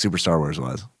do you think Super Star Wars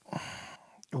was?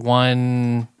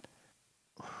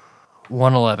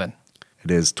 111.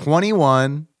 It is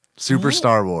 21 Super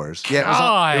Star Wars.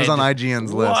 Yeah, it was on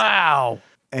IGN's list. Wow.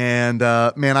 And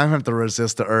man, I have to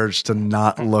resist the urge to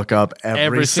not look up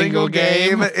every single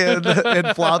game in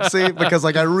Flopsy, because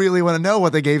like I really want to know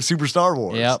what they gave Super Star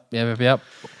Wars. Yep.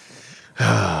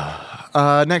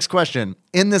 Next question.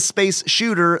 In the space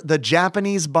shooter, the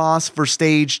Japanese boss for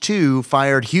stage 2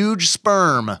 fired huge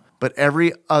sperm, but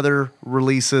every other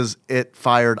releases it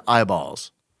fired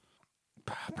eyeballs.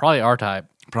 Probably R-Type.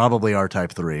 Probably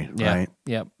R-Type 3, right?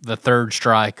 Yep. The third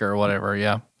strike or whatever,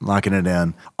 yeah. Locking it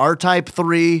in. R-Type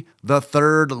 3, the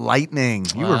third lightning.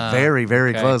 You were very,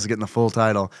 very close to getting the full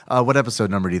title. What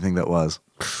episode number do you think that was?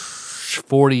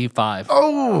 45.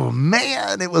 Oh,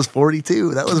 man, it was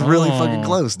 42. That was really fucking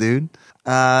close, dude.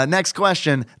 Next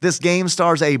question. This game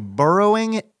stars a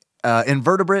burrowing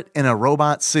invertebrate in a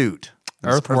robot suit.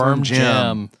 Earthworm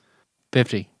Jim.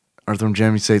 50. Earthworm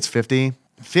Jim, you say it's 50?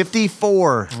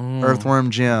 54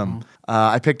 Earthworm Jim.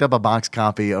 I picked up a box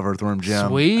copy of Earthworm Jim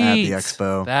Sweet. at the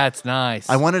expo. That's nice.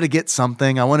 I wanted to get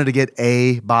something. I wanted to get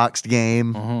a boxed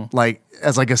game, like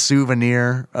as like a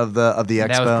souvenir of the expo.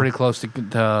 That was pretty close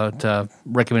to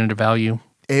recommended value.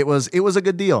 It was a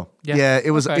good deal. Yeah,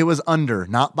 it was under,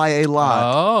 not by a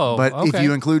lot. Oh, but okay. if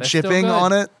you include That's still shipping good.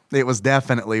 on it, it was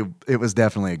definitely a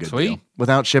good Sweet. deal.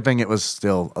 Without shipping, it was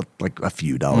still like a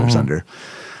few dollars under.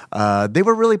 They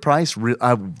were really priced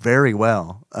very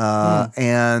well,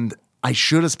 and I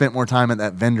should have spent more time at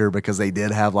that vendor because they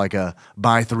did have like a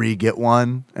buy 3 get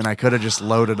 1, and I could have just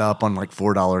loaded up on like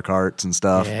 $4 carts and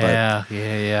stuff.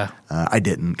 Yeah. But I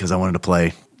didn't because I wanted to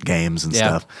play games and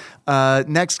stuff.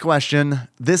 Next question: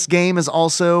 This game is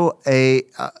also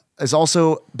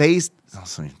based.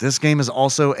 This game is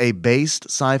also a based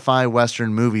sci-fi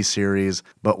western movie series,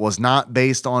 but was not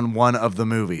based on one of the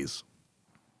movies.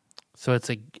 So it's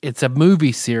a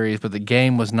movie series, but the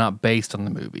game was not based on the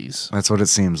movies. That's what it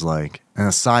seems like. And a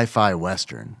sci-fi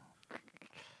western.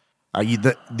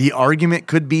 The argument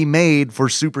could be made for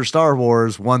Super Star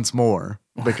Wars once more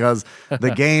because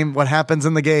what happens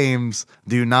in the games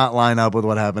do not line up with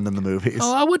what happened in the movies.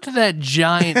 Oh, I went to that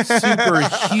giant, super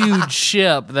huge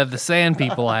ship that the Sand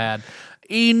People had.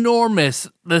 Enormous,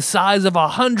 the size of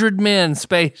 100 men.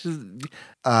 Space.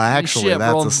 Actually, ship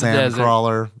that's rolled a into the sand desert.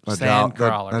 crawler. Sand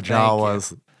crawler, A thank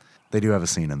Jawas. They do have a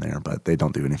scene in there, but they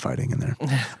don't do any fighting in there.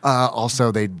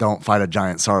 Also, they don't fight a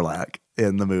giant Sarlacc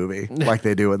in the movie like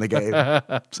they do in the game.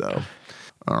 So,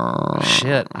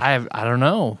 Shit, I don't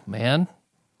know, man.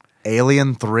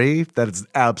 Alien 3, that is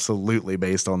absolutely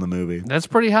based on the movie. That's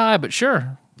pretty high, but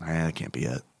sure. That can't be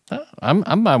it. I'm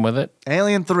fine with it.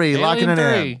 Alien 3, locking it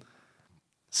Alien in.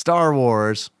 Star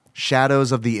Wars,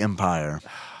 Shadows of the Empire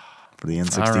for the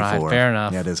N64. All right, fair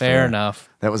enough. Yeah, it is fair enough.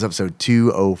 That was episode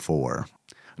 204.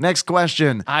 Next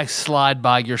question. I slide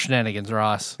by your shenanigans,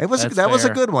 Ross. That was a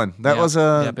fair. good one. That Yep, was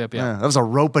a yep. yeah, that was a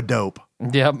rope-a-dope.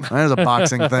 Yep. That is a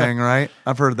boxing thing, right?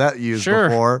 I've heard that used Sure.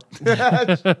 before.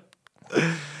 That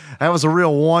was a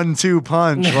real 1-2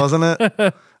 punch, wasn't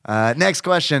it? Next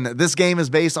question. This game is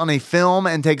based on a film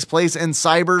and takes place in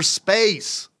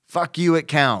cyberspace. Fuck you, it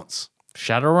counts.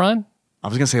 Shadowrun? I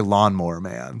was going to say Lawnmower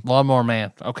Man. Lawnmower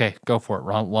Man. Okay, go for it.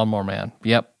 Lawnmower Man.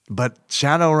 Yep. But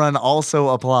Shadowrun also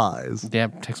applies.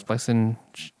 Yep, takes place in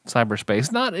cyberspace.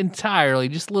 Not entirely,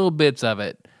 just little bits of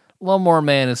it. Lawnmower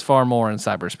Man is far more in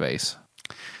cyberspace.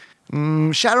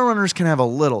 Shadowrunners can have a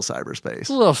little cyberspace.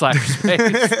 A little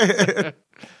cyberspace.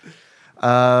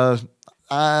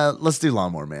 Let's do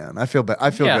Lawnmower Man. I feel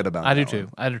good about I that do one.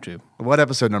 too. I do too. What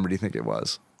episode number do you think it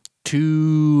was?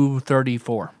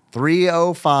 234.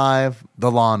 305,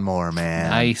 The Lawnmower Man.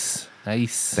 Nice.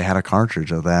 They had a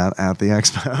cartridge of that at the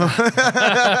expo.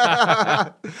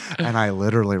 And I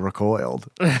literally recoiled.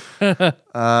 Gonna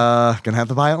have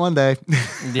to buy it one day.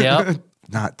 Yep.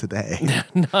 Not today.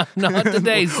 Not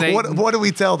today, Satan. What do we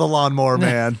tell the Lawnmower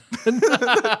Man?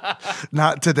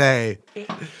 Not today.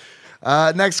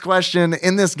 Next question.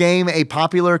 In this game, a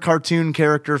popular cartoon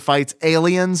character fights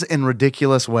aliens in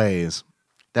ridiculous ways.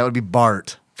 That would be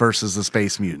Bart versus the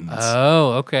Space Mutants.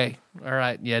 Oh, okay. All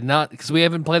right. Yeah, not because we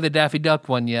haven't played the Daffy Duck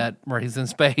one yet where he's in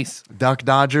space. Duck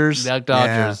Dodgers? Duck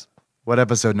Dodgers. Yeah. What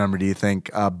episode number do you think?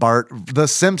 Bart, The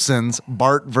Simpsons,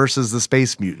 Bart versus the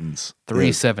Space Mutants.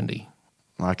 370.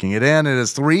 Locking it in. It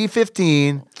is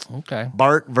 315. Okay.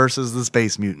 Bart versus the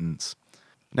Space Mutants.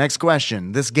 Next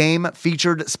question. This game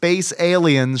featured space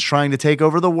aliens trying to take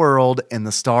over the world, and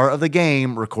the star of the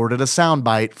game recorded a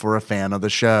soundbite for a fan of the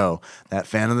show. That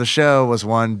fan of the show was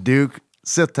one Duke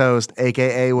Sith Toast,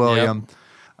 a.k.a. William.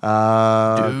 Duke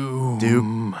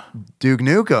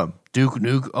Nukem. Duke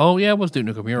Nukem. Oh, yeah, it was Duke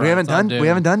Nukem. You're right. We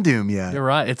haven't done Doom yet. You're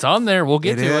right. It's on there. We'll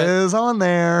get It to it. is on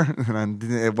there. And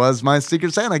it was my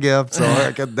Secret Santa gift, so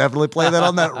I could definitely play that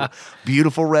on that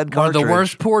beautiful red One of cartridge. the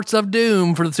worst ports of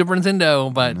Doom for the Super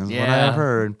Nintendo, but That's yeah. what I've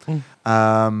heard.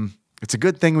 It's a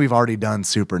good thing we've already done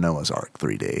Super Noah's Ark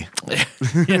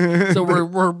 3D. So we're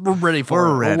ready for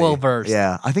it. ready. We're well versed.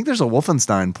 Yeah, I think there's a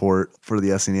Wolfenstein port for the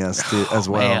SNES too, as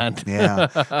well. man. Yeah,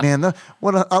 man.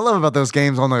 What I love about those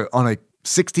games on a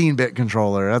 16-bit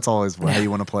controller. That's always how you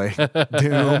want to play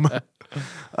Doom.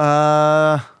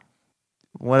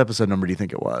 What episode number do you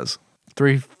think it was?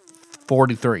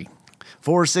 343.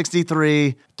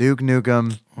 463, Duke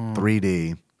Nukem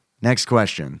 3D. Next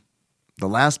question. The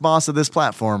last boss of this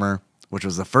platformer, which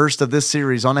was the first of this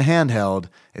series on a handheld,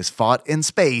 is fought in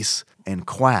space and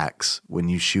quacks when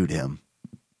you shoot him.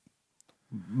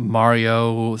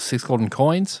 Mario 6 Golden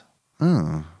Coins?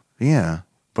 Yeah,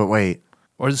 but wait.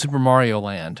 Or is it Super Mario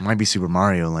Land? It might be Super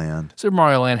Mario Land. Super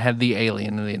Mario Land had the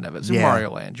alien in the end of it. Super Mario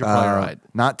Land. You're probably right.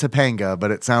 Not Topanga, but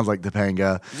it sounds like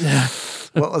Topanga.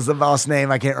 What was the boss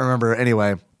name? I can't remember.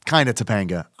 Anyway, kind of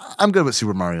Topanga. I'm good with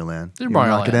Super Mario Land. Super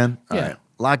Mario lock Land. it in? Yeah. All right.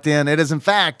 Locked in. It is, in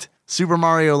fact, Super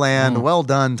Mario Land. Well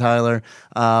done, Tyler.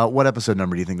 What episode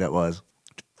number do you think that was?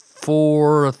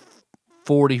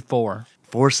 444.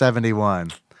 471.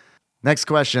 Next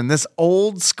question. This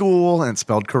old school, and it's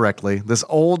spelled correctly, this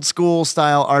old school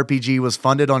style RPG was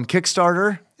funded on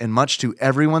Kickstarter and, much to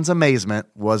everyone's amazement,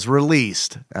 was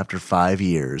released after 5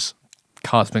 years.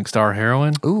 Cosmic Star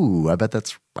Heroine? Ooh, I bet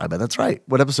that's right.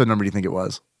 What episode number do you think it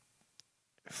was?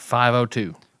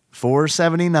 502.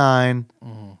 479.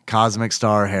 Cosmic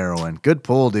Star Heroine. Good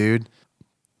pull, dude.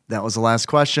 That was the last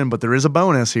question, but there is a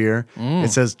bonus here. It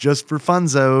says, just for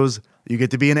funzos, you get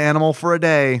to be an animal for a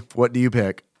day. What do you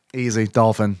pick? Easy.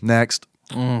 Dolphin. Next.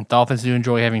 Dolphins do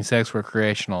enjoy having sex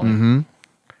recreationally.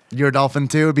 You're a dolphin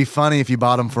too? It'd be funny if you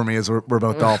bought them for me as we're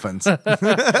both dolphins.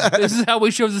 This is how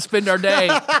we chose to spend our day.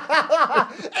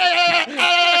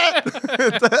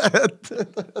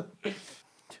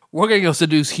 we're going to go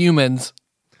seduce humans.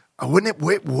 It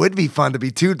would be fun to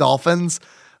be two dolphins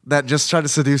that just try to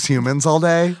seduce humans all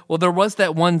day. Well, there was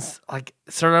that one, like,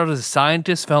 started out as a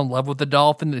scientist, fell in love with the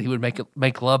dolphin that he would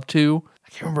make love to. I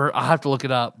can't remember. I'll have to look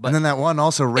it up. But And then that one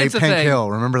also, Ray It's a Pink thing.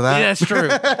 Hill. Remember that? yeah, that's true.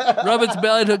 Rub its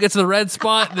belly until it gets to the red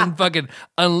spot and then fucking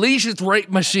unleash its rape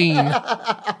machine.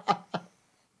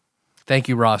 Thank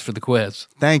you, Ross, for the quiz.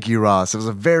 Thank you, Ross. It was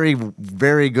a very,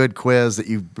 very good quiz that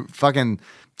you fucking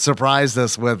surprised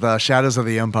us with Shadows of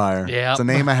the Empire. Yep. It's a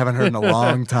name I haven't heard in a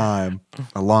long time.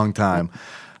 A long time.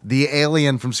 The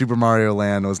alien from Super Mario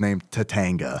Land was named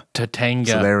Tatanga. Tatanga.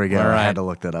 So there we go. All I right. had to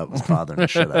look that up. It was bothering the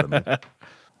shit out of me.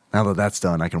 Now that that's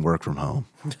done, I can work from home.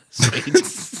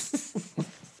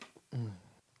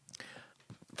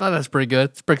 Thought that's pretty good.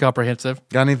 It's pretty comprehensive.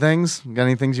 Got any things? Got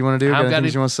any things you want to do? I've Got any got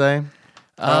things it. you want to say?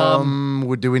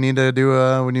 Do we need to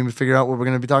do? We need to figure out what we're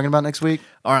going to be talking about next week.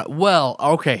 All right. Well,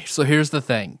 okay. So here's the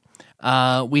thing.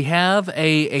 We have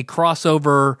a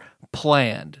crossover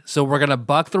planned. So we're going to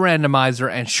buck the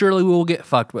randomizer and surely we will get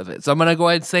fucked with it. So I'm going to go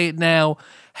ahead and say it now.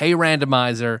 Hey,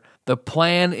 randomizer, the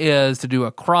plan is to do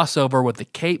a crossover with the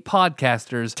Cape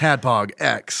Podcasters Tadpog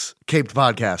X Caped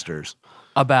Podcasters.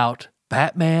 about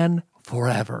Batman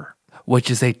Forever,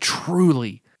 which is a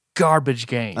truly garbage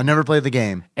game I never played the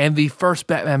game. and the first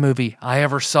Batman movie I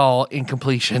ever saw in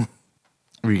completion.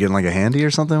 Were you getting like a handy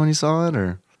or something when you saw it,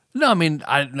 or? No, I mean,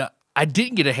 I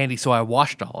didn't get a handy, so I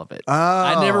watched all of it. Oh,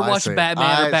 I never I watched see.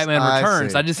 Batman or Batman I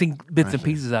Returns. see. I just seen bits and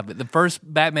pieces of it. The first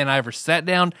Batman I ever sat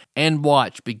down and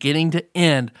watched, beginning to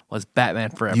end, was Batman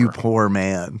Forever. You poor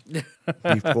man. You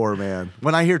poor man.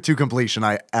 When I hear to completion,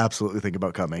 I absolutely think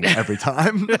about coming every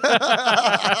time.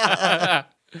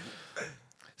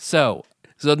 So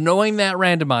knowing that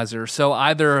randomizer, so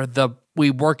either we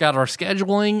work out our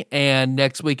scheduling and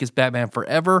next week is Batman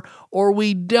Forever, or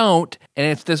we don't, and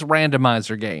it's this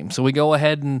randomizer game. So we go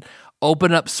ahead and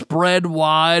open up spread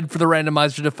wide for the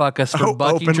randomizer to fuck us for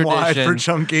bucking Open tradition. wide for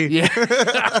Chunky. Yeah.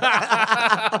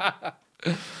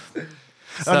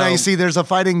 Oh, now you see there's a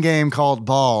fighting game called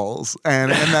Balls,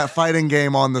 and in that fighting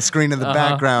game on the screen in the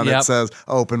background, yep. it says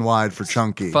open wide for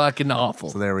Chunky. Fucking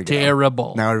awful. So there we go.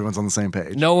 Terrible. Now everyone's on the same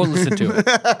page. No one listened to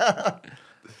it.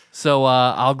 So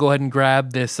I'll go ahead and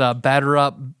grab this batter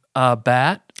up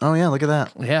bat. Oh, yeah, look at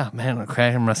that. Yeah, man. Okay,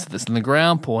 I'm gonna set this in the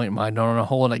ground, point my nose in a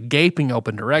hole in a gaping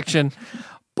open direction.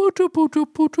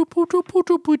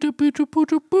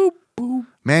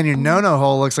 Man, your no-no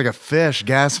hole looks like a fish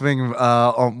gasping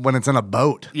when it's in a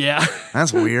boat. Yeah.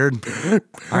 That's weird.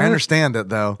 I understand it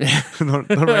though. The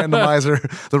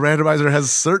randomizer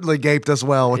has certainly gaped us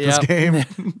well with this Yep. game.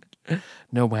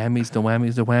 No whammies, no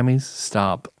whammies, no whammies.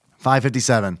 Stop.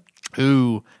 557.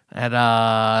 Ooh, at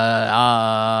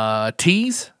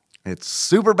tease. It's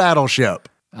Super Battleship.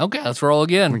 Okay, let's roll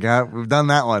again. We've done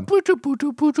that one. No whammies,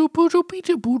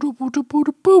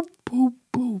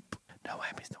 no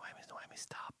whammies, no whammies.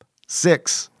 Stop.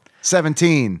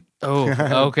 617.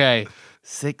 Oh, okay.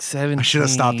 617. I should have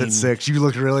stopped at 6. You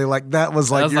looked really like that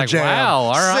was like I was your like, jam. wow,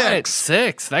 all right. 6.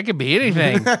 6. That could be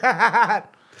anything. That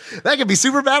could be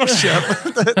Super Battleship.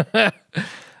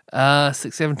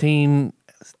 617.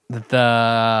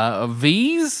 The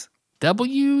V's?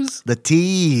 W's? The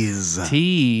tease.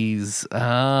 T's.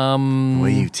 The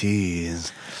way you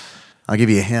tease. I'll give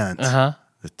you a hint. Uh-huh.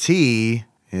 The T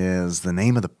is the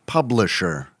name of the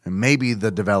publisher and maybe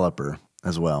the developer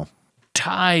as well.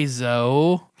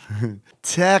 Taizo.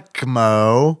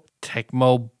 Tecmo.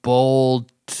 Tecmo Bowl.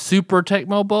 Super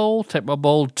Tecmo Bowl? Tecmo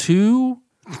Bowl 2?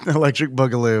 Electric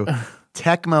Boogaloo.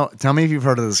 Tecmo. Tell me if you've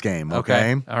heard of this game,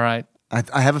 okay? All right.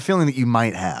 I have a feeling that you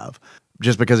might have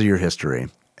just because of your history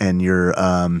and your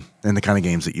and the kind of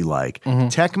games that you like.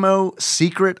 Tecmo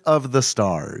Secret of the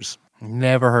Stars.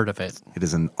 Never heard of it. It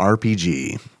is an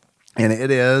RPG. And it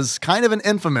is kind of an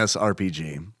infamous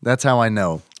RPG. That's how I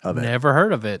know of it. Never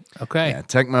heard of it. Okay. Yeah,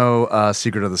 Tecmo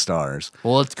Secret of the Stars.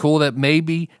 Well, it's cool that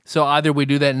maybe, so either we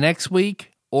do that next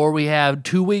week or we have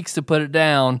 2 weeks to put it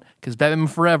down because Batman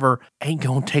Forever ain't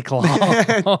going to take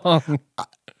long.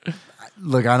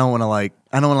 Look, I don't want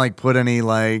to put any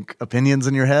opinions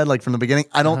in your head from the beginning.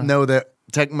 I don't know that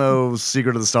Tecmo's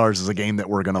Secret of the Stars is a game that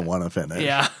we're going to want to finish.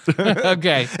 Yeah.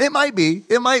 Okay. It might be.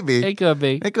 It It could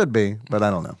be. It could be, but I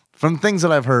don't know. From things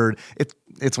that I've heard,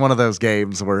 it's one of those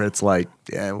games where it's like,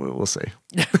 yeah, we'll see.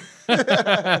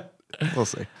 We'll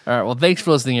see. All right. Well, thanks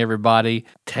for listening, everybody.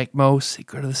 Tecmo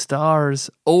Secret of the Stars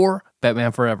or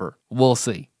Batman Forever. We'll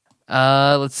see.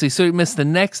 Let's see. So you missed the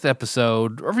next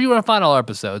episode, or if you want to find all our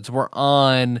episodes, we're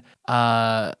on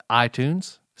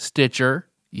iTunes, Stitcher,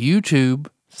 YouTube,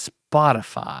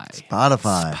 Spotify.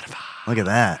 Spotify. Look at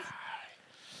that.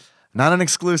 Not an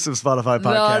exclusive Spotify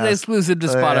podcast. Not exclusive to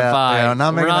Spotify.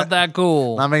 Yeah, We're not that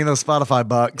cool. Not making those Spotify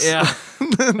bucks. Yeah.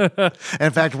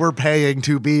 In fact, we're paying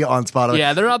to be on Spotify.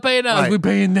 Yeah, they're not paying us. Right. We're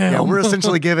paying them. Yeah, we're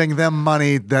essentially giving them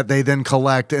money that they then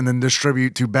collect and then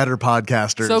distribute to better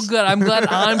podcasters. So good. I'm glad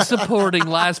I'm supporting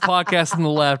Last Podcast on the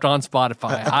Left on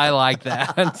Spotify. I like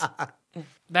that.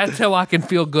 That's how I can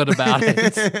feel good about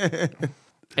it.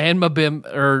 And my BIM,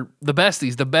 or the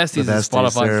Besties. The Besties is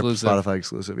Spotify they're exclusive. Spotify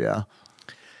exclusive, yeah.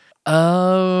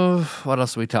 What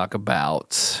else do we talk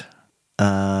about?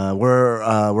 We're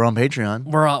on Patreon.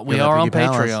 We are on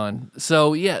Patreon.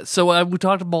 So yeah, we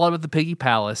talked a lot about the Piggy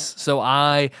Palace. So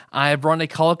I have run a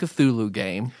Call of Cthulhu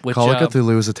game. Which, Call of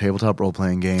Cthulhu is a tabletop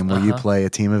role-playing game where you play a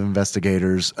team of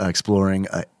investigators exploring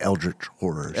eldritch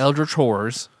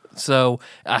horrors. So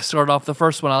I started off the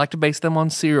first one. I like to base them on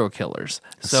serial killers.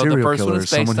 So the first one is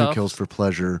based someone off who kills for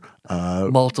pleasure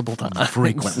multiple times,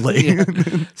 frequently. Yeah.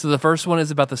 So the first one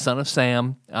is about the Son of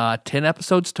Sam. 10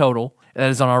 episodes total. That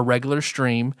is on our regular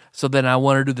stream. So then I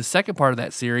want to do the second part of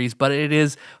that series, but it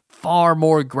is far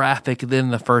more graphic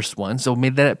than the first one. So we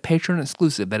made that a Patreon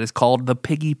exclusive. That is called The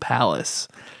Piggy Palace.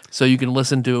 So you can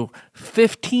listen to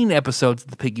 15 episodes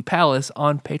of The Piggy Palace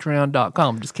on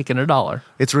patreon.com. Just kicking $1.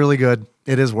 It's really good.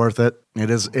 It is worth it.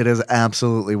 It is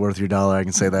absolutely worth your $1. I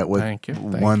can say that with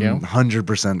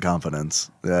 100% confidence.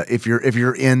 If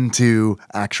you're into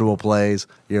actual plays,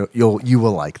 you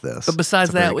will like this. But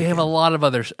besides that, we have a lot of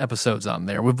other episodes on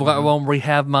there. We've got one where we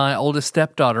have my oldest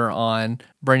stepdaughter on,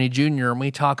 Brainy Jr., and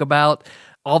we talk about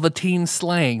all the teen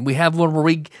slang. We have one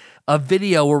where a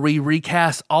video where we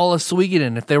recast all of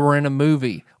Sweegaden if they were in a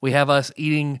movie. We have us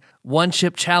eating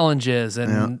one-chip challenges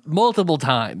and multiple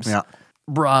times. Yeah.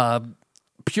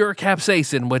 Pure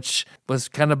capsaicin, which was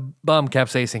kind of bum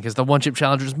capsaicin because the one-chip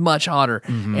challenge was much hotter,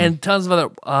 and tons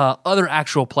of other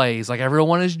actual plays, like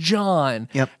Everyone is John,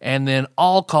 and then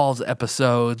All Calls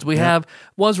episodes. We have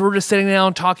ones where we're just sitting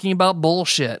down talking about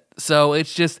bullshit. So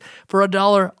it's just for $1,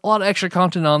 a lot of extra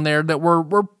content on there that we're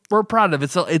proud of.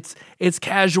 It's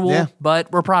casual,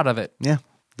 but we're proud of it. Yeah.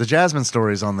 The Jasmine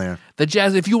story's on there.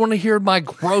 If you want to hear my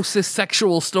grossest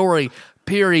sexual story,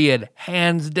 period,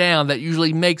 hands down, that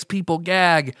usually makes people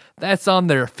gag, that's on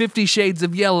there. 50 Shades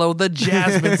of Yellow, the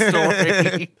Jasmine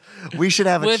story. We should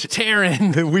have with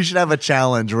Taryn. We should have a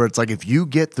challenge where it's like, if you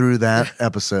get through that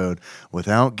episode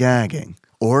without gagging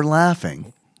or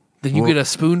laughing, then you get a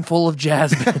spoonful of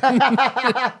Jasmine.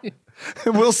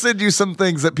 We'll send you some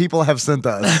things that people have sent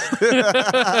us.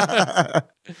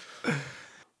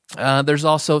 There's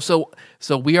also so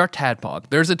we are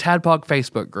Tadpog. There's a Tadpog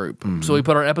Facebook group. So we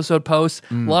put our episode posts.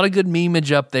 A lot of good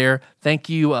memeage up there. Thank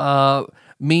you,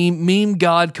 meme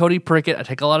god Cody Prickett. I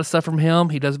take a lot of stuff from him.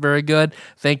 He does very good.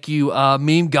 Thank you,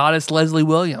 meme goddess Leslie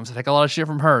Williams. I take a lot of shit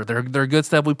from her. They're good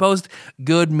stuff. We post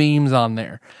good memes on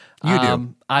there. You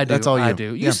do. I do. That's all you. I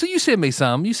do. You send me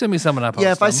some. You send me some and I post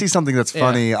Yeah, if I them. see something that's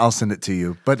funny, I'll send it to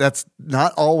you. But that's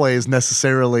not always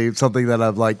necessarily something that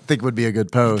I think would be a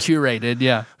good post. Curated,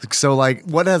 yeah. So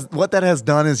what that has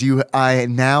done is I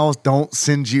now don't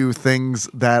send you things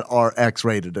that are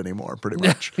X-rated anymore, pretty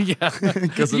much. Yeah.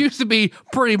 It used to be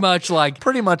pretty much like,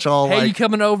 Pretty much all hey, you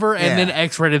coming over? And then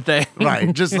X-rated thing.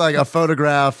 right, just like a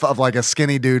photograph of like a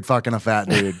skinny dude fucking a fat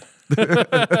dude.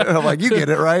 I'm like, you get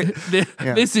it, right?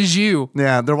 This is you.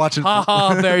 Yeah, they're watching. Ha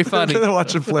ha, very funny. They're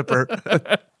watching Flipper.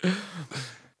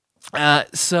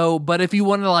 But if you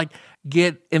want to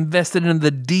get invested in the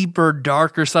deeper,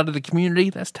 darker side of the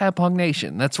community, that's Tadpog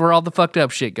Nation. That's where all the fucked up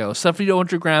shit goes. Stuff you don't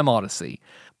want your grandma to see.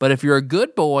 But if you're a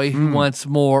good boy who wants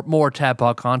more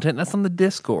Tadpog content, that's on the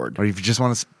Discord. Or if you just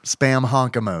want to spam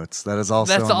honk emotes, that is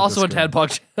also That's also a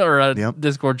Tadpog or a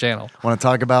Discord channel. Want to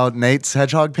talk about Nate's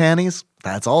hedgehog panties?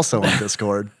 That's also on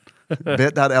Discord.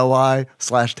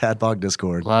 bit.ly/Tadpog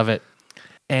Discord. Love it.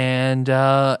 And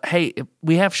hey,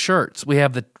 we have shirts. We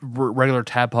have the regular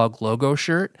Tadpog logo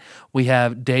shirt. We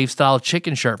have Dave Style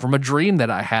chicken shirt from a dream that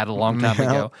I had a long time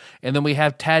ago. And then we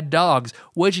have Tad Dogs,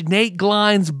 which Nate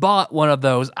Glines bought one of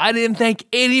those. I didn't think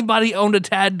anybody owned a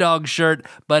Tad Dog shirt,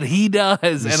 but he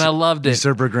does, and I loved it.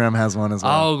 Usurper Graham has one as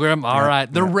well. Oh, Graham, all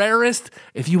right. The rarest,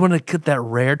 if you want to get that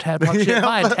rare Tadpog shirt,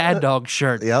 buy a Tad Dog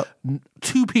shirt. Yep.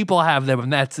 2 people have them,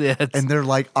 and that's it. And they're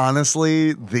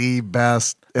honestly the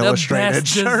best illustrated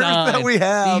shirt that we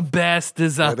have. The best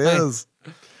design. It is.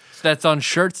 That's on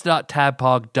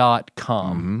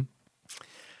shirts.tadpog.com.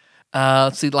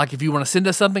 Let's see, if you want to send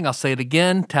us something, I'll say it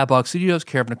again. Tadpog Studios,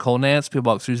 care of Nicole Nance, P.O.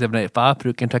 Box 3785,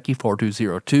 Paducah, Kentucky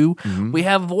 42202. We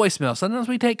have a voicemail. Sometimes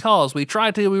we take calls. We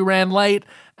try to. We ran late.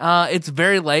 It's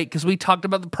very late because we talked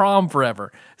about the prom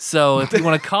forever. So if you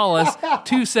want to call us,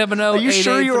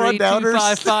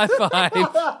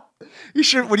 270-883-2555. You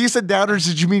sure? When you said downers,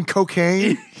 did you mean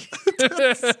cocaine? You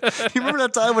remember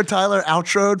that time when Tyler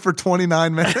outroed for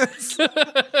 29 minutes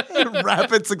in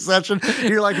rapid succession?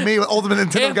 You're like me with Ultimate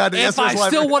Nintendo Guide to If I Yesterday's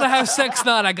still Life. want to have sex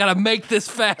tonight, I got to make this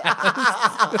fast.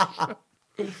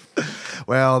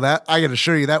 Well, that I can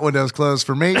assure you that window's closed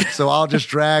for me, so I'll just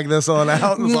drag this on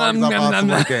out as long as I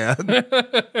possibly can.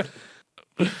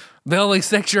 The only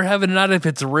sex you're having tonight if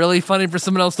it's really funny for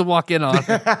someone else to walk in on.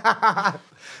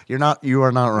 You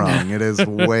are not wrong. It is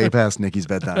way past Nikki's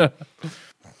bedtime.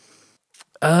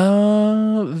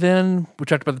 Then we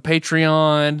talked about the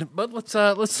Patreon, but let's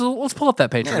pull up that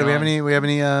Patreon. Yeah, do we have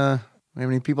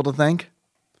any people to thank?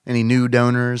 Any new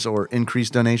donors or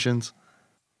increased donations?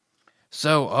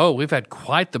 So, we've had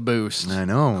quite the boost. I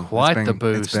know. Quite the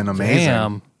boost. It's been amazing.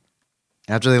 Damn.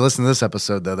 After they listen to this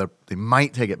episode, though, they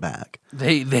might take it back.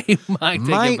 They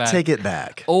might take it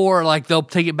back. Or like they'll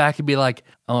take it back and be like,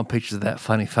 I want pictures of that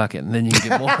funny fucking, and then you can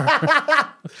get more.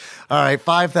 All right,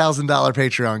 $5,000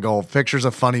 Patreon goal. Pictures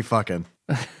of funny fucking.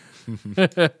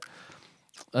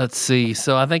 Let's see.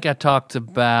 So I think I talked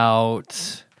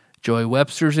about Joey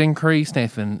Webster's increase,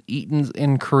 Nathan Eaton's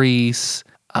increase,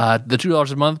 the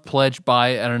 $2 a month pledged by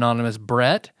an anonymous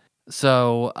Brett.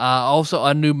 So also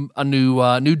a new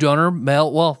donor,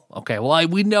 Mel. Well,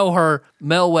 we know her,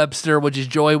 Mel Webster, which is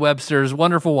Joey Webster's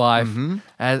wonderful wife,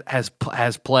 has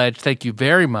pledged. Thank you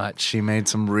very much. She made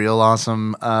some real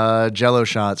awesome Jello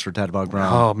shots for Tadpog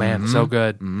Brown. Oh man, so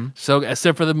good. So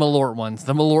except for the Malort ones,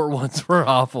 were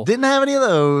awful. Didn't have any of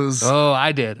those. Oh,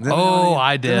 I did.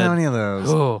 I did. Didn't have any of those.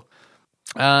 Oh.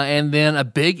 And then a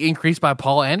big increase by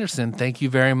Paul Anderson. Thank you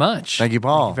very much. Thank you,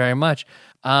 Paul. Thank you very much.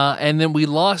 And then we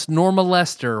lost Norma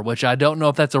Lester, which I don't know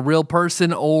if that's a real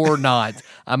person or not.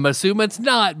 I'm assuming it's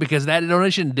not because that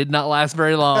donation did not last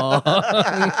very long.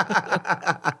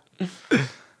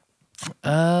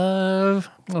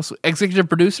 Executive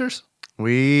producers?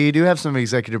 We do have some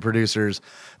executive producers.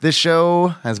 This show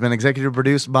has been executive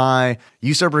produced by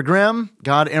Usurper Grimm,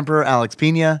 God Emperor Alex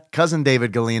Pena, Cousin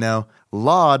David Galino,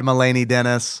 Laud Mulaney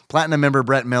Dennis, Platinum member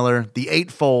Brett Miller, The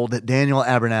Eightfold Daniel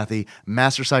Abernathy,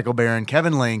 Master Cycle Baron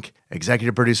Kevin Link,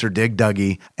 executive producer Dig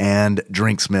Dougie, and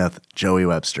Drinksmith Joey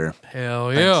Webster.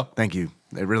 Hell yeah. Thank you.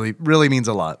 It really, really means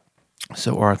a lot.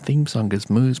 So our theme song is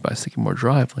Moves by Sycamore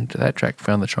Drive. Link to that track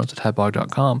found in the charts at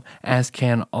tadpog.com, as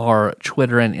can our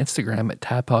Twitter and Instagram at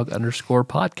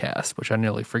tadpog_podcast, which I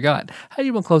nearly forgot. How do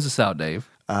you want to close this out, Dave?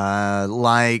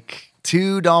 Like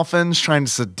two dolphins trying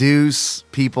to seduce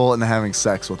people into having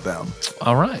sex with them.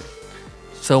 All right.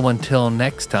 So until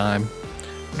next time,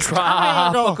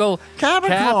 Tropical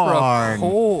Capricorn.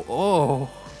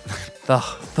 The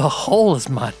hole is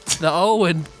the O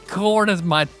in corn is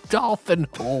my dolphin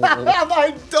hole.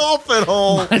 My dolphin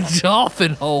hole. My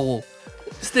dolphin hole.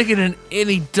 Stick it in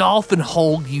any dolphin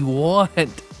hole you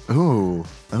want. Ooh,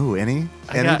 any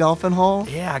dolphin hole?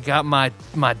 Yeah, I got my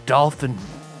dolphin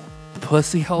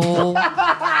pussy hole.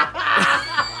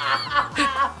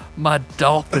 My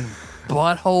dolphin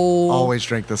butthole. Always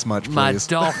drink this much, please. My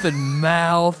dolphin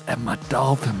mouth and my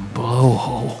dolphin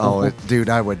blowhole. Oh, dude,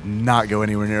 I would not go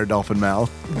anywhere near a dolphin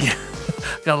mouth.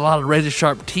 Got a lot of razor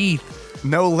sharp teeth.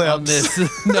 No lips. On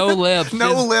this. No lips.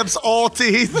 No lips, all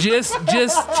teeth. Just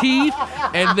teeth,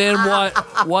 and then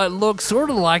what looks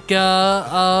sort of like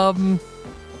a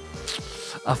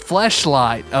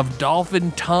fleshlight of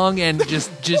dolphin tongue and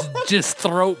just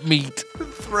throat meat.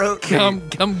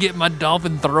 Come get my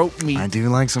dolphin throat meat. I do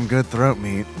like some good throat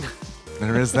meat.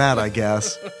 There is that, I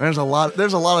guess. There's a lot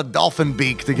of dolphin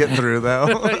beak to get through, though.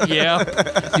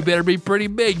 Yeah. You better be pretty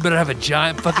big. You better have a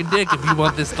giant fucking dick if you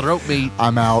want this throat meat.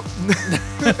 I'm out.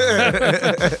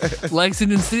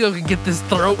 Lexington Steel can get this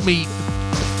throat meat.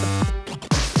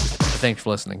 Thanks for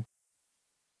listening.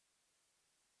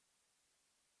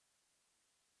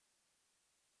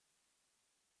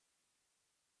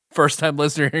 First time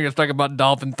listener hearing us talk about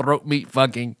dolphin throat meat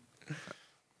fucking.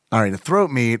 All right, the throat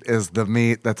meat is the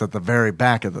meat that's at the very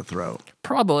back of the throat.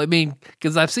 Probably. I mean,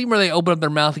 because I've seen where they open up their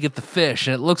mouth to get the fish,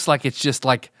 and it looks like it's just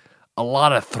like a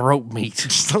lot of throat meat.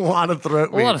 Just a lot of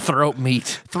throat meat. A lot of throat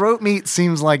meat. Throat meat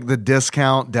seems like the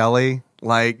discount deli.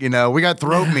 Like, we got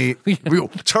throat meat.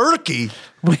 Turkey.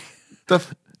 We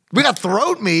got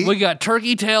throat meat. We got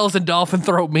turkey tails and dolphin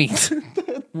throat meat.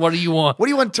 What do you want? What do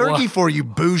you want turkey for, you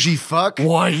bougie fuck?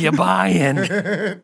 What are you buying?